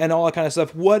emotionally and all that kind of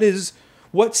stuff? What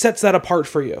sets that apart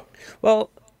for you? Well,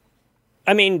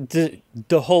 I mean,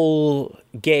 the whole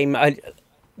game.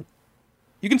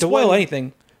 You can spoil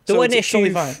anything. The so one it's totally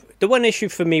issue, fine. the one issue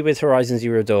for me with Horizon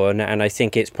Zero Dawn, and I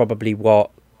think it's probably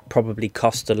what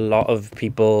cost a lot of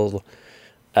people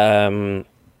playing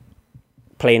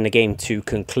the game to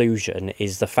conclusion,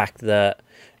 is the fact that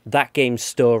game's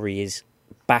story is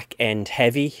back end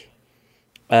heavy.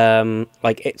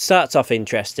 Like, it starts off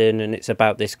interesting, and it's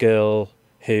about this girl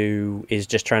who is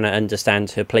just trying to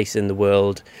understand her place in the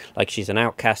world. Like, she's an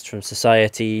outcast from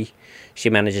society.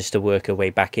 She manages to work her way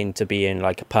back into being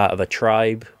like a part of a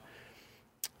tribe.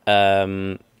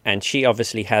 And she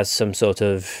obviously has some sort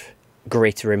of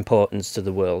greater importance to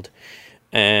the world.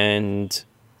 And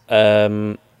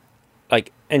and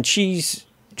she's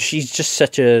just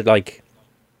such a like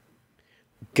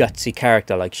gutsy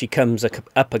character. Like, she comes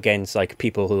up against like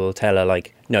people who will tell her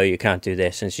like, no, you can't do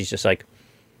this, and she's just like,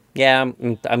 yeah,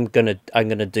 I'm gonna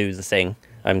do the thing.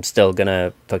 I'm still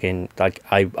gonna fucking like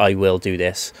I will do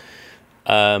this.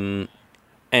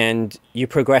 And you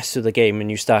progress through the game and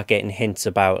you start getting hints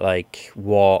about like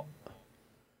what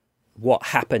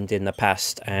happened in the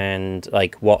past and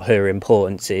like what her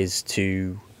importance is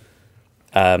to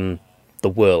the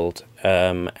world.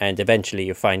 And eventually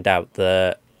you find out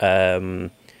that there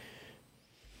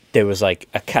was like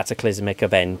a cataclysmic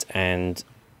event, and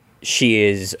she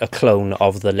is a clone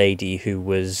of the lady who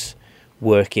was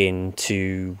working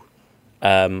to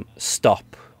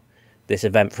stop this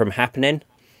event from happening.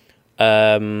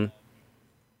 And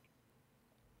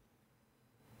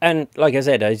like I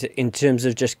said, in terms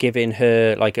of just giving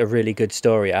her like a really good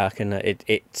story arc, and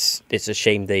it's a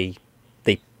shame they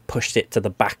pushed it to the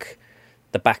back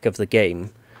of the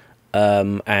game,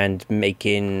 and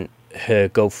making her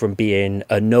go from being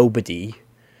a nobody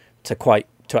to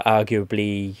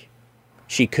arguably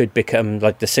she could become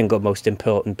like the single most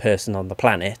important person on the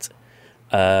planet.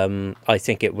 I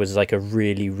think it was like a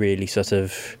really, really sort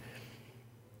of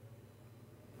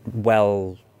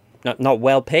not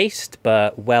well paced,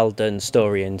 but well done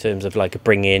story in terms of like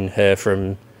bringing her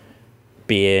from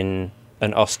being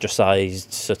an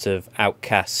ostracized sort of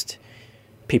outcast.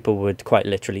 People would quite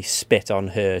literally spit on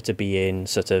her, to being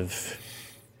sort of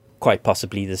quite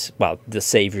possibly the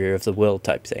savior of the world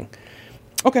type thing.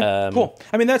 Okay, cool.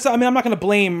 I'm not going to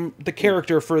blame the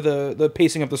character for the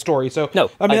pacing of the story. So no,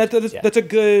 that's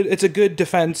a good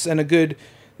defense and a good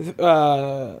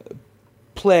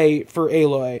play for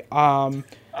Aloy.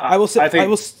 I will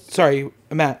say. Sorry,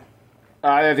 Matt.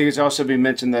 I think it's also been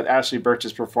mentioned that Ashley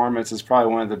Birch's performance is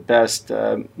probably one of the best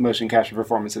motion capture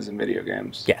performances in video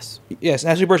games. Yes.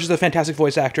 Ashley Birch is a fantastic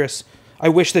voice actress. I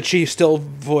wish that she still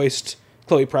voiced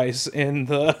Chloe Price in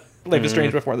the Life is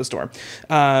Strange Before the Storm.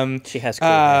 She has cool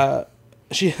hair.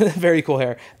 She very cool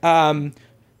hair.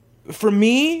 For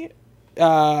me,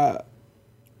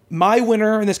 my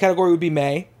winner in this category would be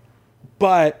May,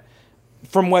 but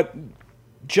from what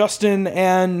Justin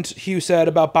and Hugh said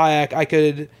about Bayek, I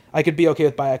could be okay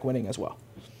with Bayek winning as well.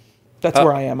 That's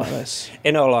where I am on this.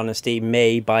 In all honesty,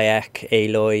 May, Bayek,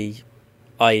 Aloy,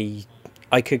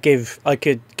 I could give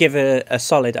a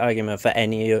solid argument for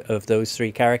any of those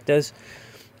three characters.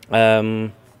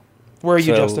 Where are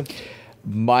you, Justin?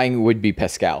 Mine would be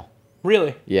Pascal.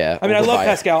 Really? Yeah. I mean, I love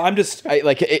Pascal. I'm just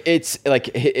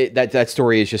that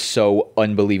story is just so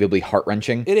unbelievably heart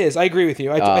wrenching. It is. I agree with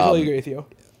you. I totally agree with you.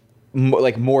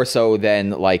 More so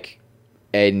than like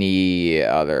any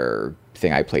other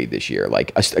thing I played this year.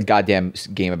 Like a goddamn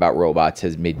game about robots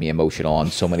has made me emotional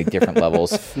on so many different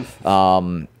levels.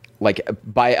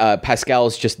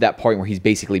 Pascal's just that point where he's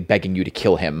basically begging you to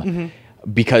kill him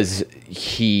because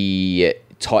he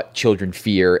taught children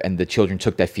fear, and the children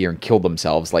took that fear and killed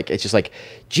themselves. Like, it's just like,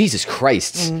 Jesus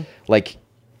Christ. Like,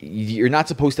 you're not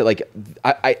supposed to, like,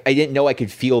 I didn't know I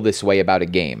could feel this way about a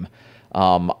game.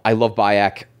 I love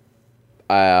Bayek.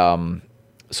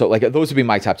 So, like, those would be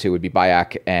my top two, would be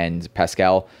Bayek and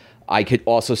Pascal. I could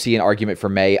also see an argument for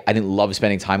Mei. I didn't love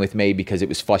spending time with Mei because it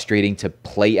was frustrating to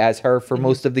play as her for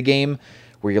most of the game,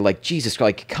 where you're like, Jesus,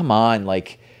 like, come on,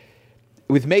 like,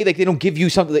 with Mei, like, they don't give you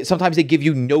something. Sometimes they give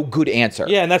you no good answer.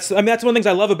 Yeah, and that's one of the things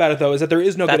I love about it, though, is that there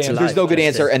is no good That's answer. There's no good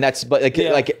answer, and that's, but like,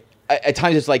 Yeah. like at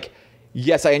times it's like,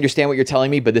 yes, I understand what you're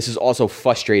telling me, but this is also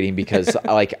frustrating because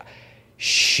like,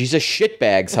 she's a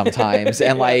shitbag sometimes,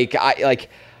 and like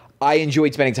I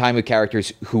enjoyed spending time with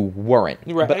characters who weren't.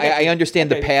 Right. But I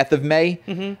understand the path of Mei.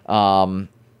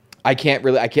 I can't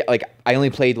like, I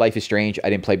only played Life is Strange. I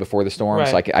didn't play Before the Storm,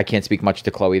 so Right. I can't speak much to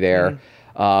Chloe there.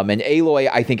 And Aloy,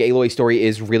 I think Aloy's story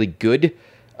is really good.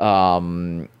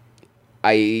 I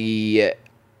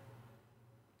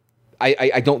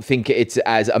don't think it's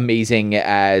as amazing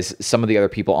as some of the other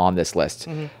people on this list.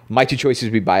 My two choices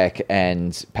would be Bayek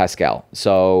and Pascal.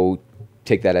 So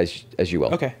take that as you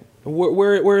will. Okay.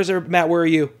 Where is there, Matt? Where are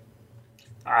you?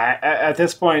 At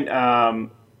this point, I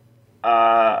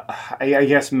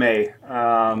guess May.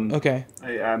 Okay.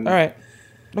 All right.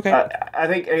 Okay. I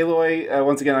think Aloy,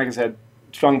 once again, like I said,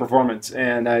 strong performance,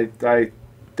 and I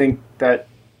think that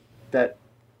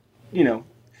you know,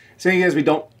 seeing as we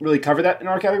don't really cover that in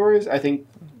our categories, I think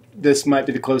this might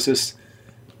be the closest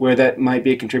where that might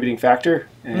be a contributing factor,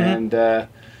 and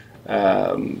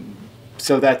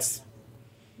so that's.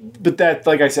 But that,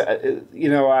 like I said, you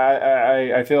know,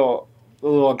 I feel a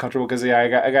little uncomfortable because I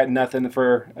got nothing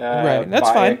for Right. That's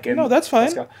Bayek fine. and No, that's fine.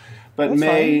 Pascal. But That's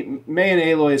May and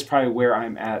Aloy is probably where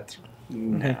I'm at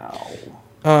now.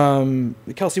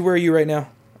 Kelsey, where are you right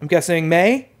now? I'm guessing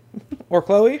May or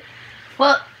Chloe.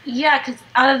 Well, yeah, because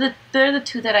out of they're the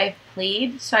two that I've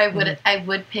played, so I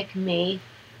would pick May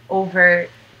over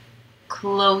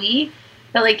Chloe.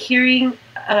 But like hearing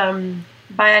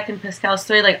Bayek and Pascal's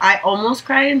story, like I almost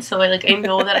cried, so I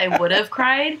know that I would have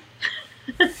cried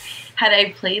had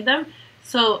I played them.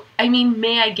 So I mean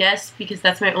May, I guess, because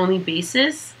that's my only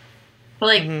basis. But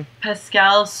like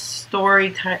Pascal's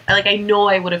story, I know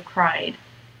I would have cried.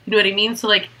 You know what I mean? So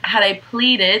like had I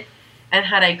played it and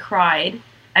had I cried,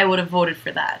 I would have voted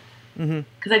for that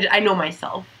because I know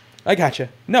myself. I gotcha.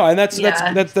 No, and that's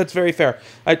very fair.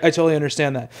 I totally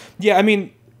understand that. Yeah, I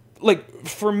mean, like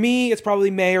for me, it's probably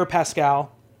May or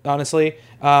Pascal, honestly.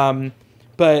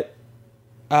 But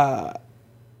I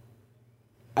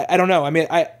don't know. I mean,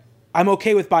 I'm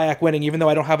okay with Bayek winning, even though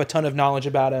I don't have a ton of knowledge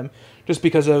about him, just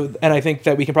because of, and I think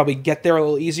that we can probably get there a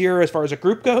little easier as far as a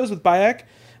group goes with Bayek.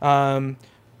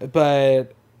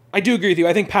 But I do agree with you.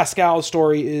 I think Pascal's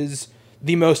story is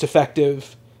the most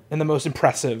effective and the most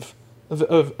impressive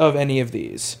of any of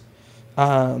these.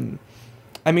 I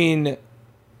mean,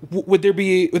 would there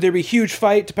be a huge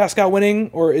fight to Pascal winning,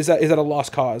 or is that a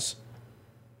lost cause?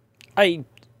 I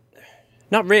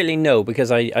not really know,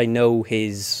 because I know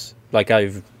his, like,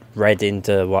 I've read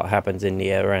into what happens in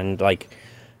Nier, and like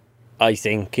I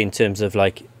think in terms of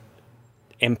like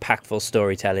impactful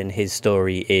storytelling, his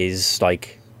story is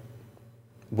like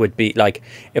would be like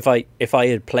if I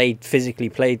had physically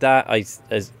played that,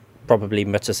 as probably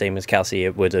much the same as Kelsey,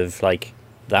 it would have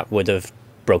that would have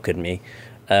broken me.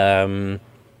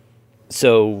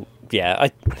 So yeah,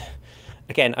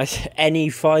 any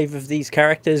 5 of these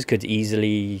characters could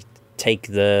easily take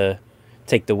the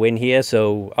win here.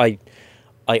 So I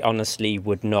honestly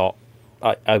would not.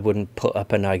 I wouldn't put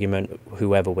up an argument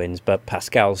whoever wins, but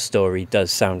Pascal's story does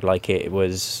sound like it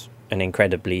was an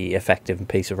incredibly effective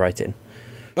piece of writing.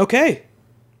 Okay,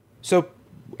 so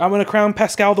I'm going to crown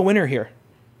Pascal the winner here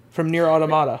from Nier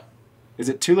Automata. Is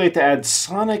it too late to add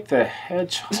Sonic the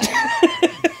Hedgehog?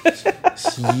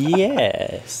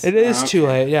 Yes. It is too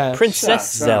late, yeah.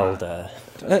 Princess Zelda.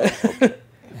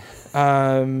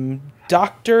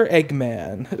 Dr.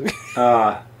 Eggman.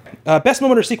 Best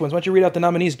moment or sequence. Why don't you read out the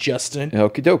nominees, Justin?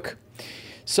 Okie doke.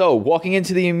 So, walking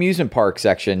into the amusement park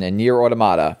section in Nier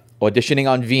Automata, auditioning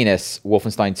on Venus,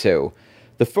 Wolfenstein 2,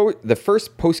 the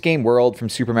first post-game world from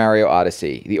Super Mario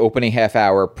Odyssey, the opening half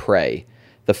hour, Prey,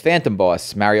 the Phantom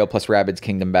Boss, Mario plus Rabbids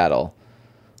Kingdom Battle,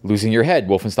 losing your head,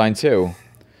 Wolfenstein 2,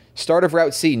 start of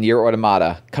Route C, Nier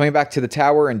Automata, coming back to the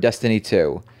tower in Destiny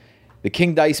 2, the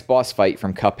King Dice boss fight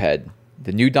from Cuphead,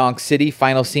 the New Donk City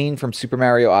final scene from Super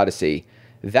Mario Odyssey,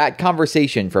 that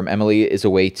conversation from Emily is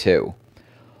Away 2,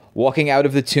 walking out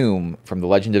of the tomb from The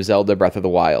Legend of Zelda Breath of the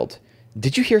Wild,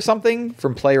 did you hear something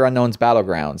from PlayerUnknown's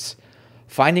Battlegrounds,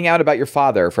 finding out about your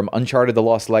father from Uncharted The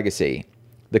Lost Legacy,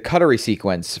 the Cuttery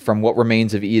sequence from What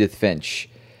Remains of Edith Finch,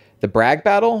 the Bragg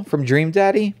battle from Dream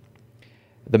Daddy,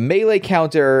 the melee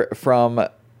counter from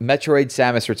Metroid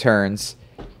Samus Returns,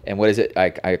 and what is it? I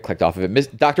clicked off of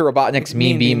it. Dr. Robotnik's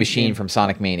Mean Beam Machine from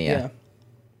Sonic Mania. Yeah.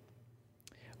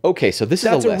 Okay, so this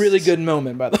That's is a a list. really good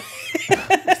moment, by the way.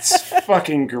 It's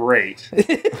fucking great.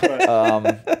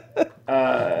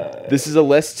 This is a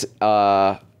list.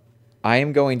 I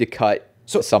am going to cut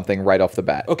something right off the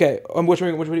bat. Okay, which one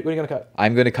are you going to cut?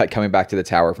 I'm going to cut Coming Back to the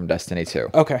Tower from Destiny 2.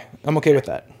 Okay, I'm okay with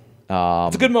that.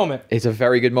 It's a good moment. It's a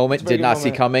very good moment. very Did good not see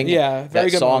moment. coming. Yeah, very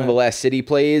that good song, moment. The Last City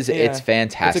plays. Yeah, It's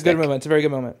fantastic. It's a good moment. It's a very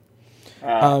good moment.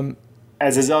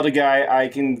 As a Zelda guy, I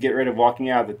can get rid of Walking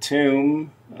Out of the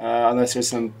Tomb, unless there's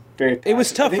some very. It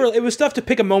was tough. It was tough to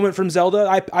pick a moment from Zelda.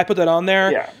 I put that on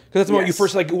there. Yeah. Because that's the moment you Yes.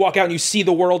 first like walk out and you see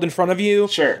the world in front of you.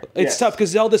 Sure, It's yes. tough because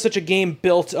Zelda's such a game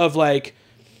built of like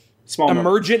small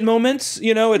emergent moments.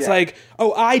 You know, it's Yeah. like,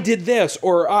 oh, I did this,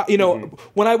 or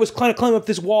when I was trying to climb up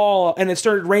this wall and it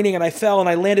started raining and I fell and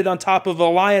I landed on top of a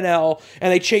lionel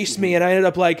and they chased me and I ended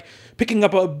up like picking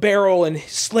up a barrel and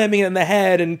slamming it in the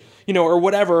head and or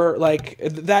whatever, like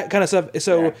that kind of stuff.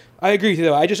 So Yeah. I agree with you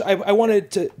though. I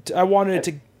wanted it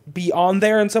to be on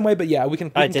there in some way, but yeah, we can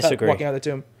I cut disagree. Walking Out of the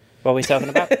Tomb. What are we talking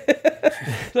about?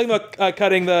 Talking about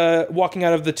cutting the Walking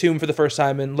Out of the Tomb for the first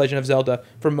time in Legend of Zelda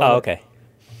from Oh, okay.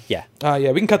 Yeah.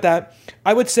 yeah, we can cut that.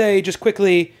 I would say just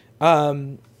quickly,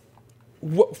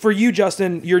 for you,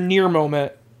 Justin, your near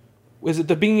moment, was it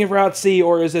the beginning of Route C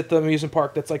or is it the amusement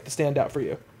park that's like the standout for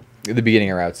you? The beginning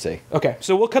of Route C. Okay,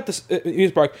 so we'll cut this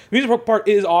amusement park. The amusement park part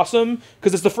is awesome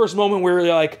because it's the first moment where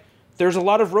you're like, there's a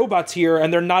lot of robots here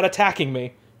and they're not attacking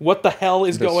me. What the hell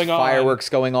is There's going on? fireworks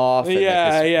going off. And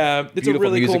Yeah. It's a beautiful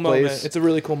really cool music moment. plays. It's a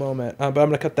really cool moment. But I'm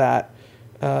going to cut that.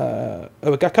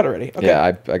 It got cut already. Okay.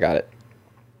 Yeah, I got it.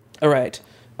 All right.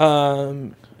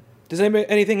 Does anybody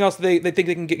anything else they think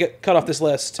they can get cut off this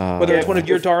list? Whether it's one of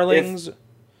your darlings.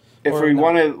 If or we not.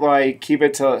 want to like keep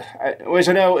it to, which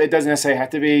I know it doesn't necessarily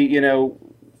have to be,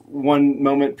 one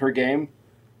moment per game,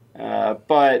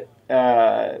 but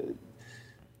I'm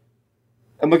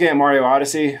looking at Mario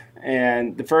Odyssey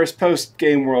and the first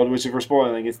post-game world, which if we're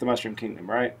spoiling, it's the Mushroom Kingdom,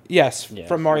 right? Yes, Yeah.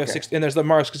 from Mario Okay. 6, and there's the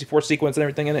Mario 64 sequence and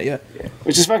everything in it. Yeah.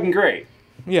 Which is fucking great.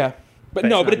 Yeah. But But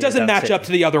no, it's but it not doesn't That's match it. up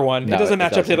to the other one. No, it doesn't it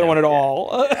match up to the other doesn't, one at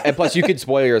all. And plus, you could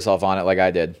spoil yourself on it like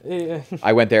I did. Yeah.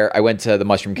 I went to the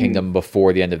Mushroom Kingdom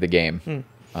before the end of the game.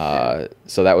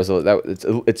 So that was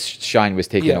its shine was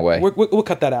taken Yeah, away. we'll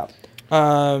cut that out.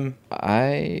 I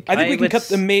I think we can would cut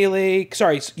the melee.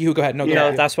 Sorry, you go ahead. No, go No,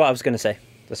 ahead. that's what I was going to say.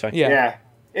 That's fine. Yeah. Yeah.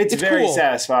 It's very cool.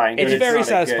 satisfying. but It's very not a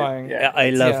good- satisfying. yeah.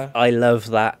 I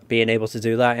love that being able to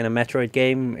do that in a Metroid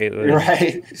game. It was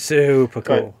Right. super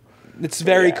cool. It's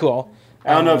very Yeah. cool.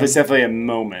 I don't know if it's definitely a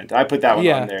moment. I put that one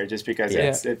Yeah. on there just because Yeah.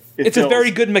 it It's a feels- very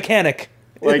good mechanic.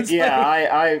 Like, It's yeah,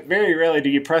 I very rarely do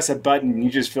you press a button and you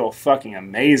just feel fucking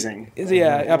amazing.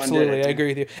 Yeah, One absolutely. did it. I agree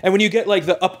with you. And when you get like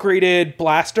the upgraded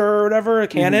blaster or whatever, a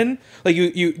cannon, like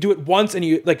you do it once and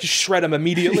you like just shred them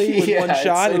immediately with Yeah, one it's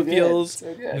shot. so It good. feels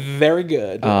So good. very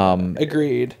good.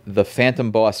 Agreed. the Phantom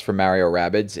boss for Mario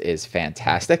Rabbids is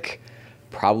fantastic.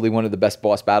 Probably one of the best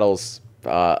boss battles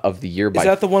of the year by Is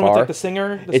that the one far. with like the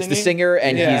singer? It's the singer,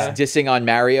 and Yeah. he's dissing on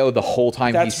Mario the whole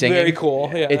time That's he's singing. very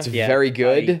cool. Yeah. It's Yeah, very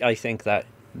good. I think that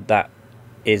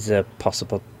is a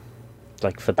possible,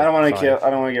 like for. The I don't want to five. kill. I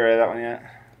don't want to get rid of that one yet.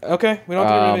 okay. We don't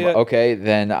have to get rid of it yet. Okay,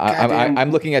 then Goddamn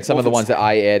I'm looking at some of the ones that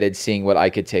I added, seeing what I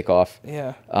could take off.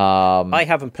 Yeah. I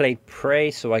haven't played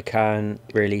Prey, so I can't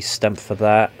really stump for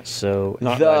that. So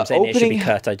not The that I'm saying it should be opening-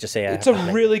 cut. I just say I It's a haven't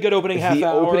played. really good opening half The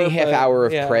hour. opening half but- hour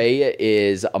of yeah. Prey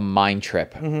is a mind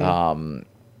trip.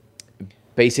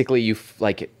 Basically, you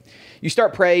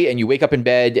start Prey and you wake up in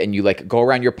bed and you like go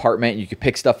around your apartment and you can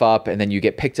pick stuff up, and then you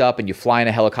get picked up and you fly in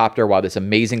a helicopter while this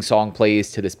amazing song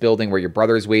plays to this building where your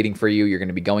brother is waiting for you. You're going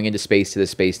to be going into space to the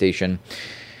space station.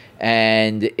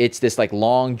 And it's this like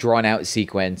long drawn out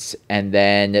sequence, and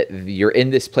then you're in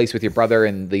this place with your brother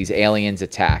and these aliens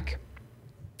attack.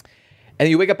 And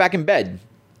you wake up back in bed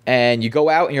and you go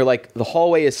out and you're like, the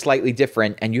hallway is slightly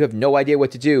different and you have no idea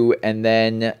what to do. And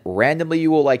then randomly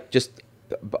you will like just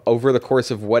over the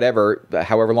course of whatever,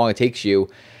 however long it takes you.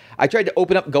 I tried to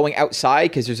open up going outside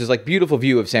because there's this like beautiful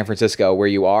view of San Francisco where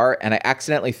you are. And I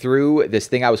accidentally threw this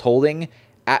thing I was holding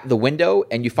at the window,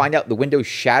 and you find out the window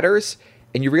shatters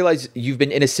and you realize you've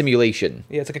been in a simulation.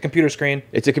 Yeah, it's like a computer screen.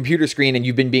 It's a computer screen and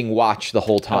you've been being watched the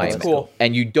whole time. that's cool.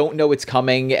 And you don't know it's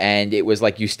coming. And it was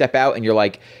like you step out and you're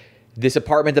like, this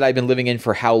apartment that I've been living in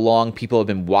for how long, people have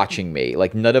been watching me.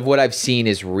 Like none of what I've seen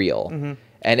is real. Mm-hmm.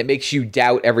 And it makes you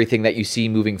doubt everything that you see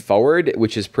moving forward,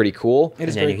 which is pretty cool. It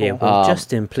is And then very you hear, cool. well,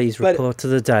 Justin, please but- report to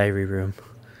the diary room.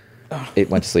 It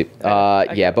went to sleep.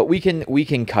 Yeah, but we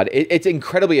can cut it. It's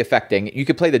incredibly affecting. You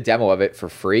could play the demo of it for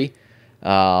free.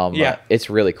 Yeah. It's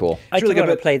really cool. I really do good, want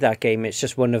to but- play that game. It's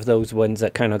just one of those ones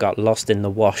that kind of got lost in the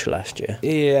wash last year.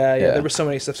 Yeah, Yeah. there was so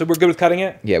many stuff. So we're good with cutting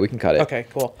it? Yeah, we can cut it. Okay,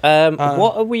 cool.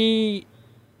 What are we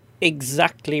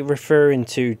exactly referring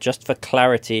to, just for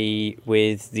clarity,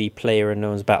 with the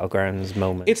PlayerUnknown's Battlegrounds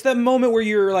moment? It's that moment where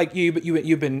you're like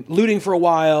you've been looting for a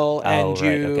while, and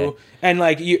right, okay. and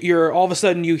like you're all of a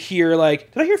sudden you hear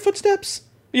like, did I hear footsteps?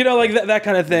 You know, like that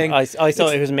kind of thing. I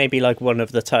thought it was maybe like one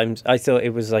of the times. I thought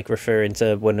it was like referring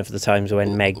to one of the times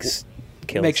when Meg's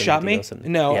killed Meg shot somebody me? or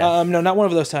something. No, Yeah. no, not one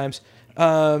of those times.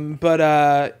 But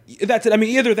that's it. I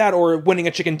mean, either that or winning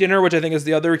a chicken dinner, which I think is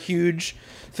the other huge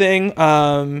thing.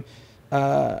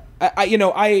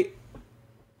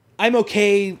 I'm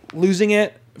okay losing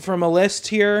it from a list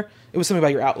here. It was something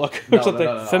about your Outlook or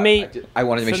something. For me- I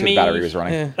wanted to make for sure the me- battery was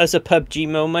running. Yeah. As a PUBG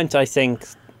moment, I think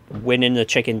winning the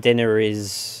chicken dinner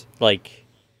is like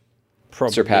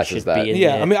probably Surpasses should that. be in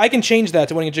Yeah, there. I mean, I can change that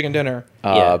to winning a chicken dinner.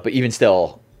 Yeah. But even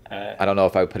still, I don't know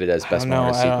if I would put it as best know,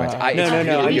 moment of I don't sequence. know. It's No, no,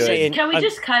 no, really I'm good. saying- Can we I'm-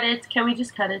 just cut it? Can we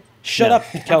just cut it? Shut No. up,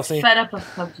 Kelsey. Fed up of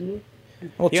PUBG.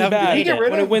 Well, You too haven't bad. played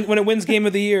it. When it wins Game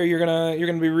of the Year, you're gonna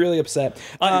be really upset.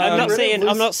 I'm not rid of saying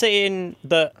I'm not saying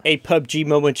that a PUBG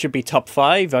moment should be top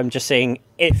 5. I'm just saying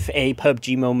if a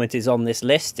PUBG moment is on this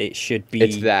list, it should be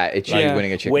It's that. It should Yeah. be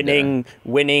winning a chicken dinner.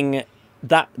 winning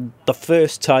that the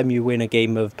first time you win a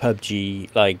game of PUBG.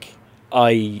 Like,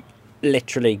 I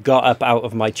literally got up out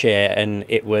of my chair and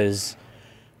it was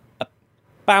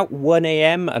about 1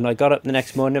 a.m. and I got up the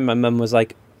next morning. My mum was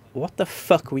like, "What the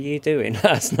fuck were you doing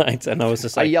last night?" And I was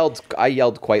just I like,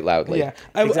 yelled quite loudly. Yeah,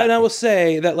 and I will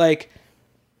say that like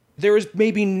there is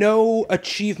maybe no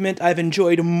achievement I've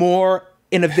enjoyed more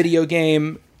in a video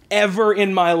game ever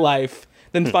in my life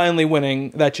than finally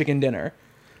winning that chicken dinner.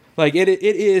 Like it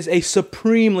is a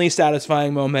supremely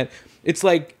satisfying moment. It's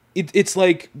like it's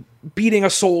like beating a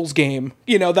Souls game.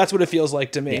 You know, that's what it feels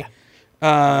like to me.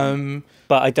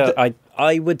 but I don't.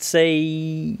 I would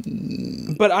say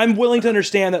But I'm willing to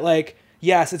understand that like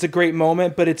yes, it's a great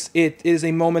moment, but it is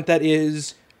a moment that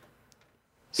is.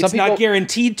 Some It's not people-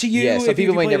 guaranteed to you. Yeah, some if you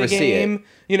people may play the never see it. game,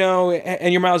 you know,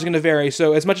 and your miles are going to vary.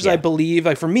 So as much as I Yeah. believe,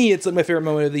 like for me, it's like my favorite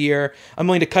moment of the year. I'm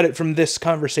willing to cut it from this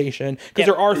conversation because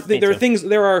Yeah, me too.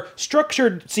 there are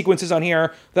structured sequences on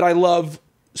here that I love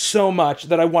so much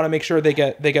that I want to make sure they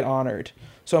get honored.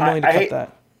 So I'm willing to I cut hate-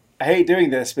 that. I hate doing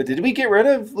this, but did we get rid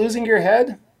of losing your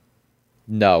head?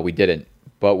 No, we didn't.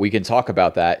 But we can talk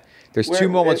about that. There's two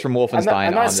moments from Wolfenstein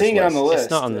I'm not on seeing this it on the list.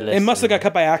 it's not on the list. It must have got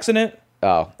cut by accident.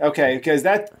 Oh, Okay, because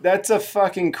that's a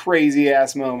fucking crazy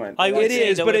ass moment. I would It say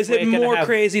is, though, but if is it we're gonna more have-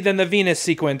 crazy than the Venus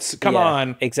sequence? Come Yeah,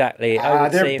 on. exactly. I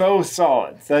would they're say, both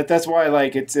solid. That's why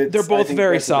like it's They're I both think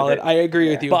very that's the solid. debate. I agree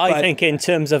with you. but I think in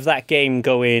terms of that game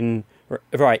going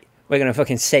right, we're gonna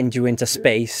fucking send you into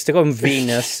space to go on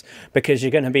Venus because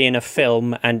you're gonna be in a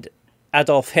film, and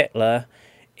Adolf Hitler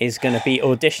is gonna be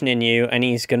auditioning you, and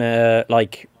he's gonna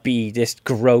like be this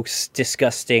gross,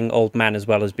 disgusting old man as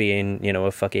well as being, you know,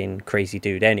 a fucking crazy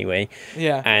dude anyway.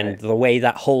 Yeah. And the way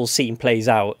that whole scene plays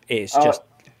out, it's just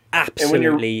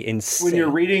absolutely insane. When you're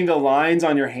reading the lines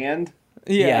on your hand,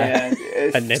 yeah. and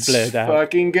it's And they're blurred out.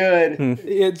 fucking good.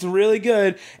 It's really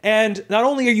good. And not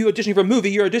only are you auditioning for a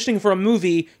movie, you're auditioning for a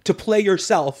movie to play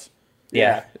yourself,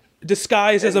 yeah.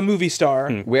 disguised as a movie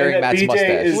star. wearing And that Matt's BJ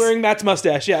mustache. is- Wearing Matt's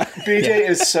mustache, yeah. BJ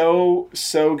is so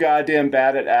goddamn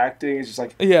bad at acting. It's just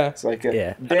like Yeah. it's like a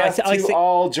Yeah. And death I to think-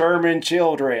 all German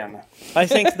children. I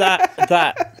think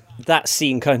that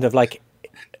scene kind of like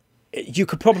you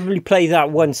could probably play that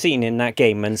one scene in that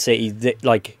game and say that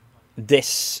like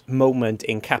this moment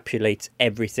encapsulates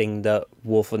everything that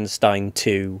Wolfenstein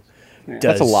 2 does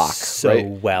That's a lock, so right?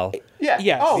 well. Yeah.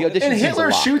 Yes. Oh, The audition and scene's a Hitler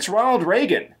lot. shoots Ronald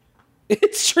Reagan.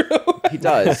 It's true. He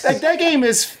does. Like that game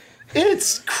is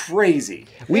it's crazy.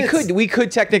 We It's-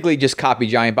 could technically just copy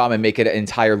Giant Bomb and make it an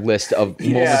entire list of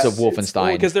moments of it's-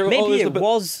 Wolfenstein. Because they're Maybe always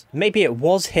it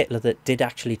was Hitler that did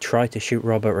actually try to shoot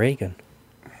Robert Reagan.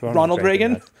 Ronald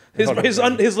Reagan. His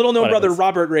little known Whatever. brother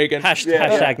Robert Reagan.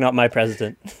 Hashtag not my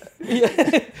president.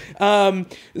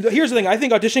 Here's the thing. I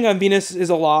think auditioning on Venus is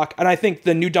a lock, and I think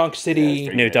the New Donk City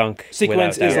New Dunk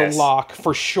sequence without is doubt. a lock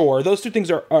for sure. Those two things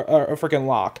are a freaking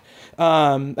lock.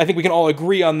 I think we can all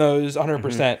agree on those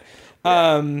 100%.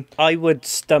 I would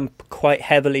stump quite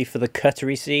heavily for the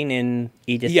cuttery scene in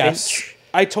Edith Yes, Finch.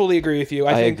 I totally agree with you.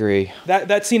 I think agree.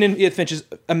 that scene in Edith Finch is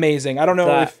amazing. I don't know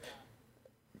That- if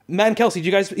Matt and Kelsey, did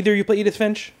you guys either of you play Edith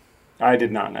Finch? I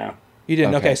did not know. You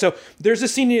didn't. Okay. Okay. So there's a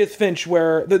scene in Edith Finch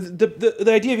where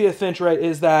the idea of Edith Finch, right,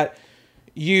 is that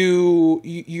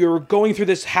you're going through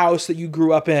this house that you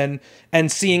grew up in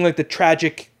and seeing like the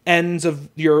tragic ends of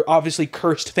your obviously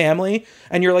cursed family,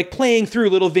 and you're like playing through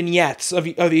little vignettes of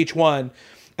each one.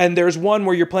 And there's one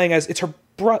where you're playing as it's her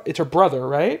brother,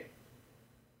 right?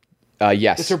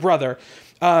 Yes. It's her brother,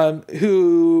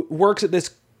 who works at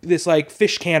this like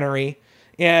fish cannery,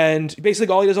 and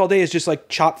basically all he does all day is just like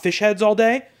chop fish heads all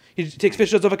day. He takes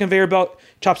fish heads off a conveyor belt,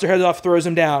 chops their heads off, throws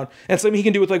them down, and it's something he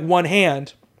can do with like one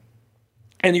hand.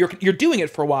 And you're doing it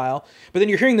for a while, but then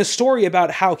you're hearing this story about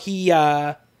how he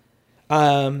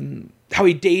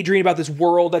daydreamed about this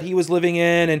world that he was living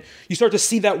in, and you start to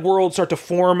see that world start to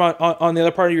form on the other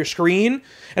part of your screen.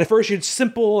 And at first you're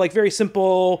simple, like very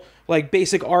simple, like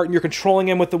basic art, and you're controlling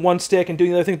him with the one stick and doing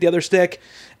the other thing with the other stick.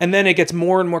 And then it gets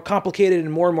more and more complicated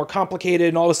and more complicated,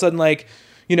 and all of a sudden, like,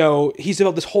 you know, he's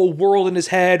developed this whole world in his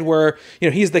head where, you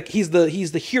know, he's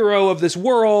the hero of this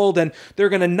world, and they're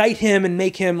gonna knight him and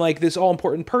make him like this all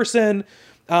important person.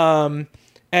 And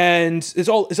it's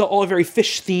all very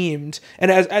fish themed.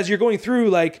 And as you're going through,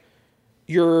 like,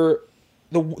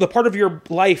 the part of your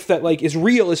life that like is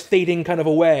real is fading kind of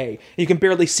away. You can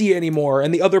barely see it anymore,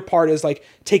 and the other part is like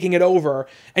taking it over.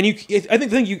 And I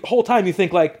think you whole time you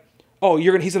think like, oh,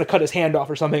 he's gonna cut his hand off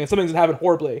or something, and something's gonna happen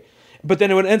horribly. But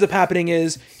then what ends up happening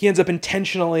is he ends up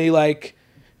intentionally, like,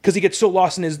 because he gets so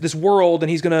lost in this world, and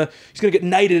he's gonna get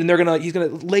knighted, and he's gonna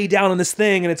lay down on this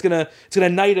thing, and it's gonna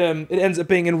knight him. It ends up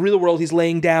being in real world he's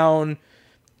laying down,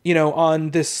 you know, on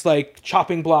this like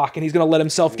chopping block, and he's gonna let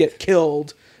himself get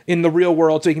killed in the real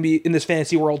world so he can be in this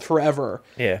fantasy world forever.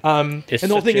 Yeah. And the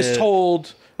whole thing is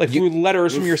told like through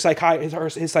letters from his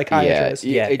psychiatrist.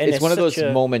 Yeah, and it's one of those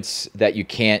moments that you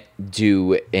can't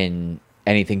do in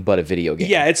anything but a video game.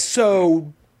 Yeah, it's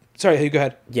so... Sorry, go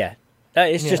ahead. Yeah.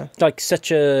 It's just like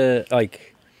such a...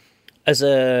 like, as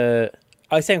a...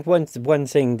 I think one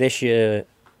thing this year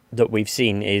that we've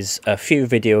seen is a few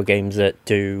video games that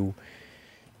do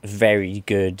very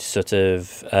good sort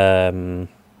of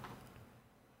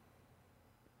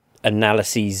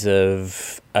analyses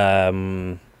of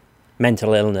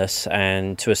mental illness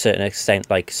and to a certain extent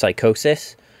like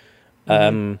psychosis.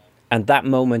 And that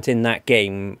moment in that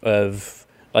game of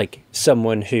like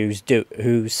someone who's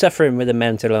suffering with a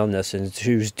mental illness and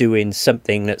who's doing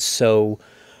something that's so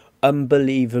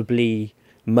unbelievably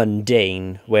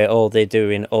mundane, where all they're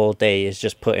doing all day is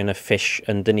just putting a fish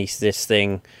underneath this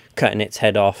thing, cutting its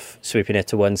head off, sweeping it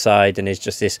to one side, and it's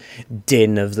just this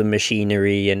din of the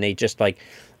machinery, and they just like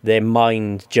their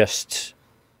mind just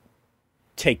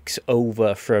takes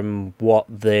over from what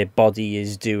their body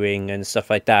is doing and stuff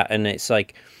like that. And it's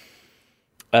like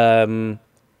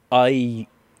I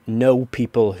know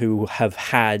people who have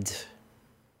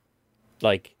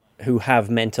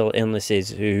mental illnesses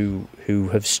who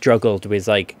have struggled with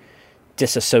like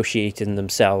disassociating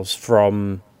themselves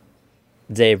from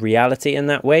their reality in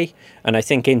that way. And I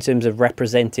think in terms of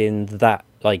representing that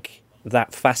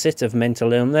facet of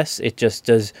mental illness, it just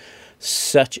does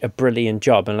such a brilliant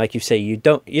job. And like you say, you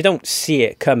don't see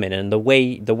it coming, and the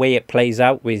way it plays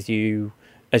out with you,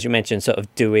 as you mentioned, sort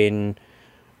of doing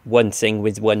one thing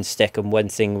with one stick and one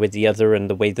thing with the other,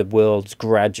 and the way the worlds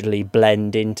gradually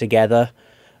blend in together.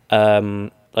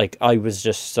 Like I was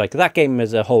just like, that game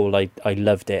as a whole, I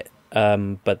loved it.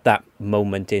 But that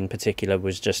moment in particular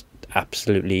was just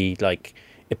absolutely like,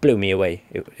 it blew me away.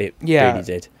 It really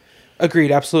did.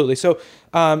 Agreed, absolutely. So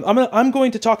I'm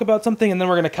going to talk about something, and then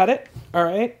we're going to cut it. All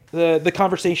right, the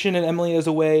conversation in Emily is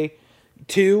Away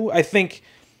 2, I think.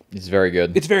 It's very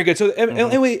good. It's very good. So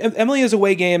Emily is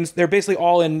Away games, they're basically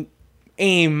all in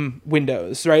AIM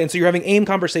windows, right? And so you're having AIM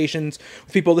conversations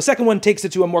with people. The second one takes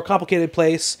it to a more complicated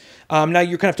place. Now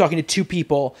you're kind of talking to two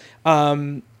people.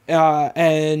 And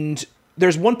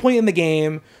there's one point in the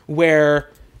game where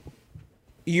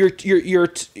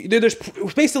there's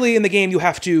basically in the game you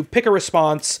have to pick a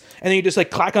response, and then you just like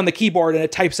clack on the keyboard and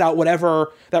it types out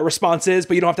whatever that response is,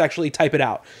 but you don't have to actually type it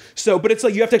out. So, but it's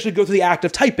like you have to actually go through the act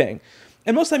of typing.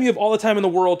 And most of the time you have all the time in the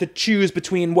world to choose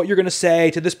between what you're going to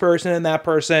say to this person and that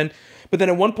person. But then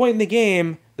at one point in the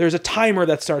game, there's a timer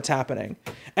that starts happening.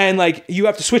 And like you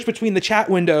have to switch between the chat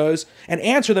windows and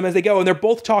answer them as they go. And they're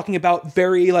both talking about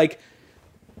very like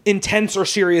intense or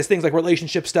serious things like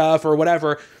relationship stuff or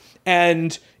whatever.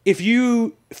 And if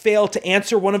you fail to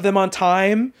answer one of them on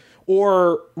time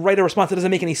or write a response that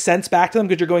doesn't make any sense back to them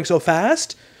because you're going so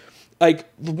fast,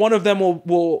 like one of them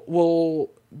you'll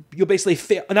basically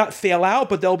not fail out,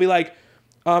 but they'll be like,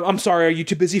 I'm sorry, are you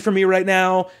too busy for me right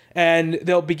now? And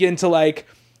they'll begin to like,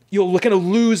 you'll kind of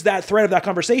lose that thread of that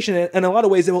conversation. And in a lot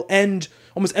of ways, it will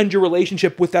almost end your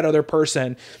relationship with that other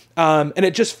person. And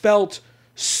it just felt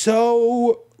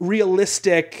so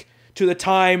realistic to the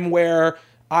time where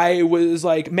I was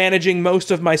like managing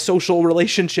most of my social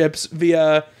relationships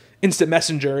via instant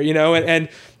messenger, you know, and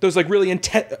those like really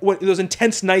those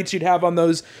intense nights you'd have on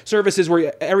those services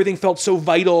where everything felt so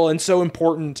vital and so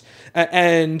important,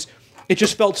 and it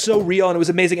just felt so real, and it was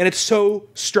amazing. And it's so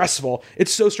stressful.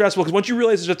 It's so stressful because once you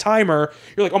realize there's a timer,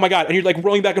 you're like, oh my God. And you're like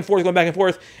rolling back and forth, going back and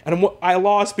forth. And I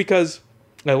lost because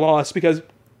I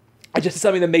just did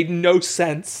something that made no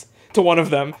sense to one of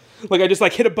them. Like I just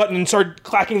like hit a button and started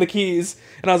clacking the keys.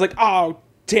 And I was like, oh,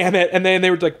 damn it. And then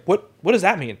they were like, what does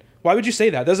that mean? Why would you say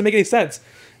that? It doesn't make any sense.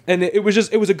 And it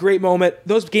was a great moment.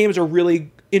 Those games are really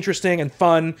interesting and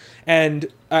fun. And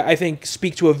I think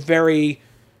speak to a very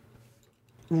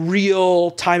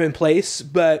real time and place,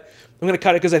 but I'm going to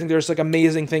cut it because I think there's like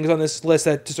amazing things on this list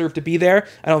that deserve to be there.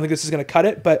 I don't think this is going to cut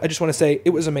it, but I just want to say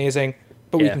it was amazing,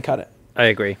 but we can cut it. I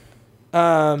agree. The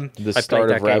I start played of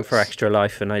that game Route for Extra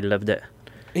Life and I loved it.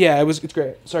 Yeah, it's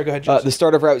great. Sorry, go ahead, Jason. the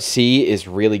start of Route C is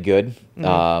really good.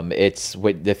 It's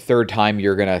the third time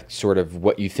you're gonna sort of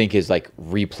what you think is like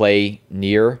replay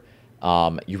near.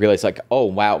 You realize like, oh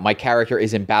wow, my character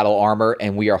is in battle armor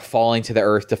and we are falling to the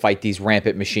earth to fight these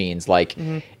rampant machines. Like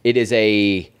it is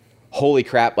a holy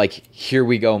crap, like here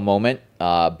we go moment.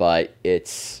 But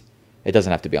it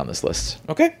doesn't have to be on this list.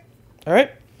 Okay. All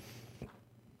right.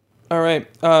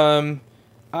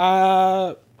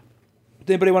 Does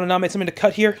anybody want to nominate something to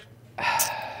cut here?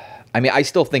 I mean, I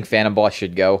still think Phantom Boss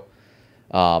should go.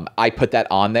 I put that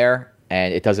on there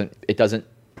and it doesn't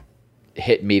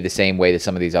hit me the same way that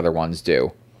some of these other ones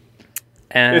do.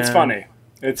 It's funny.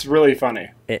 It's really funny.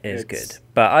 It is good.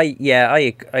 But I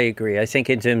agree. I think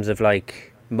in terms of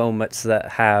like moments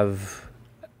that have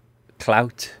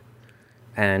clout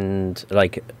and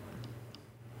like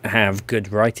have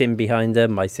good writing behind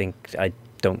them, I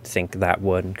don't think that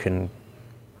one can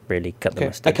really cut the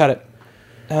list. I cut it.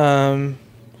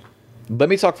 Let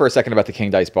me talk for a second about the King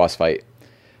Dice boss fight.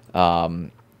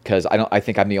 Because I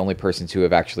think I'm the only person to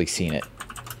have actually seen it.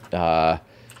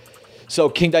 So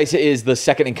King Dice is the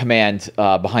second in command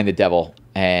behind the devil,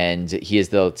 and he is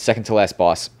the second to last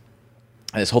boss.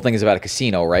 And this whole thing is about a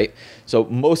casino, right? So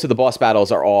most of the boss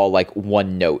battles are all like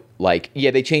one note. Like, yeah,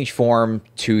 they change form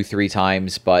 2-3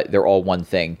 times, but they're all one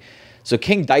thing. So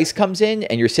King Dice comes in,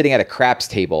 and you're sitting at a craps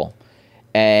table,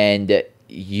 and there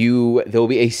will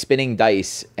be a spinning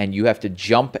dice, and you have to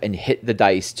jump and hit the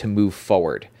dice to move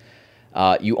forward.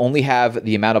 You only have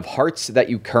the amount of hearts that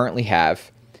you currently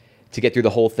have to get through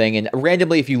the whole thing. And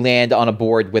randomly, if you land on a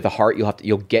board with a heart,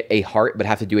 you'll get a heart, but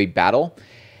have to do a battle.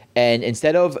 And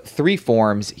instead of 3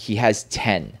 forms, he has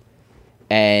 10.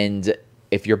 And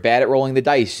if you're bad at rolling the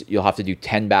dice, you'll have to do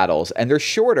 10 battles. And they're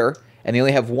shorter, and they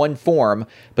only have 1 form,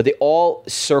 but they all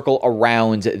circle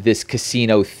around this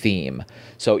casino theme.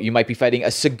 So you might be fighting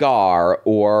a cigar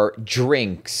or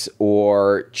drinks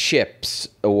or chips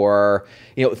or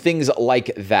things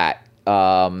like that.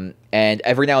 And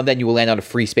every now and then you will land on a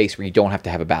free space where you don't have to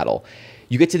have a battle.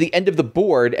 You get to the end of the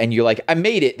board and you're like, I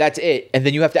made it, that's it. And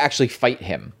then you have to actually fight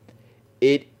him.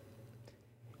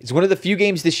 It's one of the few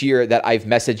games this year that I've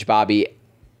messaged Bobby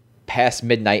past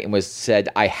midnight and said,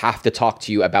 I have to talk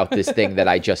to you about this thing that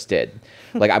I just did.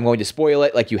 Like, I'm going to spoil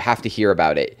it. Like, you have to hear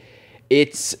about it.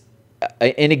 It's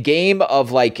in a game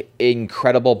of like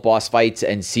incredible boss fights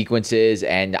and sequences,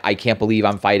 and I can't believe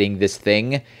I'm fighting this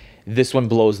thing. This one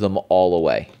blows them all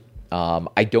away.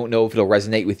 I don't know if it'll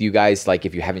resonate with you guys, like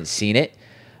if you haven't seen it,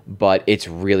 but it's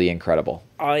really incredible.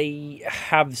 I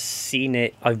have seen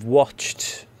it. I've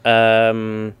watched.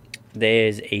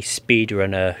 There's a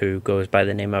speedrunner who goes by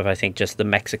the name of, I think, just the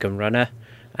Mexican Runner,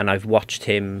 and I've watched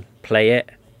him play it.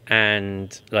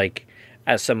 And like,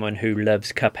 as someone who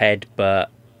loves Cuphead,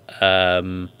 but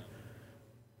I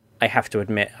have to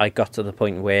admit, I got to the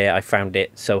point where I found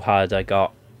it so hard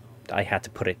I had to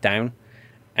put it down.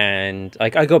 And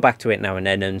like, I go back to it now and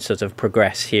then and sort of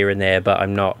progress here and there, but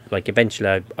I'm not like,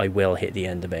 eventually I will hit the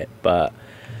end of it. But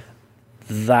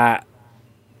that,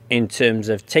 in terms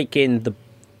of taking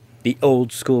the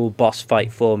old school boss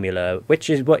fight formula, which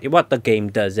is what the game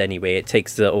does anyway, it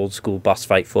takes the old school boss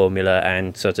fight formula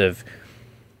and sort of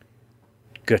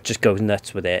just goes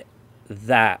nuts with it.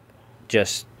 That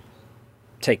just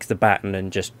takes the baton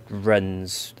and just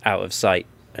runs out of sight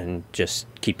and just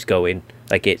keeps going.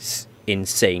 Like, it's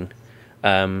insane.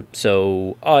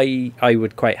 So I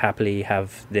would quite happily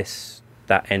have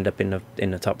that end up in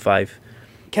the top 5.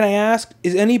 Can I ask,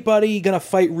 is anybody gonna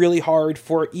fight really hard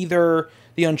for either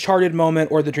the Uncharted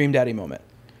moment or the Dream Daddy moment?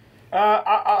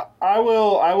 I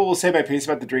will say my piece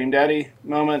about the Dream Daddy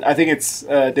moment. I think it's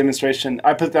a demonstration.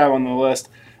 I put that on the list.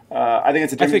 I think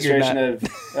it's a demonstration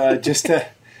of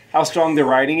how strong the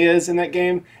writing is in that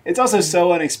game. It's also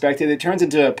so unexpected. It turns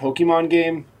into a Pokemon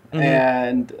game,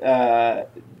 and the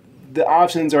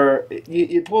options are.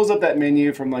 It pulls up that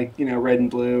menu from like red and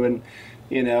blue, and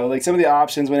like some of the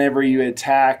options whenever you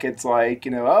attack, it's like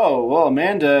oh well,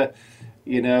 Amanda,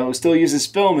 still uses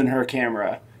film in her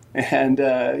camera. And,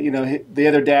 the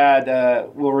other dad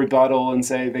will rebuttal and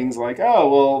say things like,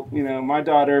 oh, well, my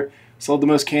daughter sold the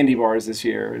most candy bars this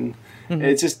year. And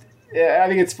it's just, I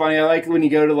think it's funny. I like when you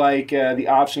go to, like, the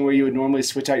option where you would normally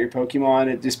switch out your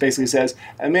Pokemon. It just basically says,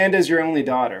 Amanda's your only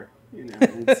daughter.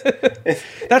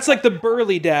 That's like the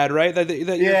burly dad, right? That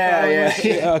you're yeah.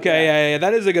 Okay, yeah.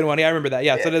 That is a good one. Yeah, I remember that.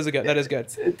 Yes, that is good. That is good.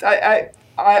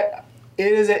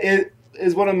 It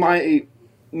is one of my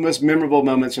most memorable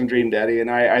moments from Dream Daddy, and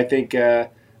I think I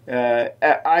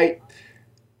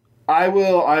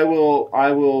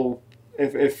will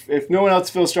if no one else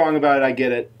feels strong about it, I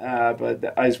get it,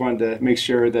 but I just wanted to make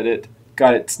sure that it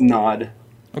got its nod.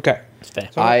 Okay. Fair.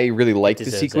 I really like the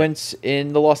sequence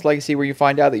in The Lost Legacy where you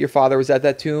find out that your father was at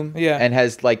that tomb, and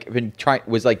has like been trying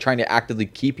to actively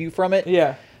keep you from it.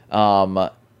 Yeah.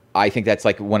 I think that's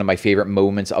like one of my favorite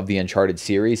moments of the Uncharted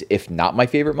series, if not my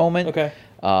favorite moment. Okay.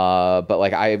 But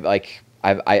like I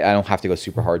don't have to go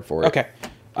super hard for it. Okay.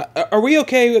 Are we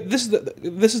okay? This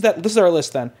is our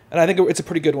list then, and I think it's a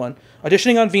pretty good one.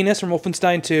 Auditioning on Venus from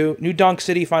Wolfenstein 2, New Donk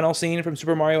City final scene from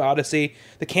Super Mario Odyssey,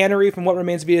 The Cannery from What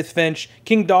Remains of Edith Finch,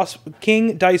 King Dice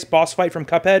boss fight from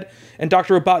Cuphead, and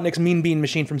Dr. Robotnik's Mean Bean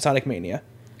Machine from Sonic Mania.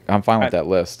 I'm fine with that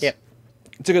list. Yep.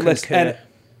 It's a good list,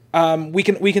 and we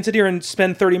can sit here and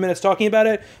spend 30 minutes talking about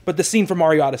it, but the scene from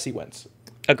Mario Odyssey wins.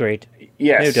 Agreed.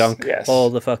 Yes. New Donk. Yes. All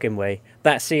the fucking way.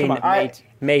 That scene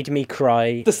made me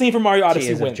cry. The scene from Mario Odyssey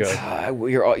Tears of wins. joy.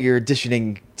 You're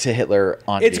auditioning to Hitler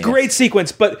on It's Venus. great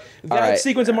sequence, but that right.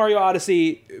 sequence in Mario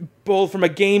Odyssey, both from a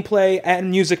gameplay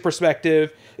and music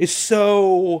perspective, is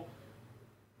so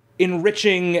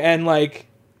enriching and like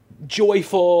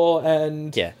joyful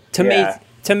and Yeah. To me,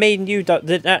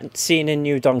 that scene in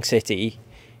New Donk City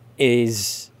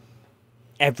is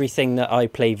everything that I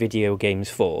play video games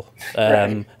for.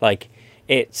 Right. Like,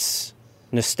 it's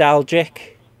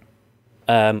nostalgic.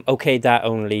 Okay, that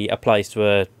only applies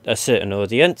to a certain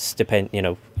audience.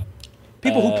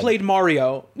 people who played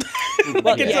Mario.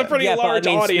 It's a pretty large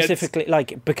audience. Specifically,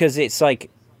 like, because it's like,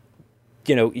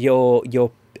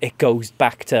 it goes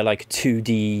back to like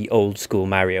 2D old school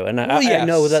Mario, and I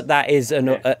know that is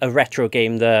a retro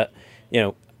game that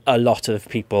a lot of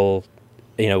people,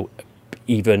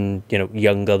 even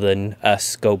younger than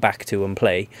us, go back to and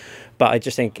play. But I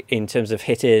just think in terms of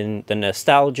hitting the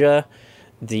nostalgia,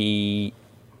 the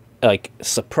like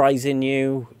surprising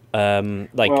you,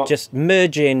 just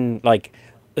merging like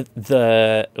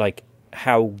the like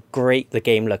how great the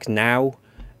game looks now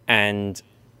and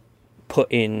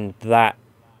putting that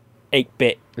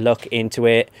 8-bit look into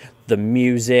it, the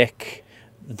music,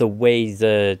 the way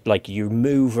you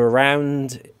move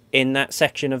around in that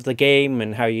section of the game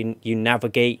and how you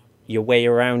navigate your way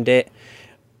around it.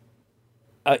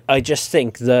 I just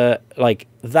think that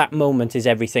that moment is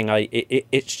everything.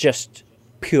 It's just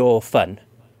pure fun.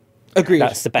 Agreed.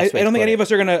 That's the best way I don't to think put any it. of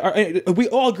us are gonna. We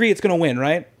all agree it's gonna win,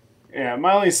 right? Yeah,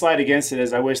 my only slight against it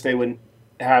is I wish they would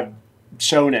have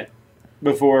shown it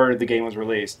before the game was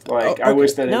released. Like, I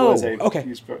wish that it was a... Okay,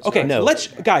 no. Let's...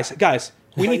 Guys,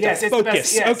 we need Yes, to it's the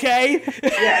best, focus, yes. okay?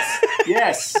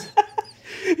 Yes.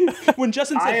 When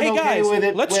Justin said, I am hey, okay guys, with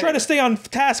it let's when- try to stay on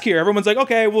task here, everyone's like,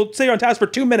 okay, we'll stay on task for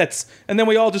 2 minutes, and then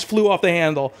we all just flew off the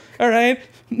handle. All right?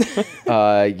 It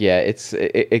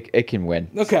can win.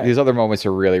 Okay. These other moments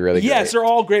are really, really Yes, great. they're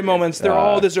all great moments. They're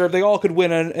all deserved. They all could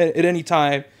win at any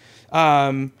time.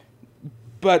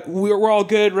 But we're all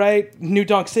good, right? New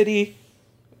Donk City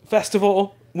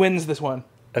Festival wins this one.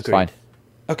 It's Agreed. fine.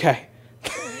 Okay.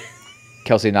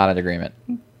 Kelsey, not in agreement.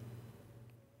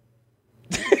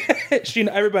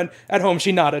 Everyone at home,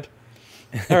 she nodded.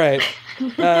 All right.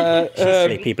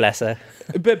 Sleepy, bless her.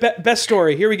 Best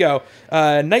story. Here we go.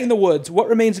 Night in the Woods, What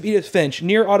Remains of Edith Finch,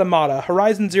 Near Automata,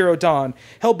 Horizon Zero Dawn,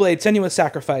 Hellblade: Senua's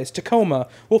Sacrifice, Tacoma,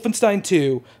 Wolfenstein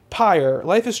 2, Pyre,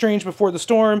 Life is Strange Before the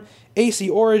Storm, AC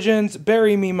Origins,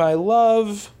 Bury Me My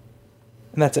Love,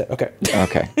 and that's it. Okay.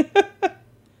 Okay.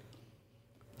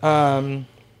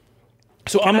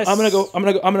 So I'm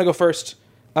gonna go first.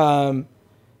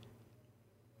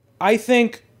 I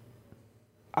think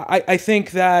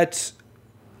that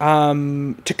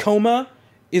Tacoma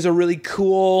is a really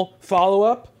cool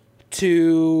follow-up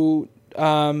to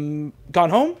Gone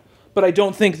Home, but I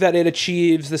don't think that it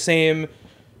achieves the same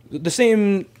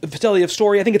fidelity of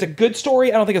story. I think it's a good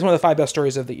story. I don't think it's one of the 5 best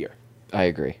stories of the year. I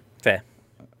agree. Fair.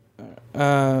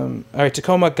 All right,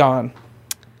 Tacoma, Gone.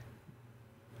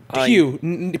 Hugh,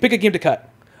 pick a game to cut.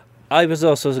 I was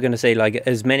also going to say, like,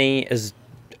 as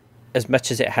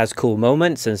much as it has cool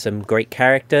moments and some great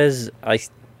characters, I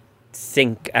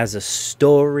think as a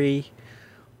story,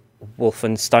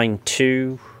 Wolfenstein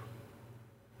 2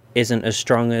 isn't as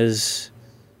strong as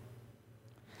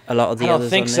a lot of the I don't others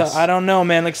think on so. this. I don't know,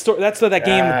 man. Like, that's what that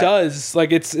game does.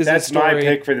 Like, it's That's a story. my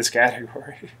pick for this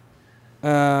category.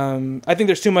 I think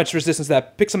there's too much resistance to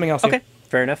that. Pick something else. Okay,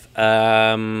 fair enough.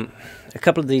 A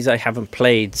couple of these I haven't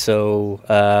played, so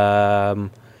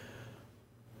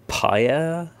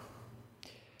Pyre.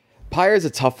 Pyre is a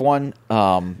tough one.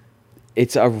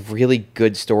 It's a really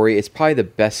good story. It's probably the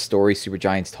best story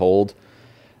Supergiant's told.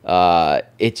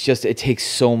 It's just it takes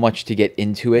so much to get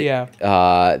into it. Yeah.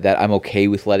 That I'm okay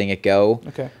with letting it go.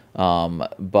 Okay.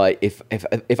 But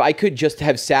if I could just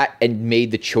have sat and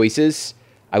made the choices,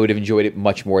 I would have enjoyed it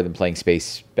much more than playing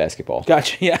space basketball.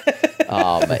 Gotcha. Yeah.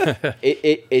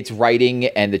 It's writing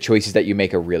and the choices that you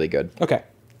make are really good. Okay.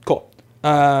 Cool.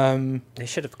 They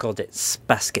should have called it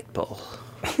Spasketball.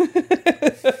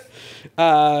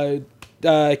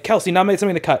 Kelsey, nominate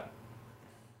something to cut.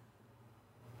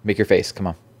 Make your face. Come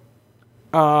on.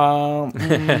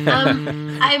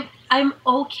 I'm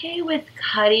okay with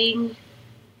cutting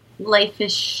Life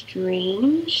is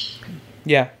Strange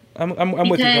Yeah. I'm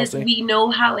with you, because Kelsey. we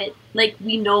know how it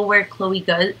we know where Chloe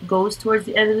goes towards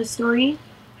the end of the story.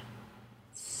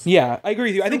 Yeah, I agree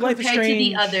with you. I think So Life is compared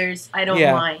Strange. to the others, I don't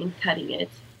Yeah. mind cutting it.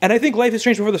 And I think Life is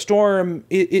Strange Before the Storm,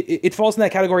 it falls in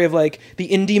that category of like the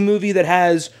indie movie that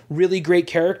has really great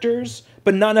characters,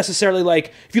 but not necessarily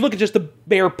like, if you look at just the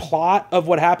bare plot of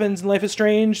what happens in Life is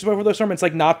Strange Before the Storm, it's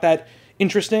like not that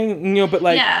interesting, you know, but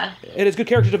like Yeah. it has good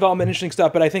character development, interesting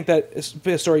stuff, but I think that as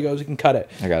the story goes, you can cut it.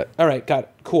 I got it. All right, got it.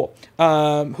 Cool.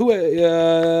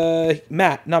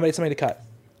 Matt, nominate something to cut.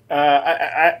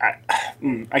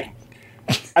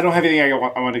 I don't have anything I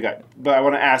want to gut, but I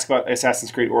want to ask about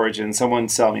Assassin's Creed Origins. Someone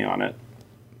sell me on it.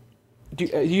 Do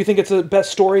you think it's a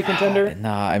best story contender?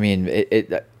 Nah, I mean it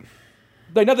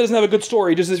Like, not that it doesn't have a good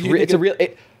story, just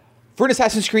for an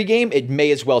Assassin's Creed game, it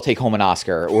may as well take home an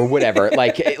Oscar or whatever.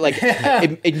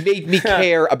 It made me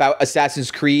care about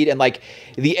Assassin's Creed and like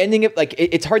the ending of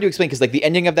it's hard to explain because like the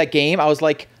ending of that game, I was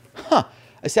like,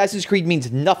 Assassin's Creed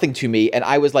means nothing to me, and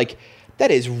I was like,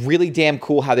 that is really damn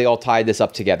cool how they all tied this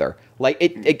up together. Like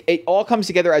it all comes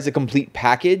together as a complete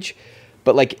package,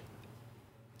 but like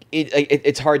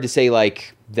it's hard to say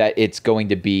like that it's going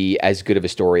to be as good of a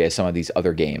story as some of these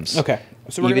other games. Okay,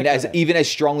 so we're even as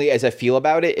strongly as I feel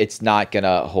about it, it's not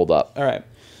gonna hold up. All right.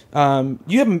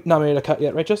 You haven't nominated a cut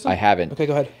yet, right, Justin? I haven't. Okay,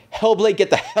 go ahead. Hellblade,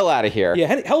 get the hell out of here.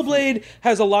 Yeah, Hellblade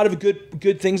has a lot of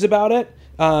good things about it.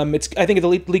 I think the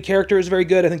lead character is very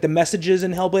good. I think the messages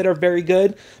in Hellblade are very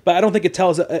good, but I don't think it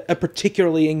tells a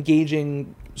particularly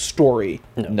engaging story.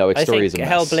 No, its story is a mess.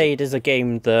 Hellblade is a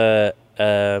game that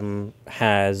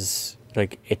has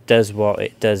like it does what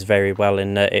it does very well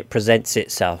in that it presents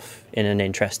itself in an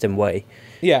interesting way.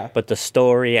 Yeah, But the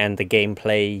story and the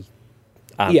gameplay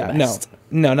aren't the best.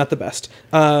 No, not the best.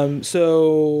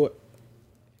 So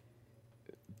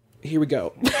here we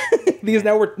go. Because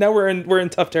now we're in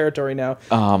tough territory now.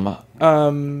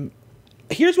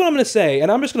 Here's what I'm going to say,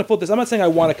 and I'm just going to flip this. I'm not saying I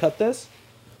want to cut this,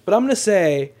 but I'm going to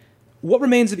say What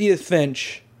Remains of Edith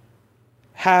Finch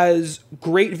has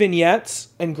great vignettes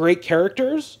and great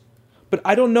characters, but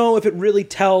I don't know if it really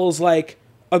tells like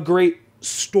a great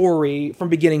story from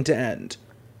beginning to end.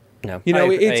 No, You know,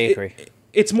 I agree.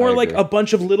 It's more I like agree. a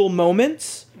bunch of little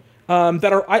moments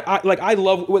that are I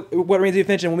love what Remains of Edith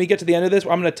Finch, and when we get to the end of this,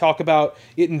 I'm going to talk about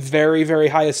it in very, very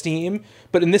high esteem.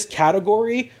 But in this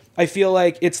category, I feel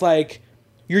like it's like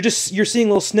you're seeing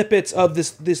little snippets of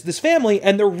this family,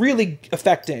 and they're really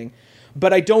affecting.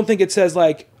 But I don't think it says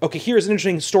like, okay, here's an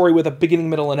interesting story with a beginning,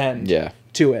 middle, and end. Yeah.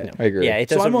 To it. I agree. Yeah, it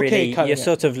So doesn't I'm okay really. cutting You're it.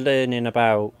 sort of learning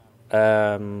about,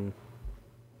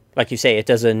 like you say, it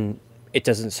doesn't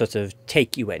sort of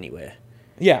take you anywhere.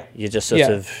 Yeah. You're just sort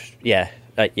Yeah. of yeah.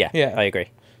 I agree.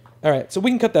 All right, so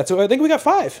we can cut that. So I think we got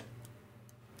 5.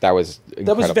 That was incredible.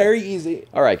 That was very easy.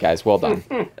 All right, guys. Well done.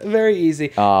 Very easy.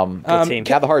 Good team.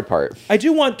 Now the hard part. I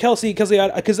do want Kelsey, because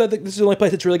I think this is the only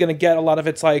place that's really going to get a lot of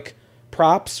its like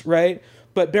props, right?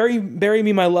 But Bury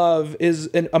Me My Love is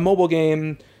a mobile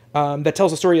game that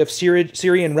tells the story of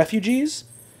Syrian refugees.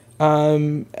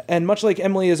 And much like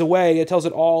Emily is Away, it tells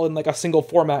it all in like a single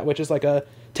format, which is like a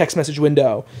text message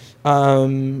window.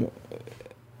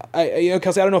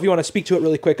 Kelsey, I don't know if you want to speak to it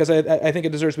really quick, because I think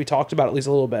it deserves to be talked about at least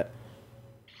a little bit.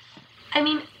 I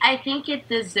mean, I think it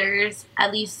deserves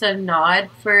at least a nod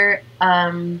for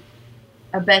a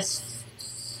best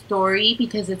story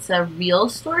because it's a real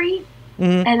story,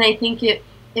 and I think it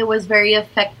was very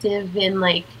effective in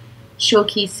like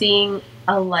showcasing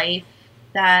a life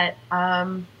that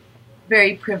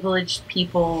very privileged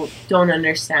people don't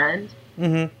understand.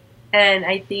 Mm-hmm. And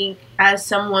I think as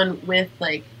someone with,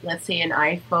 like, let's say an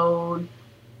iPhone,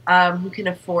 who can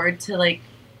afford to, like,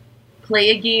 play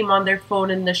a game on their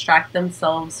phone and distract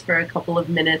themselves for a couple of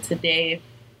minutes a day,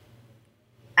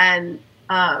 and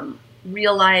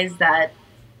realize that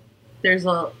there's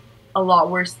a lot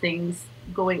worse things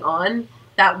going on,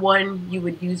 that one, you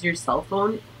would use your cell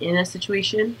phone in a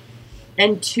situation,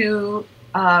 and two,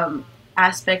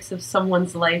 aspects of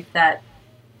someone's life that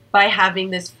by having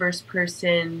this first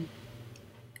person,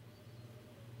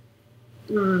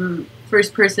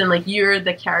 like you're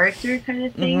the character kind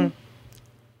of thing,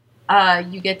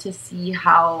 you get to see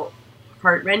how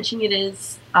heart-wrenching it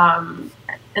is, and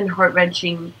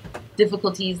heart-wrenching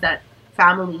difficulties that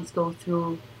families go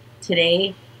through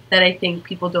today that I think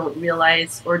people don't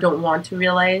realize or don't want to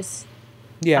realize.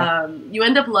 Yeah. You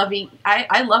end up loving...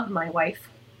 I loved my wife.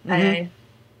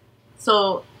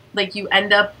 So, like, you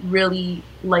end up really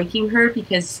liking her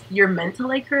because you're meant to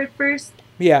like her at first.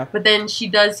 Yeah. But then she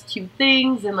does cute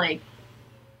things, and, like,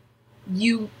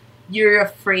 you're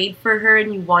afraid for her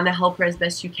and you want to help her as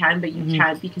best you can, but you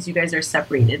can't because you guys are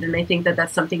separated. And I think that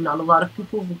that's something not a lot of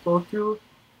people will go through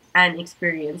and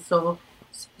experience. So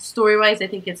story-wise, I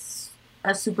think it's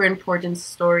a super important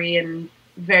story and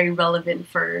very relevant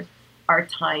for our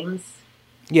times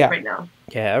right now.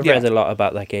 Yeah, I've read a lot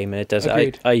about that game, and it does.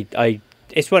 I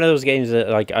it's one of those games that,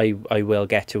 like, I will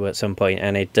get to at some point,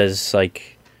 and it does,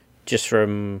 like, just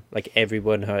from, like,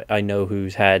 everyone I know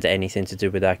who's had anything to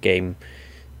do with that game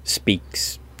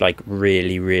speaks, like,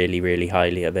 really, really, really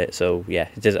highly of it. So yeah,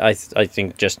 it does. I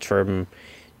think just from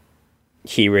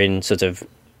hearing sort of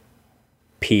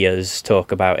peers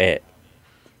talk about it,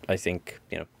 I think,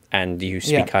 you know, and you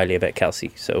speak highly of it,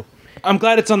 Kelsey. So I'm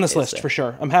glad it's on this list for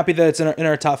sure. I'm happy that it's in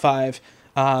our top 5.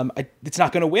 It's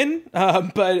not going to win,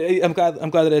 but I'm glad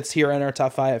that it's here in our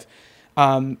top 5.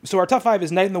 So our top 5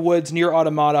 is Night in the Woods, Nier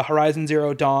Automata, Horizon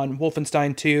Zero Dawn,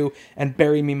 Wolfenstein 2, and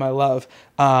Bury Me My Love.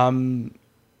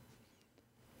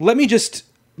 Let me just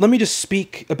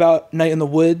speak about Night in the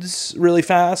Woods really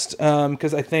fast,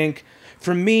 because I think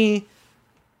for me,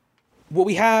 what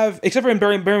we have, except for in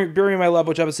Bury Me My Love,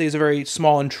 which obviously is a very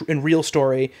small and real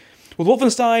story, with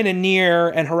Wolfenstein and Nier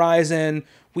and Horizon,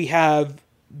 we have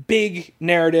big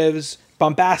narratives,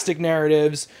 bombastic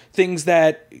narratives, things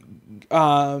that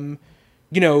go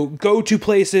to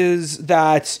places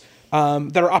that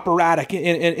are operatic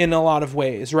in a lot of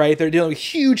ways, right? They're dealing with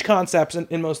huge concepts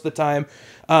in most of the time.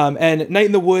 And Night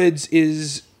in the Woods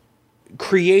is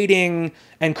creating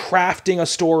and crafting a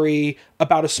story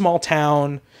about a small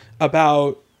town,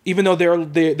 about, even though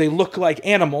they look like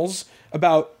animals,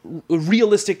 about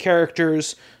realistic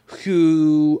characters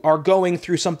who are going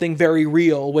through something very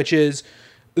real, which is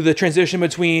the transition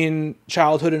between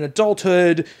childhood and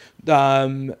adulthood.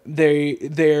 You're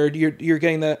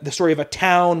getting the story of a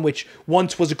town which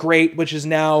once was great, which is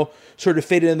now sort of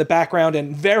faded in the background,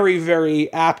 and very,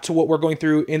 very apt to what we're going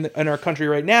through in our country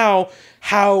right now,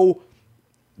 how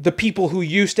the people who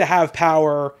used to have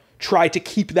power try to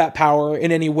keep that power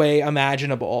in any way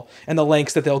imaginable, and the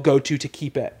lengths that they'll go to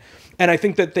keep it. And I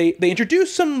think that they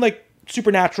introduce some, like,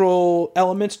 supernatural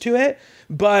elements to it,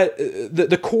 but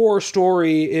the core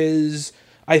story is,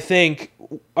 I think,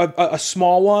 a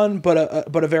small one,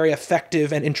 but a very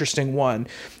effective and interesting one.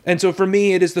 And so for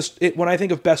me, it is when I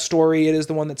think of best story, it is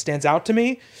the one that stands out to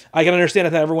me. I can understand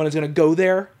that everyone is going to go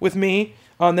there with me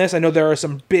on this. I know there are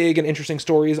some big and interesting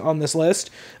stories on this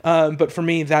list, but for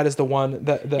me, that is the one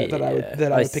that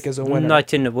I would pick as a winner.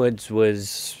 Night in the Woods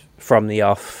was from the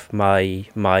off my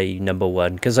number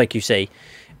one, because, like you say,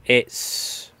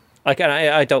 it's like,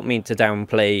 I don't mean to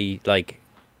downplay, like,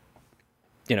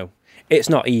 you know, it's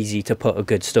not easy to put a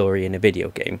good story in a video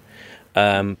game,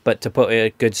 but to put a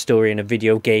good story in a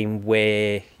video game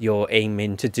where you're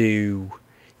aiming to do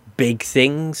big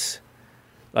things,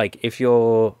 like if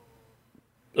you're,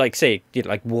 like, say,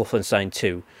 like Wolfenstein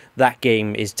 2, that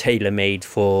game is tailor-made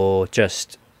for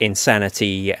just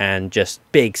insanity and just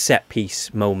big set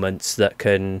piece moments that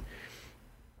can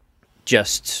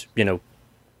just, you know,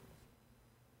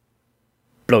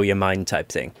 blow your mind type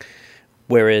thing.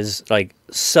 Whereas, like,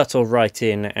 subtle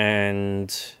writing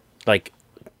and, like,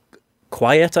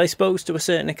 quiet, I suppose, to a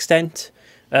certain extent,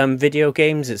 video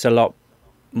games, it's a lot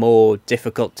more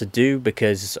difficult to do,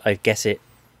 because I guess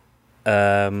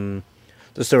the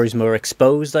story's more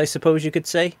exposed, I suppose you could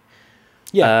say.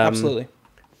 Yeah, absolutely.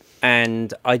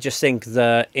 And I just think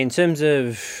that in terms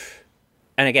of,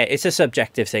 and again, it's a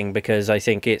subjective thing, because I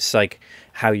think it's like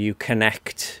how you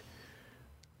connect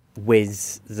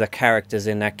with the characters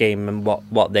in that game and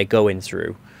what they're going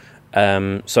through.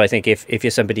 So I think if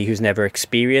you're somebody who's never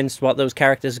experienced what those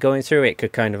characters are going through, it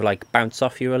could kind of like bounce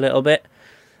off you a little bit.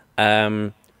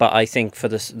 But I think for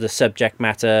the subject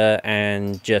matter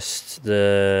and just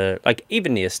the like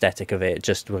even the aesthetic of it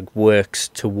just works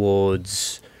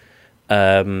towards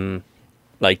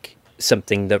like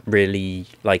something that really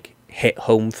like hit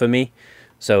home for me.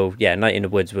 So yeah, Night in the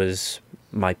Woods was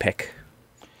my pick.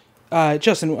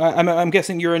 Justin, I'm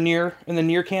guessing you're in the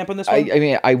Nier camp on this one. I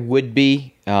mean, I would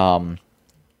be.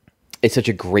 It's such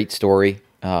a great story,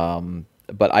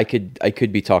 but I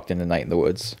could be talked into Night in the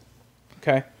Woods.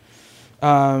 Okay.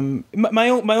 My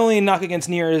only knock against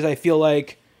Nier is I feel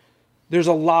like there's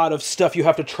a lot of stuff you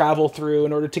have to travel through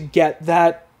in order to get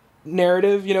that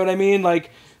narrative. You know what I mean?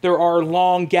 Like there are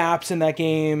long gaps in that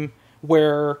game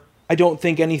where I don't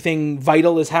think anything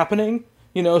vital is happening.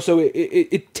 You know, so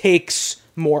it takes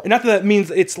more. Not that means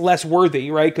it's less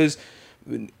worthy, right? Because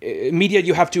media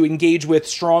you have to engage with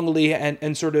strongly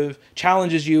and sort of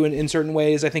challenges you in certain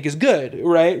ways, I think is good,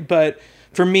 right? But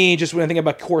for me, just when I think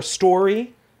about core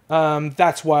story,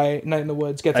 that's why Night in the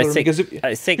Woods gets over because if you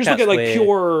just look at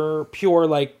like pure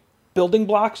like building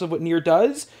blocks of what Nier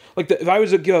does, like if I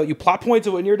was to go you plot points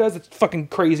of what Nier does, it's fucking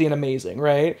crazy and amazing,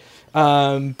 right?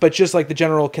 But just like the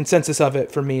general consensus of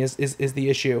it for me is the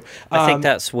issue. I think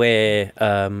that's where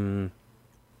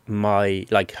my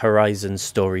like Horizon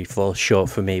story falls short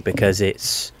for me, because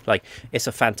it's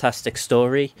a fantastic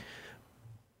story,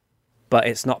 but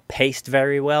it's not paced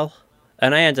very well.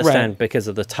 And I understand because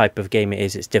of the type of game it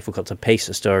is, it's difficult to pace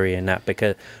a story in that,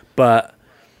 but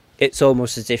it's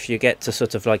almost as if you get to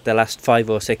sort of like the last 5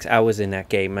 or 6 hours in that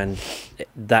game, and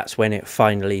that's when it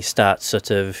finally starts sort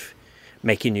of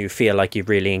making you feel like you're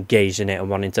really engaged in it and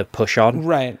wanting to push on.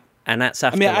 Right. And that's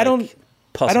after. I mean, I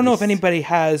don't know if anybody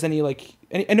has any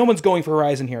and no one's going for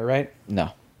Horizon here, right? No.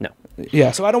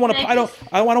 Yeah. So I don't want to. I don't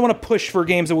want to push for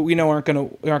games that we know aren't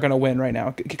gonna win right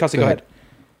now. Kelsey, go ahead.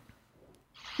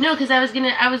 No, because I was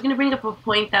gonna bring up a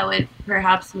point that would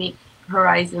perhaps make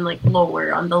Horizon like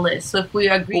lower on the list. So if we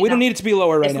agree, we don't need it to be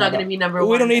lower right now. It's not going to be number one.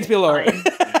 We don't need it to be lower.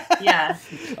 Yeah.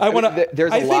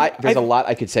 There's a lot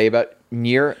I could say about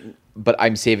Nier, but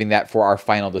I'm saving that for our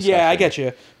final discussion. Yeah, I get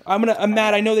you.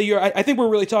 Matt, I know that I think we're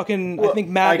really talking. Well, I think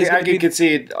Matt I can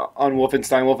concede on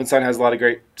Wolfenstein. Wolfenstein has a lot of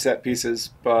great set pieces,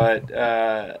 but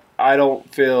I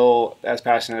don't feel as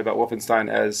passionate about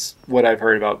Wolfenstein as what I've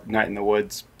heard about Night in the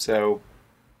Woods. So,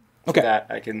 for that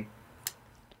I can.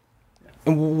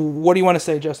 And what do you want to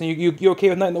say, Justin? You okay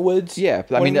with Night in the Woods? Yeah,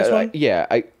 I mean,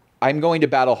 I'm going to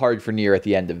battle hard for Nier at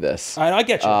the end of this. I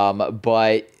get you.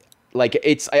 But like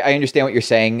I understand what you're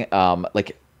saying.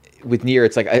 Like with Nier,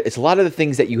 it's a lot of the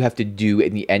things that you have to do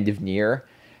in the end of Nier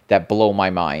that blow my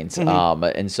mind. Mm-hmm.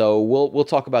 And so we'll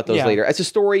talk about those later. As a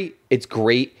story, it's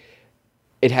great.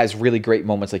 It has really great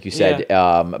moments, like you said.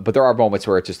 Yeah. But there are moments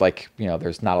where it's just like,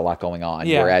 there's not a lot going on.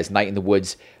 Yeah. Whereas Night in the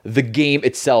Woods, the game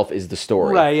itself is the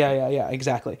story. Right, yeah,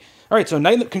 exactly. All right, so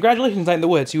congratulations, Night in the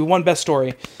Woods. You won Best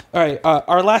Story. All right,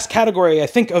 our last category, I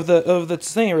think, of the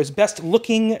thing is Best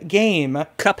Looking Game.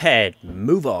 Cuphead,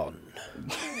 move on.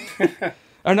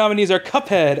 Our nominees are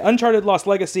Cuphead, Uncharted Lost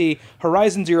Legacy,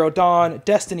 Horizon Zero Dawn,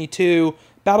 Destiny 2,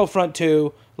 Battlefront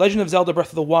 2, Legend of Zelda Breath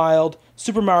of the Wild,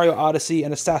 Super Mario Odyssey,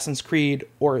 and Assassin's Creed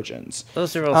Origins.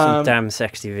 Those are all some damn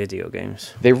sexy video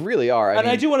games. They really are.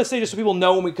 I do want to say, just so people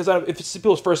know, because if it's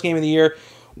people's first game of the year,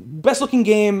 Best Looking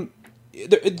Game,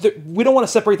 we don't want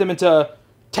to separate them into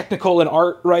technical and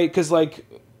art, right? Because,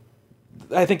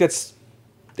 I think that's...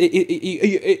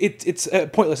 It's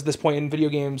pointless at this point in video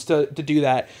games to do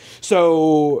that.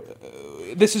 So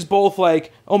this is both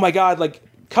oh my god,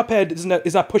 Cuphead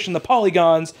is not pushing the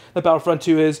polygons that Battlefront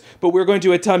 2 is, but we're going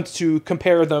to attempt to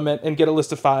compare them and get a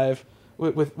list of 5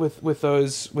 with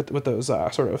those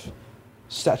sort of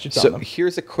statutes on them. So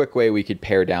here's a quick way we could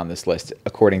pare down this list,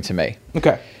 according to me.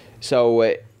 Okay.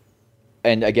 So,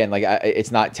 and again,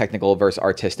 it's not technical versus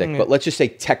artistic, but let's just say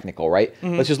technical, right?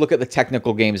 Mm-hmm. Let's just look at the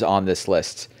technical games on this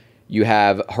list. You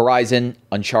have Horizon,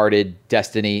 Uncharted,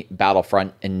 Destiny,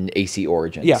 Battlefront, and AC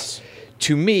Origins. Yes.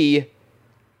 To me,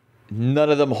 none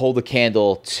of them hold a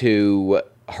candle to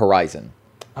Horizon.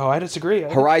 Oh, I disagree.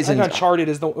 Horizon. Uncharted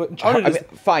is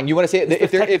fine. You want to say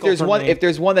if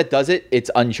there's one that does it,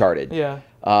 it's Uncharted. Yeah.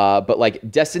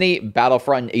 But Destiny,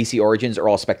 Battlefront, and AC Origins are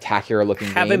all spectacular looking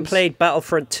games. Having played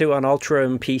Battlefront 2 on Ultra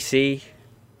and PC,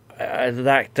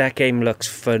 that game looks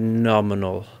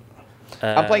phenomenal.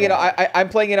 I'm playing it. I'm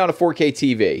playing it on a 4K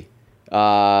TV,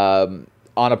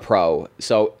 on a Pro.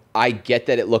 So I get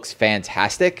that it looks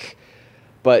fantastic.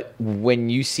 But when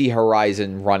you see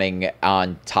Horizon running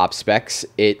on top specs,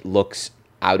 it looks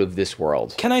out of this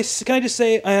world. Can I just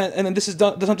say, and then this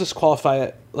doesn't disqualify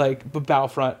it, like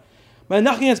Battlefront. My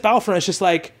knocking against Battlefront is just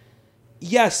like,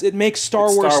 yes, it makes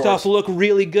Star Wars stuff look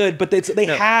really good, but they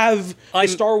have the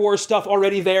Star Wars stuff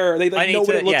already there. They know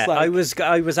what it looks like.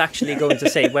 I was actually going to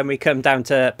say, when we come down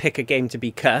to pick a game to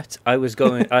be cut, I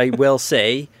will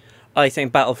say, I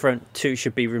think Battlefront 2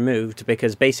 should be removed,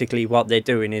 because basically what they're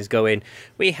doing is going,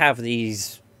 we have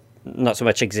these, not so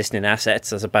much existing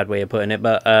assets, that's a bad way of putting it,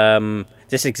 but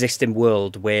this existing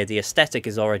world where the aesthetic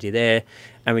is already there,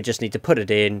 and we just need to put it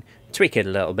in, tweak it a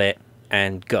little bit,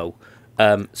 and go.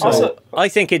 Also, I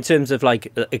think in terms of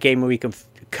like a game where we can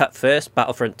cut first,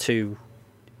 Battlefront 2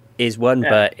 is one,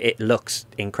 but it looks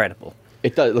incredible.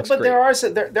 It does. It looks but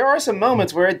great. there are some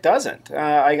moments where it doesn't.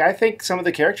 I think some of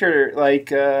the character, like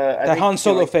that Han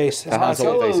Solo face. The Han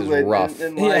Solo face is rough.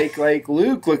 And like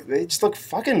Luke, they just look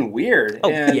fucking weird.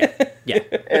 Oh, and, yeah.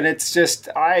 And it's just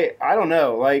I don't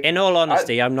know. Like, in all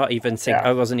honesty, I'm not even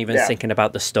I wasn't even thinking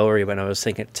about the story when I was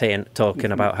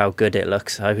talking about how good it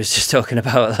looks. I was just talking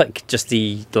about like just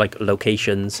the like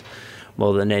locations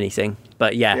more than anything.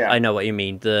 But I know what you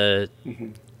mean.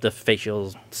 The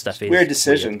facial stuff is weird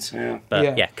decisions. Weird.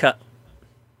 But cut.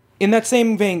 In that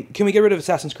same vein, can we get rid of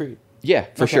Assassin's Creed? Yeah,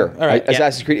 for sure. All right.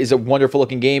 Assassin's Creed is a wonderful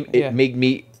looking game. It made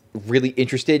me really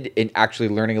interested in actually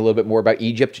learning a little bit more about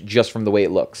Egypt just from the way it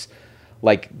looks.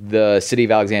 Like the city of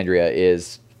Alexandria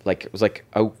is like, it was like,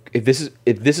 oh, if this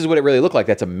is what it really looked like,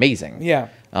 that's amazing. Yeah.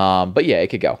 But yeah, it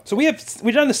could go. So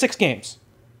we've done the 6 games.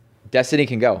 Destiny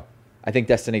can go. I think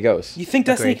Destiny goes. You think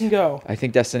Destiny can go? I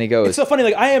think Destiny goes. It's so funny.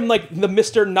 Like, I am like the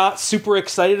Mr. not super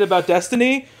excited about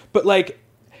Destiny, but like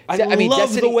I love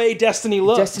Destiny, the way Destiny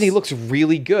looks. Destiny looks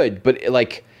really good, but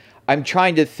like I'm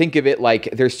trying to think of it like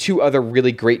there's 2 other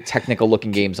really great technical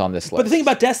looking games on this list. But the thing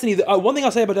about Destiny, one thing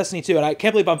I'll say about Destiny 2, and I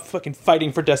can't believe I'm fucking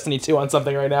fighting for Destiny 2 on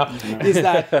something right now, is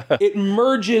that it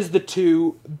merges the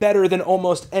two better than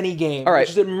almost any game. All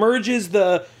right. It merges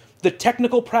the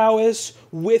technical prowess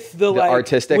with the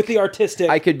artistic. With the artistic.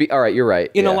 I could be all right. You're right.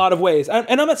 In a lot of ways, and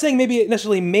I'm not saying maybe it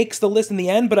necessarily makes the list in the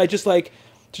end, but I just like.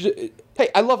 Hey,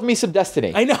 I love me some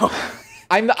Destiny. I know.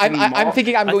 I'm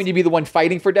thinking I'm going to be the one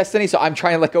fighting for Destiny, so I'm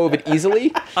trying to let go of it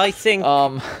easily. I think,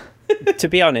 to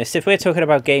be honest, if we're talking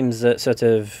about games that sort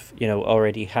of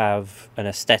already have an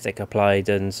aesthetic applied,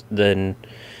 and then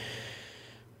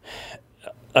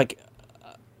like,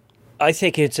 I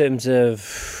think in terms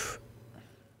of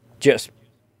just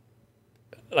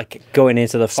like going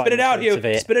into the spit it out, Hugh.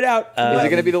 Spit it out. Is it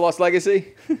going to be the Lost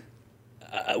Legacy?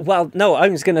 Well, no, I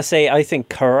was going to say I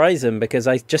think Horizon, because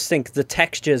I just think the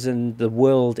textures and the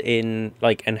world in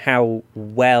like and how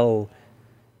well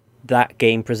that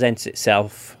game presents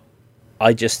itself,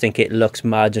 I just think it looks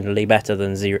marginally better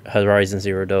than Horizon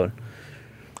Zero Dawn.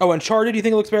 Oh, Uncharted, you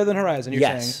think it looks better than Horizon? You're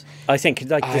saying? I think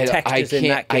like the textures in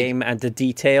that game and the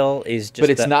detail is just. But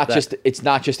it's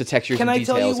not just the textures. Can and I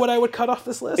details. tell you what I would cut off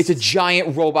this list? It's a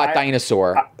giant robot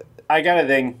dinosaur. I got a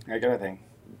thing.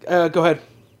 Go ahead.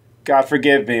 God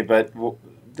forgive me, but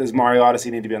does Mario Odyssey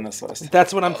need to be on this list?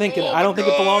 That's what I'm thinking. I don't think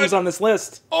it belongs on this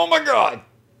list. Oh my god!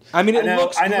 I mean, it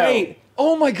looks great.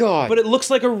 Oh my god! But it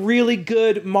looks like a really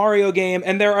good Mario game,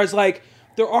 and there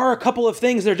are a couple of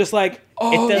things that are just like,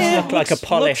 it does look like a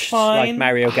polished like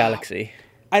Mario Galaxy.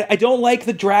 I don't like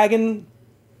the dragon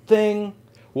thing.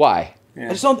 Why? Yeah. I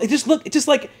just don't.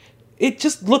 It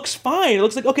just looks fine. It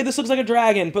looks like, okay, this looks like a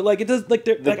dragon, but like it does like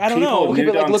I don't know. Okay,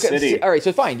 but look at all right.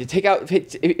 So fine, to take out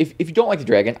if you don't like the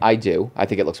dragon, I do. I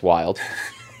think it looks wild.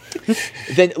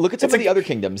 Then look at some of the other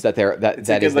kingdoms that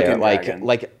is there.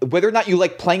 Like whether or not you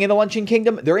like playing in the Luncheon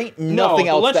Kingdom, there ain't nothing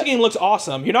else. The Luncheon Kingdom looks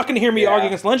awesome. You're not going to hear me argue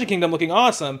against the Luncheon Kingdom looking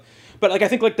awesome. But like I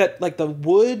think like that, like the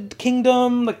Wood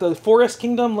Kingdom, like the Forest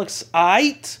Kingdom looks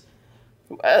aight.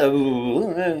 But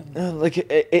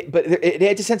it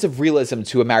adds a sense of realism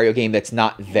to a Mario game that's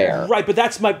not there. Right, but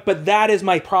that is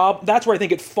my problem. That's where I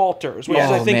think it falters. Which is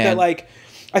I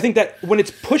think that when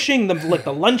it's pushing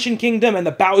the Luncheon Kingdom and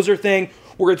the Bowser thing,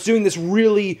 where it's doing this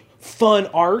really fun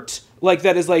art like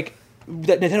that is like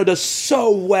that Nintendo does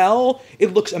so well,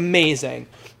 it looks amazing.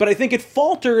 But I think it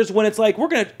falters when it's like I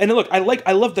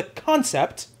love the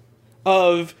concept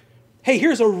of, hey,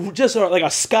 here's like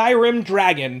a Skyrim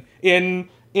dragon in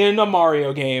a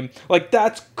Mario game. Like,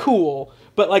 that's cool.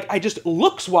 But like, I just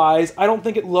looks wise, I don't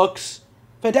think it looks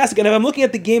fantastic. And if I'm looking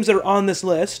at the games that are on this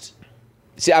list,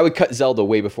 see, I would cut Zelda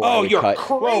way before I would cut.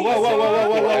 Crazy.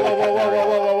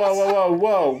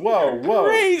 Whoa.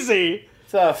 Crazy.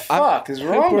 The fuck is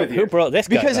wrong with you? Who brought this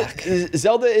guy Because back?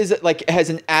 Zelda is like has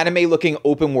an anime looking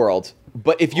open world.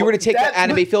 But if you were to take that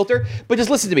anime filter, but just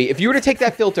listen to me, if you were to take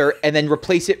that filter and then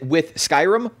replace it with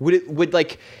Skyrim, would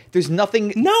like, there's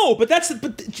nothing. No, but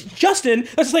Justin,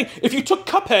 that's the thing. If you took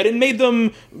Cuphead and made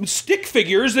them stick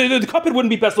figures, the Cuphead wouldn't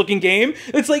be best looking game.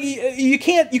 It's like you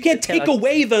can't take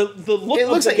away the look It of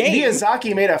looks the like game.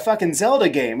 Miyazaki made a fucking Zelda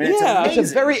game, and it's amazing.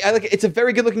 It's a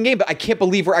very good looking game, but I can't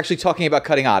believe we're actually talking about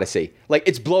cutting Odyssey. Like,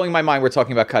 it's blowing my mind we're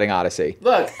talking about cutting Odyssey.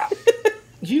 Look,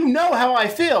 you know how I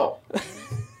feel.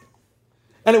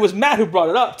 And it was Matt who brought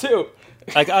it up too.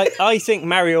 Like I think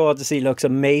Mario Odyssey looks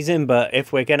amazing, but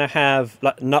if we're gonna have,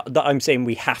 like, not that I'm saying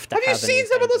we have to. Have you seen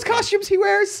some of those costumes he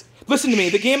wears? Listen to me.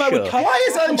 The game I would cut. Why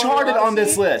is Uncharted on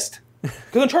this list?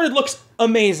 Because Uncharted looks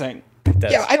amazing.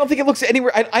 Yeah, I don't think it looks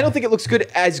anywhere. I don't think it looks good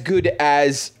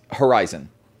as Horizon.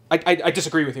 I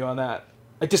disagree with you on that.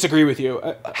 I disagree with you.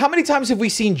 How many times have we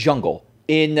seen jungle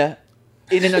in an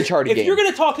Uncharted game? If you're going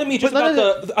to talk to me just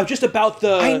about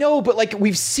the... I know, but like,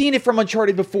 we've seen it from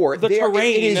Uncharted before. The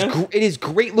terrain. It is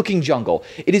great looking jungle.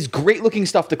 It is great looking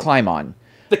stuff to climb on.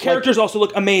 The characters also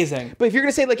look amazing. But if you're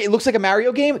going to say, like, it looks like a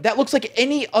Mario game, that looks like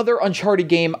any other Uncharted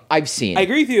game I've seen. I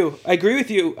agree with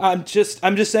you. I'm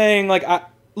just saying, like, I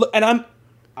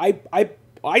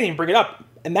didn't bring it up,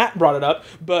 and Matt brought it up,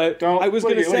 but I was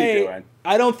going to say,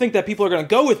 I don't think that people are going to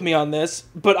go with me on this,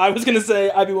 but I was going to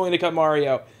say I'd be willing to cut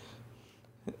Mario.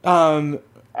 Whoa,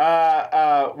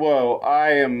 I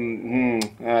am.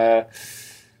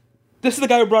 This is the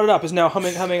guy who brought it up. Is now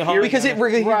humming. Because he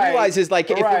realizes, like,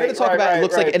 if we're going to talk about it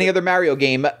looks like any other Mario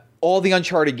game, all the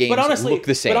Uncharted games look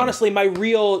the same. But honestly, my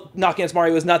real knock against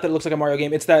Mario is not that it looks like a Mario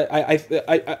game. It's that I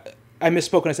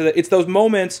misspoke when I said that. It's those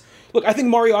moments. Look, I think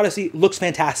Mario Odyssey looks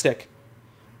fantastic,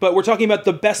 but we're talking about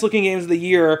the best looking games of the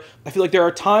year. I feel like there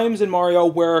are times in Mario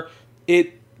where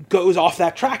it goes off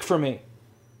that track for me.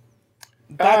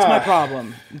 That's my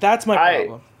problem. That's my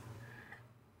problem.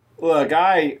 Look,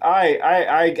 I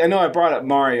know I brought up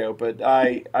Mario, but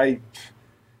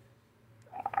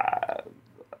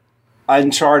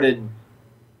Uncharted.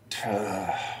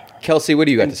 Kelsey, what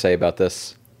do you got to say about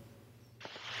this?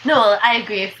 No, I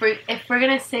agree. If we're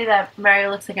gonna say that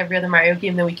Mario looks like every other Mario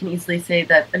game, then we can easily say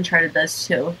that Uncharted does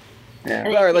too. Yeah.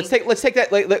 All right, let's take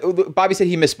that. Like, Bobby said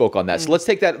he misspoke on that, so let's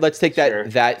take that. Let's take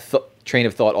that train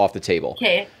of thought off the table.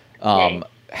 Okay.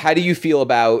 How do you feel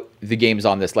about the games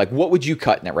on this? Like, what would you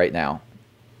cut right now?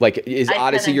 Like, is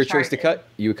Odyssey your choice to cut?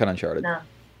 You would cut Uncharted. No.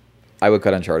 I would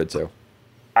cut Uncharted too.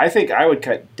 I think I would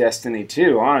cut Destiny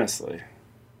 2, honestly.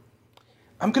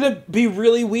 I'm going to be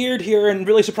really weird here and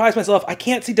really surprise myself. I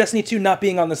can't see Destiny 2 not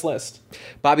being on this list.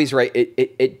 Bobby's right.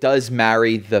 It does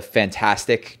marry the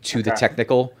fantastic to the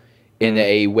technical in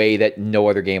a way that no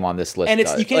other game on this list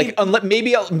does. You can't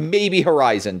maybe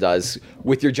Horizon does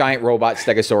with your giant robot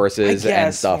Stegosauruses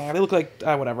and stuff. Yeah, they look like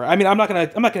whatever. I mean, I'm not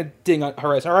gonna ding on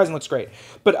Horizon. Horizon looks great,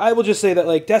 but I will just say that,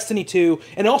 like, Destiny 2,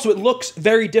 and also it looks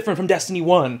very different from Destiny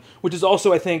 1, which is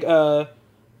also, I think, a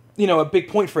big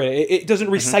point for it. It doesn't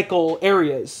recycle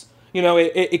areas.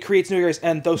 It creates new areas,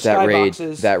 and those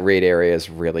skyboxes. That raid area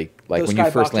is really, like, when you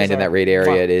first land in that raid area,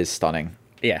 fun. it is stunning.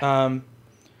 Yeah.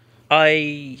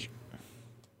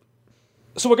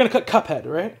 So we're gonna cut Cuphead,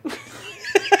 right?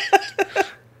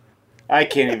 I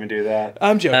can't even do that.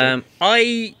 I'm joking.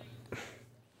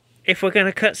 If we're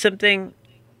gonna cut something,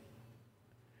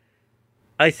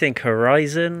 I think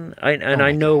Horizon.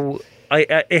 I know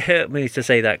it hurt me to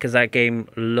say that because that game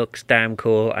looks damn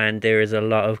cool and there is a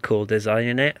lot of cool design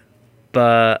in it,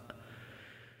 but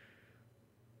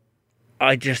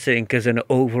I just think as an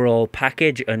overall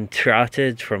package,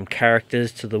 Uncharted, from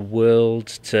characters to the world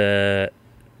to,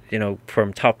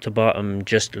 from top to bottom,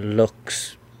 just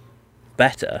looks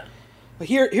better.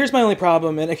 Here's my only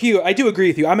problem, and Hugh, I do agree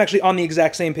with you. I'm actually on the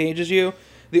exact same page as you.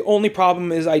 The only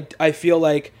problem is I feel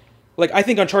like I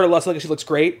think Uncharted Lost Legacy looks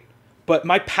great, but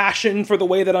my passion for the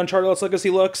way that Uncharted Lost Legacy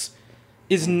looks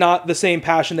is not the same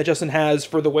passion that Justin has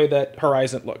for the way that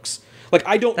Horizon looks. Like,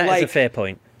 That's a fair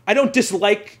point. I don't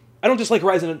dislike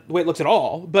Horizon the way it looks at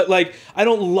all, but, like, I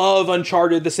don't love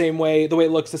Uncharted the way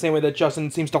it looks, the same way that Justin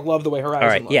seems to love the way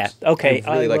Horizon looks. Yeah, okay.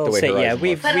 I really like the way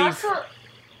Horizon looks.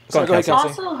 But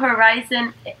also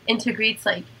Horizon integrates,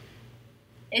 like,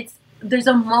 there's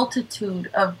a multitude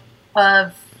of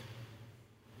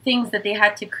things that they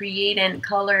had to create and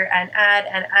color and add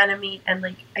and animate, and,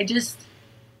 like, I just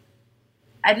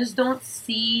don't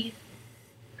see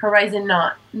Horizon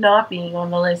not being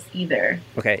on the list either.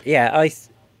 Okay, yeah,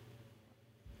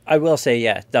 I will say,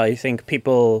 yeah, I think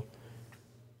people,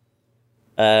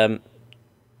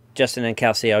 Justin and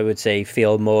Kelsey, I would say,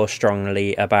 feel more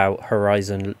strongly about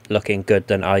Horizon looking good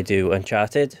than I do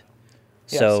Uncharted.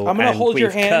 Yes. So I'm going to hold your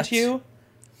hand, Hugh.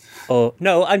 Or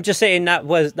no, I'm just saying that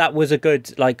was a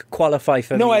good like qualify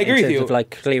for No, me I agree in with terms you. of like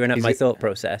clearing up my it- thought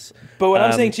process. But what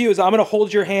I'm saying to you is I'm going to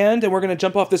hold your hand and we're going to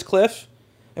jump off this cliff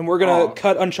and we're going to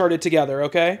cut Uncharted together,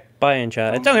 okay? By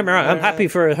Uncharted. Don't get me wrong, I'm happy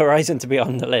for Horizon to be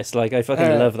on the list. Like I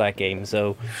fucking love that game.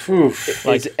 So Oof.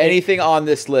 like Is anything on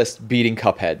this list beating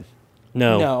Cuphead?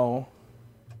 no. No.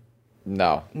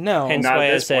 No. No. Hence Not why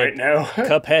at I this said point, no.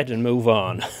 Cuphead and move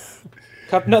on.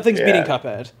 Nothing's Yeah. beating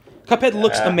Cuphead. Cuphead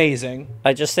looks amazing.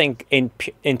 I just think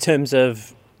in terms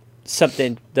of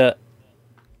something that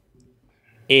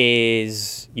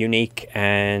is unique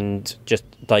and just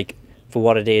like for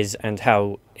what it is and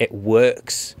how it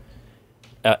works,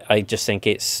 I just think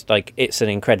it's an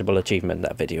incredible achievement,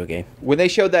 that video game. When they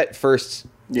showed that first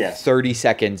Yes. 30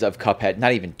 seconds of Cuphead,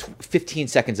 not even 15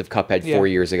 seconds of Cuphead Yeah. 4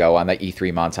 years ago on that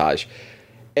E3 montage,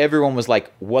 everyone was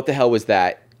like, what the hell was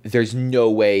that? There's no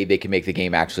way they can make the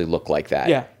game actually look like that.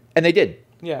 Yeah. And they did.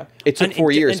 Yeah. It took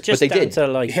 4 years, but just they down did. to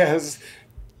like Yes.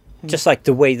 just like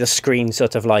the way the screen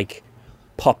sort of like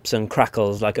pops and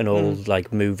crackles like an old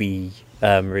like movie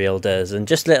reel does, and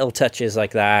just little touches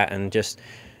like that, and just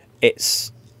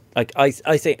it's like I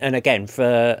think, and again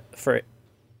for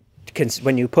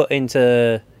when you put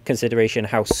into consideration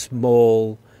how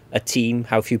small a team,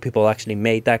 how few people actually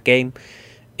made that game,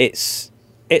 it's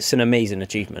an amazing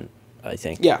achievement. I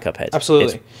think. Yeah, Cuphead.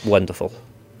 absolutely. It's wonderful.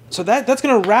 So that's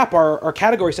going to wrap our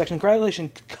category section.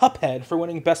 Congratulations, Cuphead, for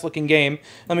winning Best Looking Game.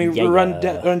 Let me Yeah. run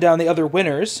down the other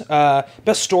winners.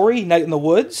 Best Story, Night in the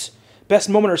Woods. Best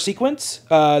Moment or Sequence,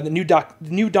 the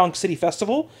New Donk City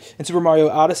Festival in Super Mario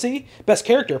Odyssey. Best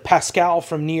Character, Pascal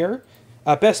from Nier.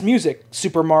 Best Music,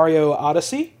 Super Mario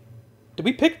Odyssey. Did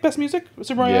we pick Best Music,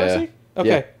 Super Mario Yeah. Odyssey?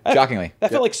 Okay. Yeah. Shockingly. That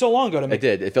felt like so long ago to me. It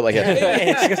did. It felt like it.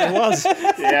 It's because it was.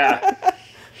 Yeah.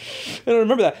 I don't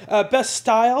remember that. Best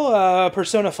Style,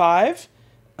 Persona 5.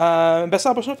 Best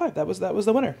Style, Persona 5. That was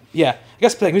the winner. Yeah. I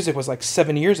guess playing music was like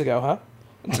 7 years ago, huh?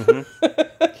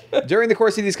 During the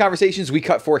course of these conversations, we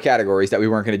cut 4 categories that we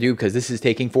weren't going to do because this is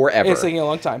taking forever. It's taking a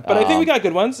long time. But I think we got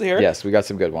good ones here. Yes, we got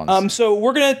some good ones. So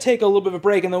we're going to take a little bit of a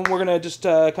break, and then we're going to just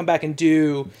come back and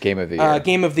do Game of the Year.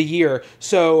 Game of the Year.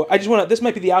 So I just want to, this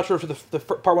might be the outro for the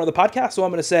part one of the podcast, so I'm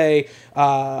going to say,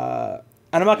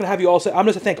 and I'm not going to have you all say, I'm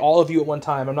going to thank all of you at one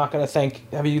time. I'm not going to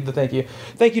have you to thank you.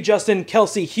 Thank you, Justin,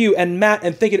 Kelsey, Hugh, and Matt,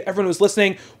 and thank you to everyone who's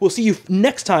listening. We'll see you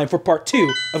next time for part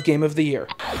 2 of Game of the Year.